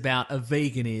cliches about a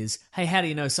vegan is, hey, how do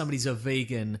you know somebody's a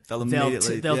vegan?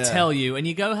 They'll tell you, and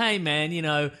you go, hey, man,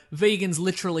 vegans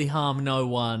literally harm no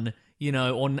one,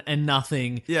 and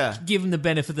nothing. Yeah. Give them the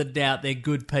benefit of the doubt. They're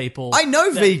good people. I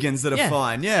know vegans that are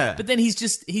fine. Yeah. But then he's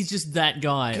just that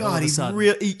guy. God,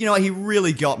 he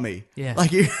really got me. Yeah.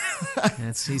 Like,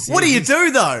 what do you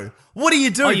do though? What do you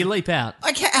do? Oh, you leap out.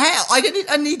 I can't. How?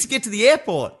 I need to get to the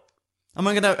airport. Am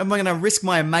I gonna risk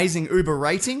my amazing Uber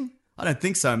rating? I don't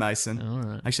think so, Mason. All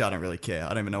right. Actually, I don't really care. I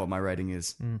don't even know what my rating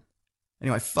is.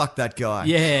 Anyway, fuck that guy.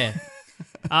 Yeah.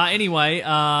 Anyway,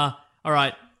 all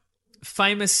right.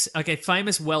 Famous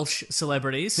Welsh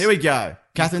celebrities. Here we go.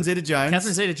 Catherine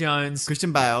Zeta-Jones.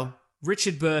 Christian Bale.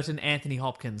 Richard Burton, Anthony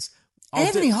Hopkins.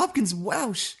 Anthony Hopkins,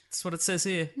 Welsh. That's what it says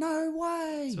here. No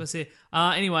way. That's what it says here.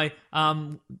 Anyway,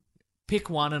 pick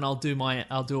one, and I'll do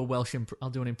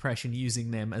an impression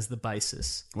using them as the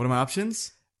basis. What are my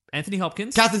options? Anthony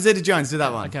Hopkins. Catherine Zeta-Jones, do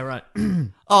that one. Okay, right.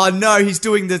 Oh no, he's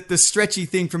doing the stretchy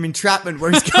thing from Entrapment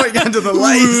where he's going under the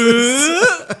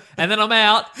lasers. And then I'm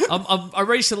out. I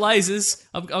reach the lasers.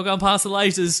 I'm going past the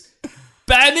lasers.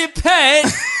 Ban me a pen!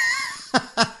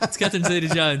 It's Catherine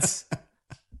Zeta-Jones.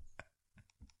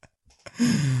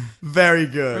 Very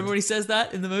good. Remember when he says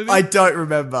that in the movie? I don't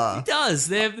remember. He does.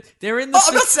 They're in the...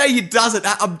 I'm not saying he doesn't.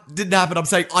 Didn't happen. I'm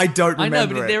saying I don't remember. I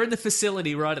know, but they're in the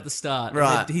facility right at the start.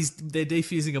 Right. They're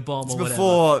defusing a bomb or whatever.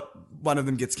 Before one of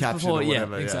them gets captured or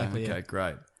whatever. Yeah, exactly. Okay,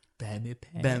 great. Ban me a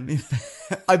pen.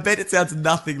 I bet it sounds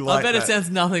nothing like that. I bet it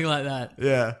sounds nothing like that.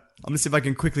 Yeah. I'm going to see if I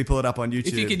can quickly pull it up on YouTube.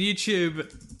 If you can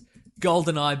YouTube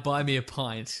GoldenEye, buy me a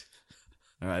pint.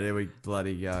 All right, here we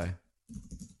bloody go.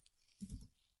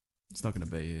 It's not going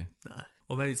to be here. No.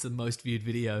 Or maybe it's the most viewed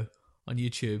video on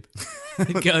YouTube.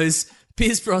 It goes,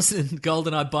 Pierce Brosnan,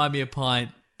 GoldenEye, buy me a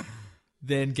pint,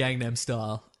 then Gangnam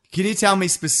Style. Can you tell me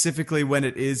specifically when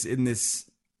it is in this?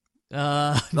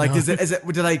 No. Is it?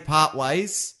 Do they part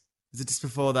ways? Is it just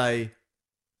before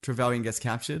Trevelyan gets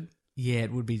captured? Yeah,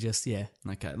 it would be just, yeah.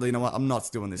 Okay, you know what? I'm not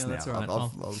doing this now. That's all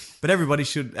right. But everybody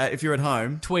should, if you're at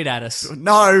home... Tweet at us.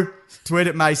 No! Tweet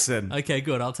at Mason. Okay,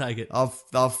 good. I'll take it. I'll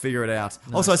figure it out.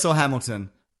 Nice. Also, I saw Hamilton.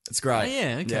 It's great. Oh,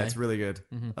 yeah, okay. Yeah, it's really good.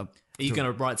 Mm-hmm. Are you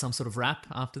going to write some sort of rap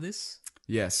after this?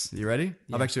 Yes. You ready?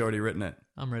 Yeah. I've actually already written it.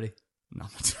 I'm ready. No,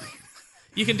 I'm not doing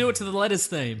it. You can do it to the letters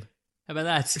theme. How about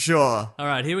that? Sure. All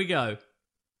right, here we go.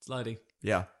 It's loading.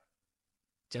 Yeah.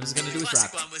 James is going to do his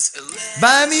rap.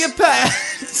 Buy me a pint.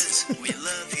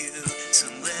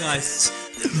 Nice.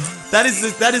 That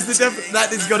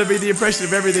is going to be the impression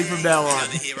of everything from now on.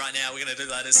 Here right now, we're going to do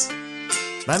letters.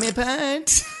 Buy me a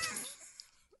pint.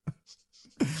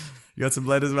 You got some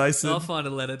letters, Mason? I'll find a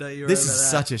letter, don't you worry This about is that.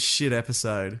 such a shit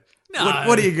episode. No.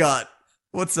 What do you got?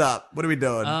 What's up? What are we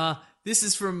doing? This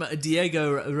is from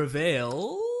Diego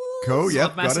Revelle. Cool, So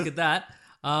yep, I've got it. massacred that.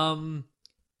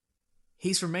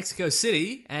 He's from Mexico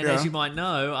City, and as you might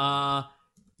know,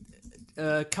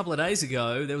 a couple of days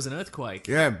ago, there was an earthquake.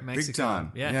 Yeah, in big Mexico.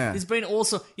 time. Yeah. There's been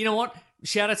also, you know what?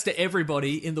 Shout-outs to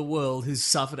everybody in the world who's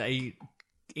suffered a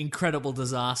incredible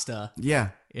disaster. Yeah.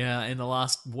 Yeah, in the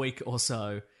last week or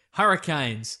so.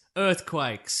 Hurricanes,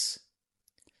 earthquakes.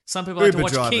 Some people like to Uber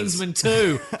watch drivers. Kingsman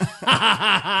too.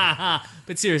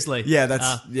 But seriously. Yeah,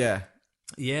 that's... yeah.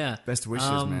 Yeah. Best wishes,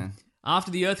 man. After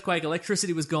the earthquake,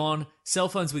 electricity was gone. Cell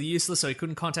phones were useless, so he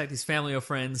couldn't contact his family or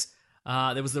friends.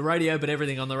 There was the radio, but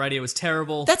everything on the radio was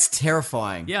terrible. That's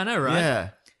terrifying. Yeah, I know,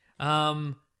 right?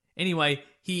 Yeah. Anyway,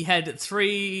 he had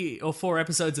 3 or 4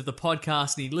 episodes of the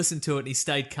podcast, and he listened to it, and he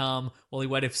stayed calm while he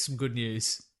waited for some good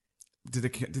news. Did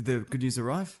the good news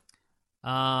arrive?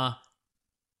 I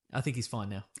think he's fine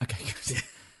now. Okay, good.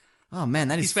 Oh, man,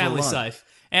 that is He's family full on. safe.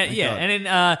 And yeah, God. and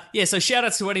then so shout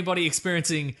outs to anybody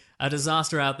experiencing a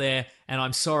disaster out there, and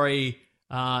I'm sorry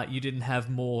you didn't have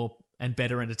more and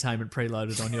better entertainment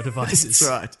preloaded on your devices. That's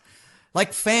right.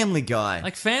 Like Family Guy.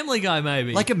 Like Family Guy,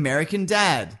 maybe. Like American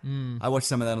Dad. I watched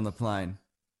some of that on the plane.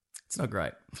 It's not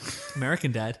great.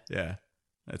 American Dad. Yeah.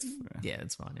 That's Yeah,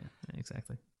 it's fine, yeah,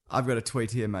 exactly. I've got a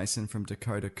tweet here, Mason, from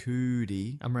Dakota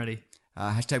Cootie. I'm ready.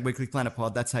 Hashtag Weekly Planet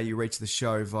Pod. That's how you reach the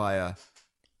show via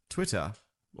Twitter.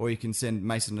 Or you can send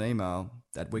Mason an email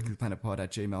at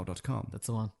weeklyplanetpod@gmail.com. That's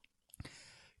the one.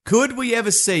 Could we ever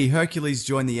see Hercules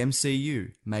join the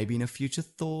MCU? Maybe in a future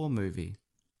Thor movie.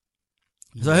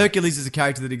 Yeah. So Hercules is a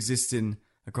character that exists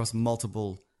across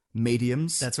multiple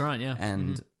mediums. That's right, yeah.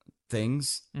 And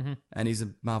things. Mm-hmm. And he's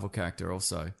a Marvel character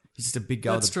also. He's just a big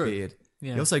guy with a beard.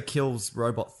 Yeah. He also kills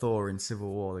Robot Thor in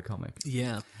Civil War, the comic.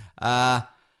 Yeah.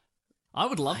 I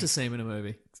would love to see him in a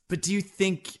movie. But do you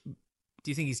think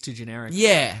he's too generic?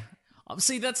 Yeah.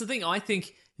 See, that's the thing. I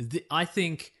think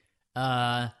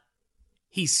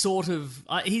he's sort of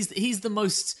he's the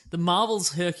most, the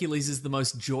Marvel's Hercules is the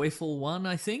most joyful one,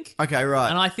 I think. Okay, right.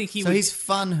 And I think he's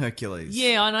fun Hercules.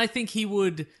 Yeah, and I think he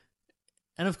would,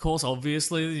 and of course,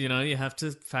 obviously, you know, you have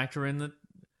to factor in that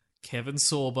Kevin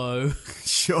Sorbo.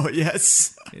 Sure,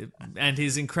 yes. And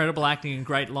his incredible acting and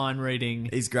great line reading.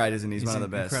 He's great, isn't he? He's one of the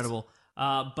best. Incredible.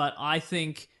 But I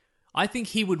think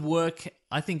he would work.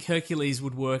 I think Hercules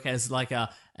would work as like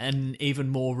an even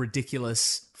more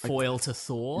ridiculous foil to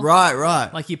Thor. Right.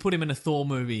 Like you put him in a Thor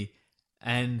movie,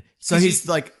 and so he's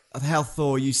like how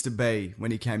Thor used to be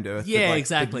when he came to Earth. Yeah, but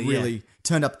exactly. Really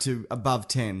turned up to above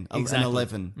 10, exactly. an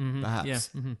 11, perhaps,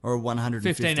 yeah. or a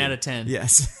 150. 15 out of 10.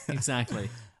 Yes, exactly.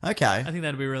 Okay, I think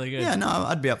that'd be really good. Yeah, no,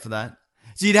 I'd be up for that.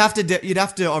 So you'd have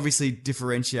to obviously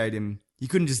differentiate him. You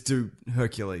couldn't just do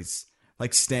Hercules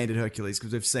like standard Hercules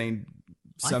because we've seen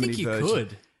so many versions. I think you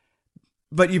could.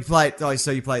 But you play it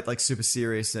like super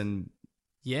serious and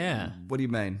yeah. What do you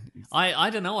mean?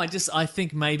 I don't know. I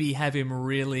think maybe have him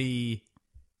really.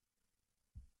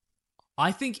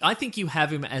 I think you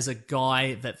have him as a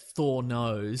guy that Thor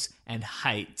knows and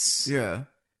hates. Yeah.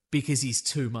 Because he's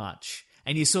too much.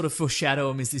 And you sort of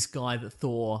foreshadow him as this guy that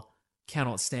Thor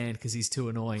cannot stand because he's too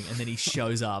annoying. And then he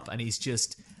shows up and he's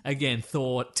just, again,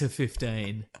 Thor to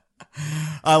 15.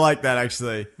 I like that,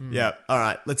 actually. Yeah. All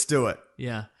right, let's do it.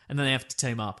 Yeah. And then they have to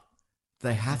team up.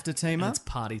 They have to team up? It's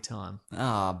party time.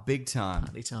 Big time.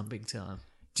 Party time, big time.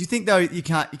 Do you think, though,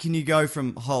 can you go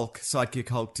from sidekick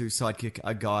Hulk to sidekick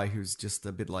a guy who's just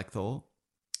a bit like Thor?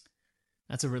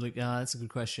 That's a good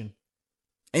question.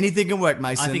 Anything can work,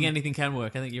 Mason. I think anything can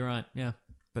work. I think you're right, yeah.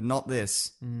 But not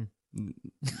this.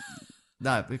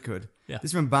 No, it could. Yeah. This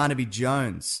is from Barnaby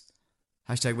Jones.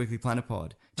 Hashtag Weekly Planet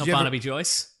Pod. Not Barnaby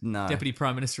Joyce? No. Deputy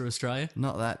Prime Minister of Australia?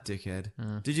 Not that,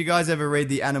 dickhead. Did you guys ever read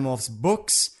the Animorphs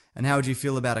books? And how would you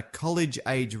feel about a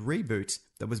college-age reboot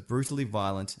that was brutally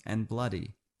violent and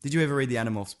bloody? Did you ever read the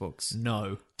Animorphs books?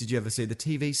 No. Did you ever see the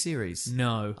TV series?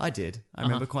 No. I did. I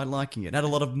remember quite liking it. It had a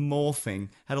lot of morphing.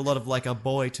 Had a lot of like a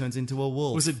boy turns into a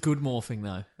wolf. Was it good morphing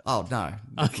though? Oh, no.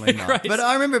 Definitely not. Great. But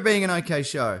I remember it being an okay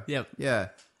show. Yep. Yeah.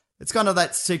 It's kind of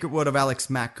that Secret World of Alex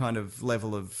Mack kind of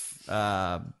level of...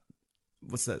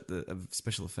 what's that? Of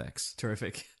special effects.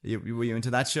 Terrific. Were you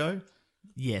into that show?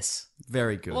 Yes.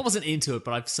 Very good. Well, I wasn't into it,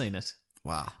 but I've seen it.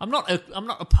 Wow. I'm not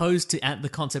opposed to the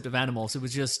concept of animals. It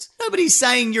was just... Nobody's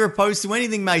saying you're opposed to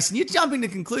anything, Mason. You're jumping to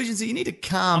conclusions, so you need to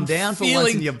calm down for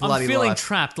once in your bloody I'm feeling life.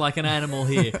 trapped like an animal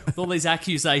here with all these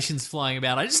accusations flying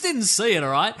about. I just didn't see it, all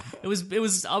right? I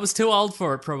was too old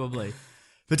for it, probably.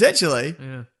 Potentially.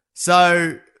 Yeah.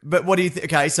 So, but what do you think?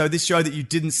 Okay, so this show that you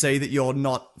didn't see that you're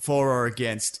not for or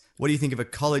against, what do you think of a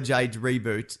college-age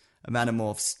reboot of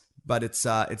Animorphs, but it's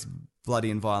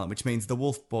bloody and violent, which means the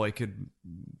wolf boy could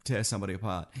tear somebody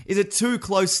apart? Is it too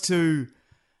close to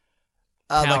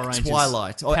like Rangers.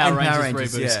 Twilight? Power And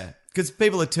Rangers reboots. yeah. Because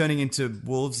people are turning into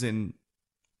wolves in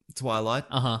Twilight.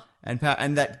 Uh-huh. And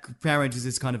that Power Rangers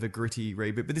is kind of a gritty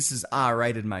reboot, but this is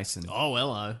R-rated, Mason. Oh,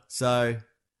 hello. So...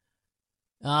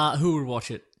 who would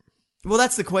watch it? Well,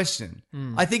 that's the question.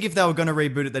 I think if they were going to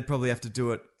reboot it, they'd probably have to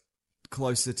do it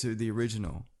closer to the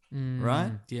original,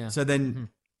 right? Yeah. So then...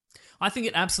 I think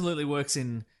it absolutely works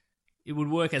it would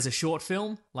work as a short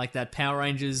film, like that Power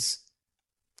Rangers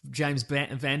James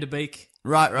Vanderbeek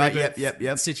Right, reboot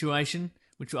yep. situation,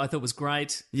 which I thought was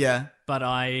great, Yeah. but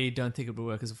I don't think it would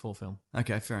work as a full film.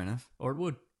 Okay, fair enough. Or it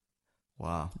would.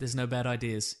 Wow. There's no bad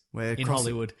ideas We're in crossing-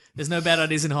 Hollywood. There's no bad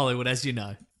ideas in Hollywood, as you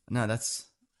know. No, that's...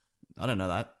 I don't know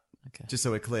that. Okay. Just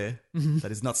so we're clear.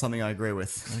 That is not something I agree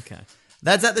with. Okay.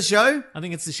 That's at the show? I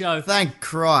think it's the show. Thank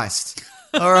Christ.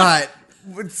 All right.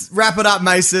 Let's wrap it up,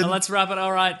 Mason. Let's wrap it.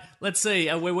 All right. Let's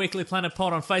see. We're Weekly Planet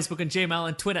Pod on Facebook and Gmail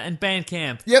and Twitter and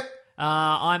Bandcamp. Yep.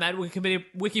 I'm at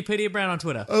Wikipedia Brown on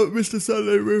Twitter. Oh, Mr.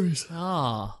 Sunday Movies.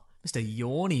 Oh, Mr.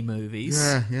 Yawny Movies.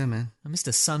 Yeah, man.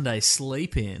 Mr. Sunday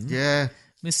Sleep In. Yeah.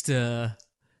 Mr.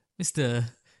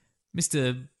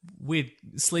 Weird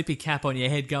sleepy cap on your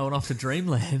head going off to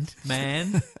Dreamland,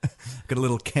 man. Got a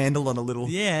little candle on a little...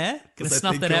 Yeah. Gonna What's that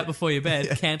snuff thing that out called? before your bed.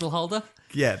 Candle holder.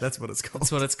 Yeah, that's what it's called.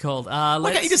 That's what it's called. Why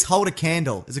Let's... can't you just hold a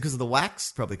candle? Is it because of the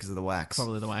wax? Probably because of the wax.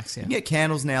 Probably the wax, yeah. You can get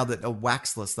candles now that are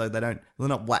waxless, though they're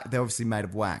not wax. They're obviously made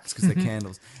of wax because they're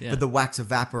candles. Yeah. But the wax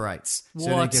evaporates, so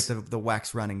you What? don't get the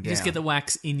wax running You down. just get the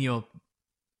wax in your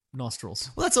nostrils.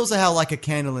 Well, that's also how like a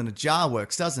candle in a jar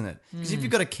works, doesn't it? Because if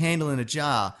you've got a candle in a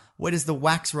jar, where does the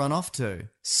wax run off to?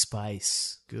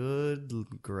 Space. Good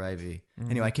gravy.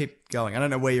 Anyway, keep going. I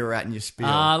don't know where you're at in your spiel.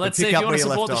 Let's but see. pick If up you want where to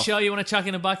support left the off. show, you want to chuck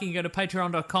in a buck, you can go to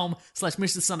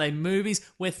patreon.com/Mr. Sunday Movies.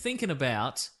 We're thinking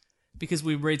about, because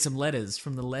we read some letters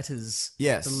from the letters,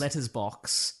 Yes. the letters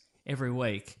box every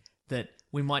week, that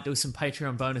we might do some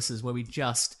Patreon bonuses where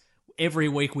every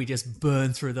week we just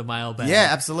burn through the mailbag. Yeah,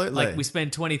 absolutely. Like we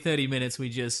spend 20, 30 minutes, we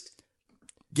just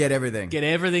Get everything. get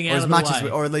everything or out as of much the way.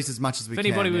 as or at least as much as we If can.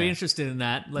 anybody would be yeah. interested in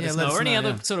that, let Yeah, us let know. us Or any know, other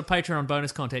yeah. sort of Patreon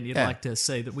bonus content you'd Yeah. like to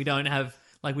see that we don't have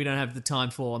the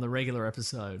time for on the regular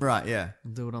episode. Right, yeah.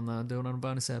 Do it on a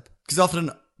bonus app. Because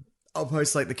often I'll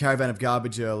post like the Caravan of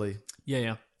Garbage early,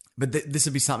 Yeah. but this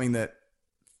would be something that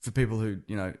for people who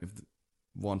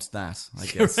want that, I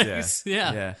guess. Correct.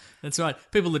 Yeah. That's right.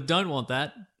 People that don't want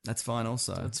that, That's fine.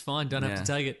 Also, that's fine. Don't have to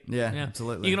take it. Yeah,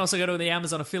 absolutely. You can also go to the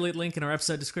Amazon affiliate link in our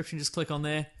episode description. Just click on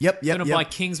there. Yep. You're going to buy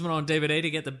Kingsman on DVD to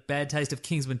get the bad taste of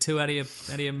Kingsman 2 out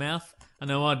of your mouth. I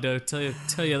know I do. Tell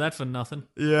you that for nothing.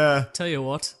 Yeah. Tell you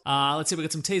what. Let's see. We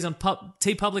got some teas on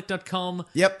tpublic.com.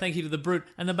 Yep. Thank you to the Brute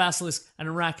and the Basilisk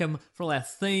and Rackham for all our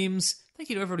themes. Thank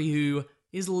you to everybody who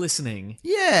is listening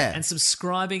Yeah. and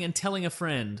subscribing and telling a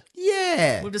friend.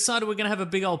 Yeah. We've decided we're going to have a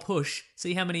big old push.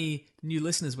 See how many new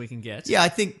listeners we can get. Yeah, I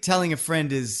think telling a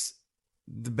friend is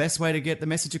the best way to get the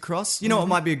message across. You know what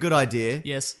might be a good idea?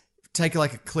 Yes. Take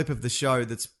like a clip of the show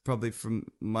that's probably from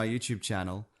my YouTube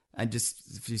channel and just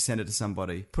if you send it to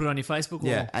somebody. Put it on your Facebook.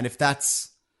 Yeah, Or and if that's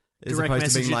as direct opposed to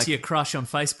message being it like, to your crush on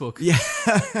Facebook. yeah,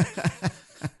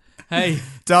 Hey.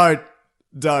 don't.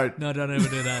 No, don't ever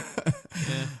do that.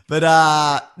 Yeah. But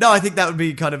no, I think that would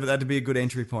be that'd be a good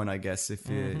entry point, I guess. If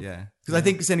you, because I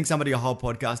think sending somebody a whole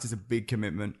podcast is a big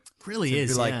commitment. Really To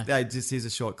is, be like, yeah. hey, just here's a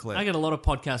short clip. I get a lot of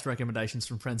podcast recommendations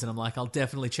from friends, and I'm like, I'll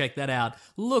definitely check that out.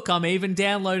 Look, I'm even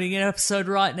downloading an episode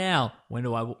right now. When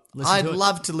do I listen I'd to it?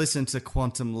 love to listen to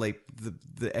Quantum Leap,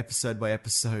 the episode by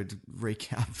episode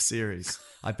recap series.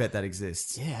 I bet that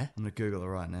exists. Yeah. I'm gonna Google it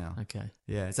right now. Okay.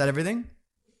 Yeah, is that everything?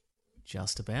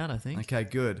 Just about, I think. Okay,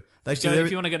 good. They So should.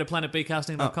 if you want to go to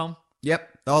planetbcasting.com, Yep,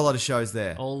 a whole lot of shows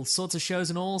there all sorts of shows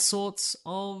and all sorts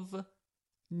of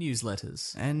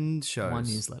newsletters. and shows. One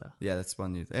newsletter. Yeah, that's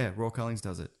one news. Yeah, Raw Collings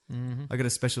does it. Mm-hmm. I got a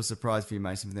special surprise for you,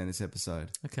 Mason, for the end of this episode.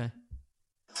 Okay.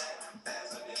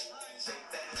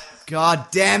 God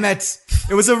damn it!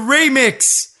 It was a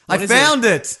remix. I is found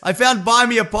it. I found "Buy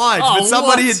Me a Pint," Oh, but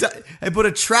somebody what? had put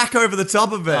a track over the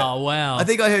top of it. Oh, wow. I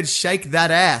think I heard "Shake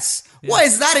That Ass." Why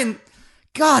is that in?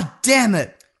 God damn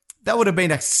it! That would have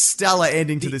been a stellar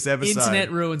ending to this episode.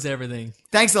 Internet ruins everything.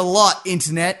 Thanks a lot,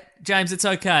 internet. James, it's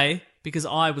okay because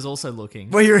I was also looking.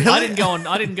 Were you really? I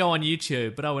didn't go on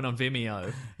YouTube, but I went on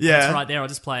Vimeo. Yeah. It's right there. I'll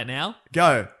just play it now.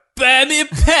 Go. Buy me a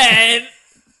pen.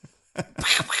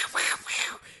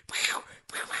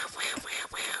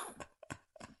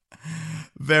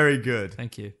 Very good.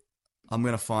 Thank you. I'm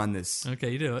gonna find this. Okay,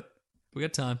 you do it. We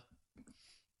got time.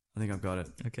 I think I've got it.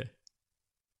 Okay.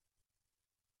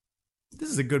 This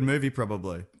is a good movie,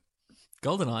 probably.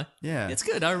 GoldenEye? Yeah. It's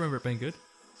good. I remember it being good.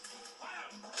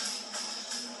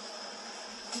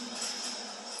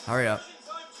 Hurry up.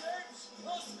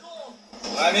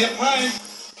 Buy me a pint.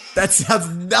 That sounds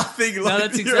nothing No, like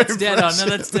that's your dead on. No, impression.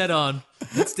 that's dead on.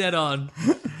 That's dead on.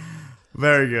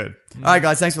 Very good. All right,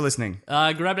 guys. Thanks for listening.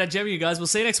 Grab that gem, you guys. We'll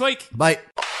see you next week. Bye.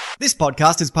 This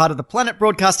podcast is part of the Planet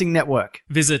Broadcasting Network.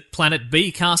 Visit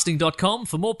planetbcasting.com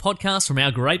for more podcasts from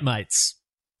our great mates.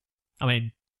 I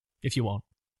mean, if you want.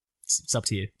 It's up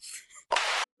to you.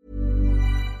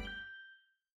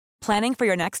 Planning for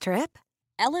your next trip?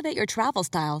 Elevate your travel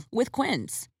style with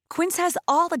Quince. Quince has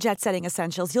all the jet-setting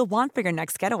essentials you'll want for your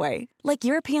next getaway, like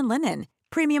European linen,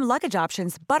 premium luggage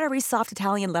options, buttery soft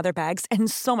Italian leather bags, and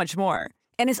so much more.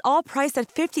 And is all priced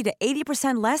at 50 to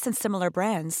 80% less than similar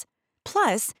brands.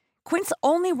 Plus, Quince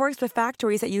only works with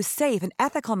factories that use safe and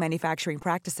ethical manufacturing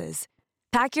practices.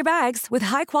 Pack your bags with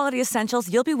high-quality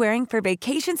essentials you'll be wearing for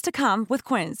vacations to come with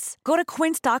Quince. Go to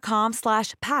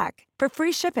quince.com/pack for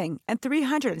free shipping and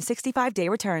 365-day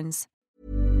returns.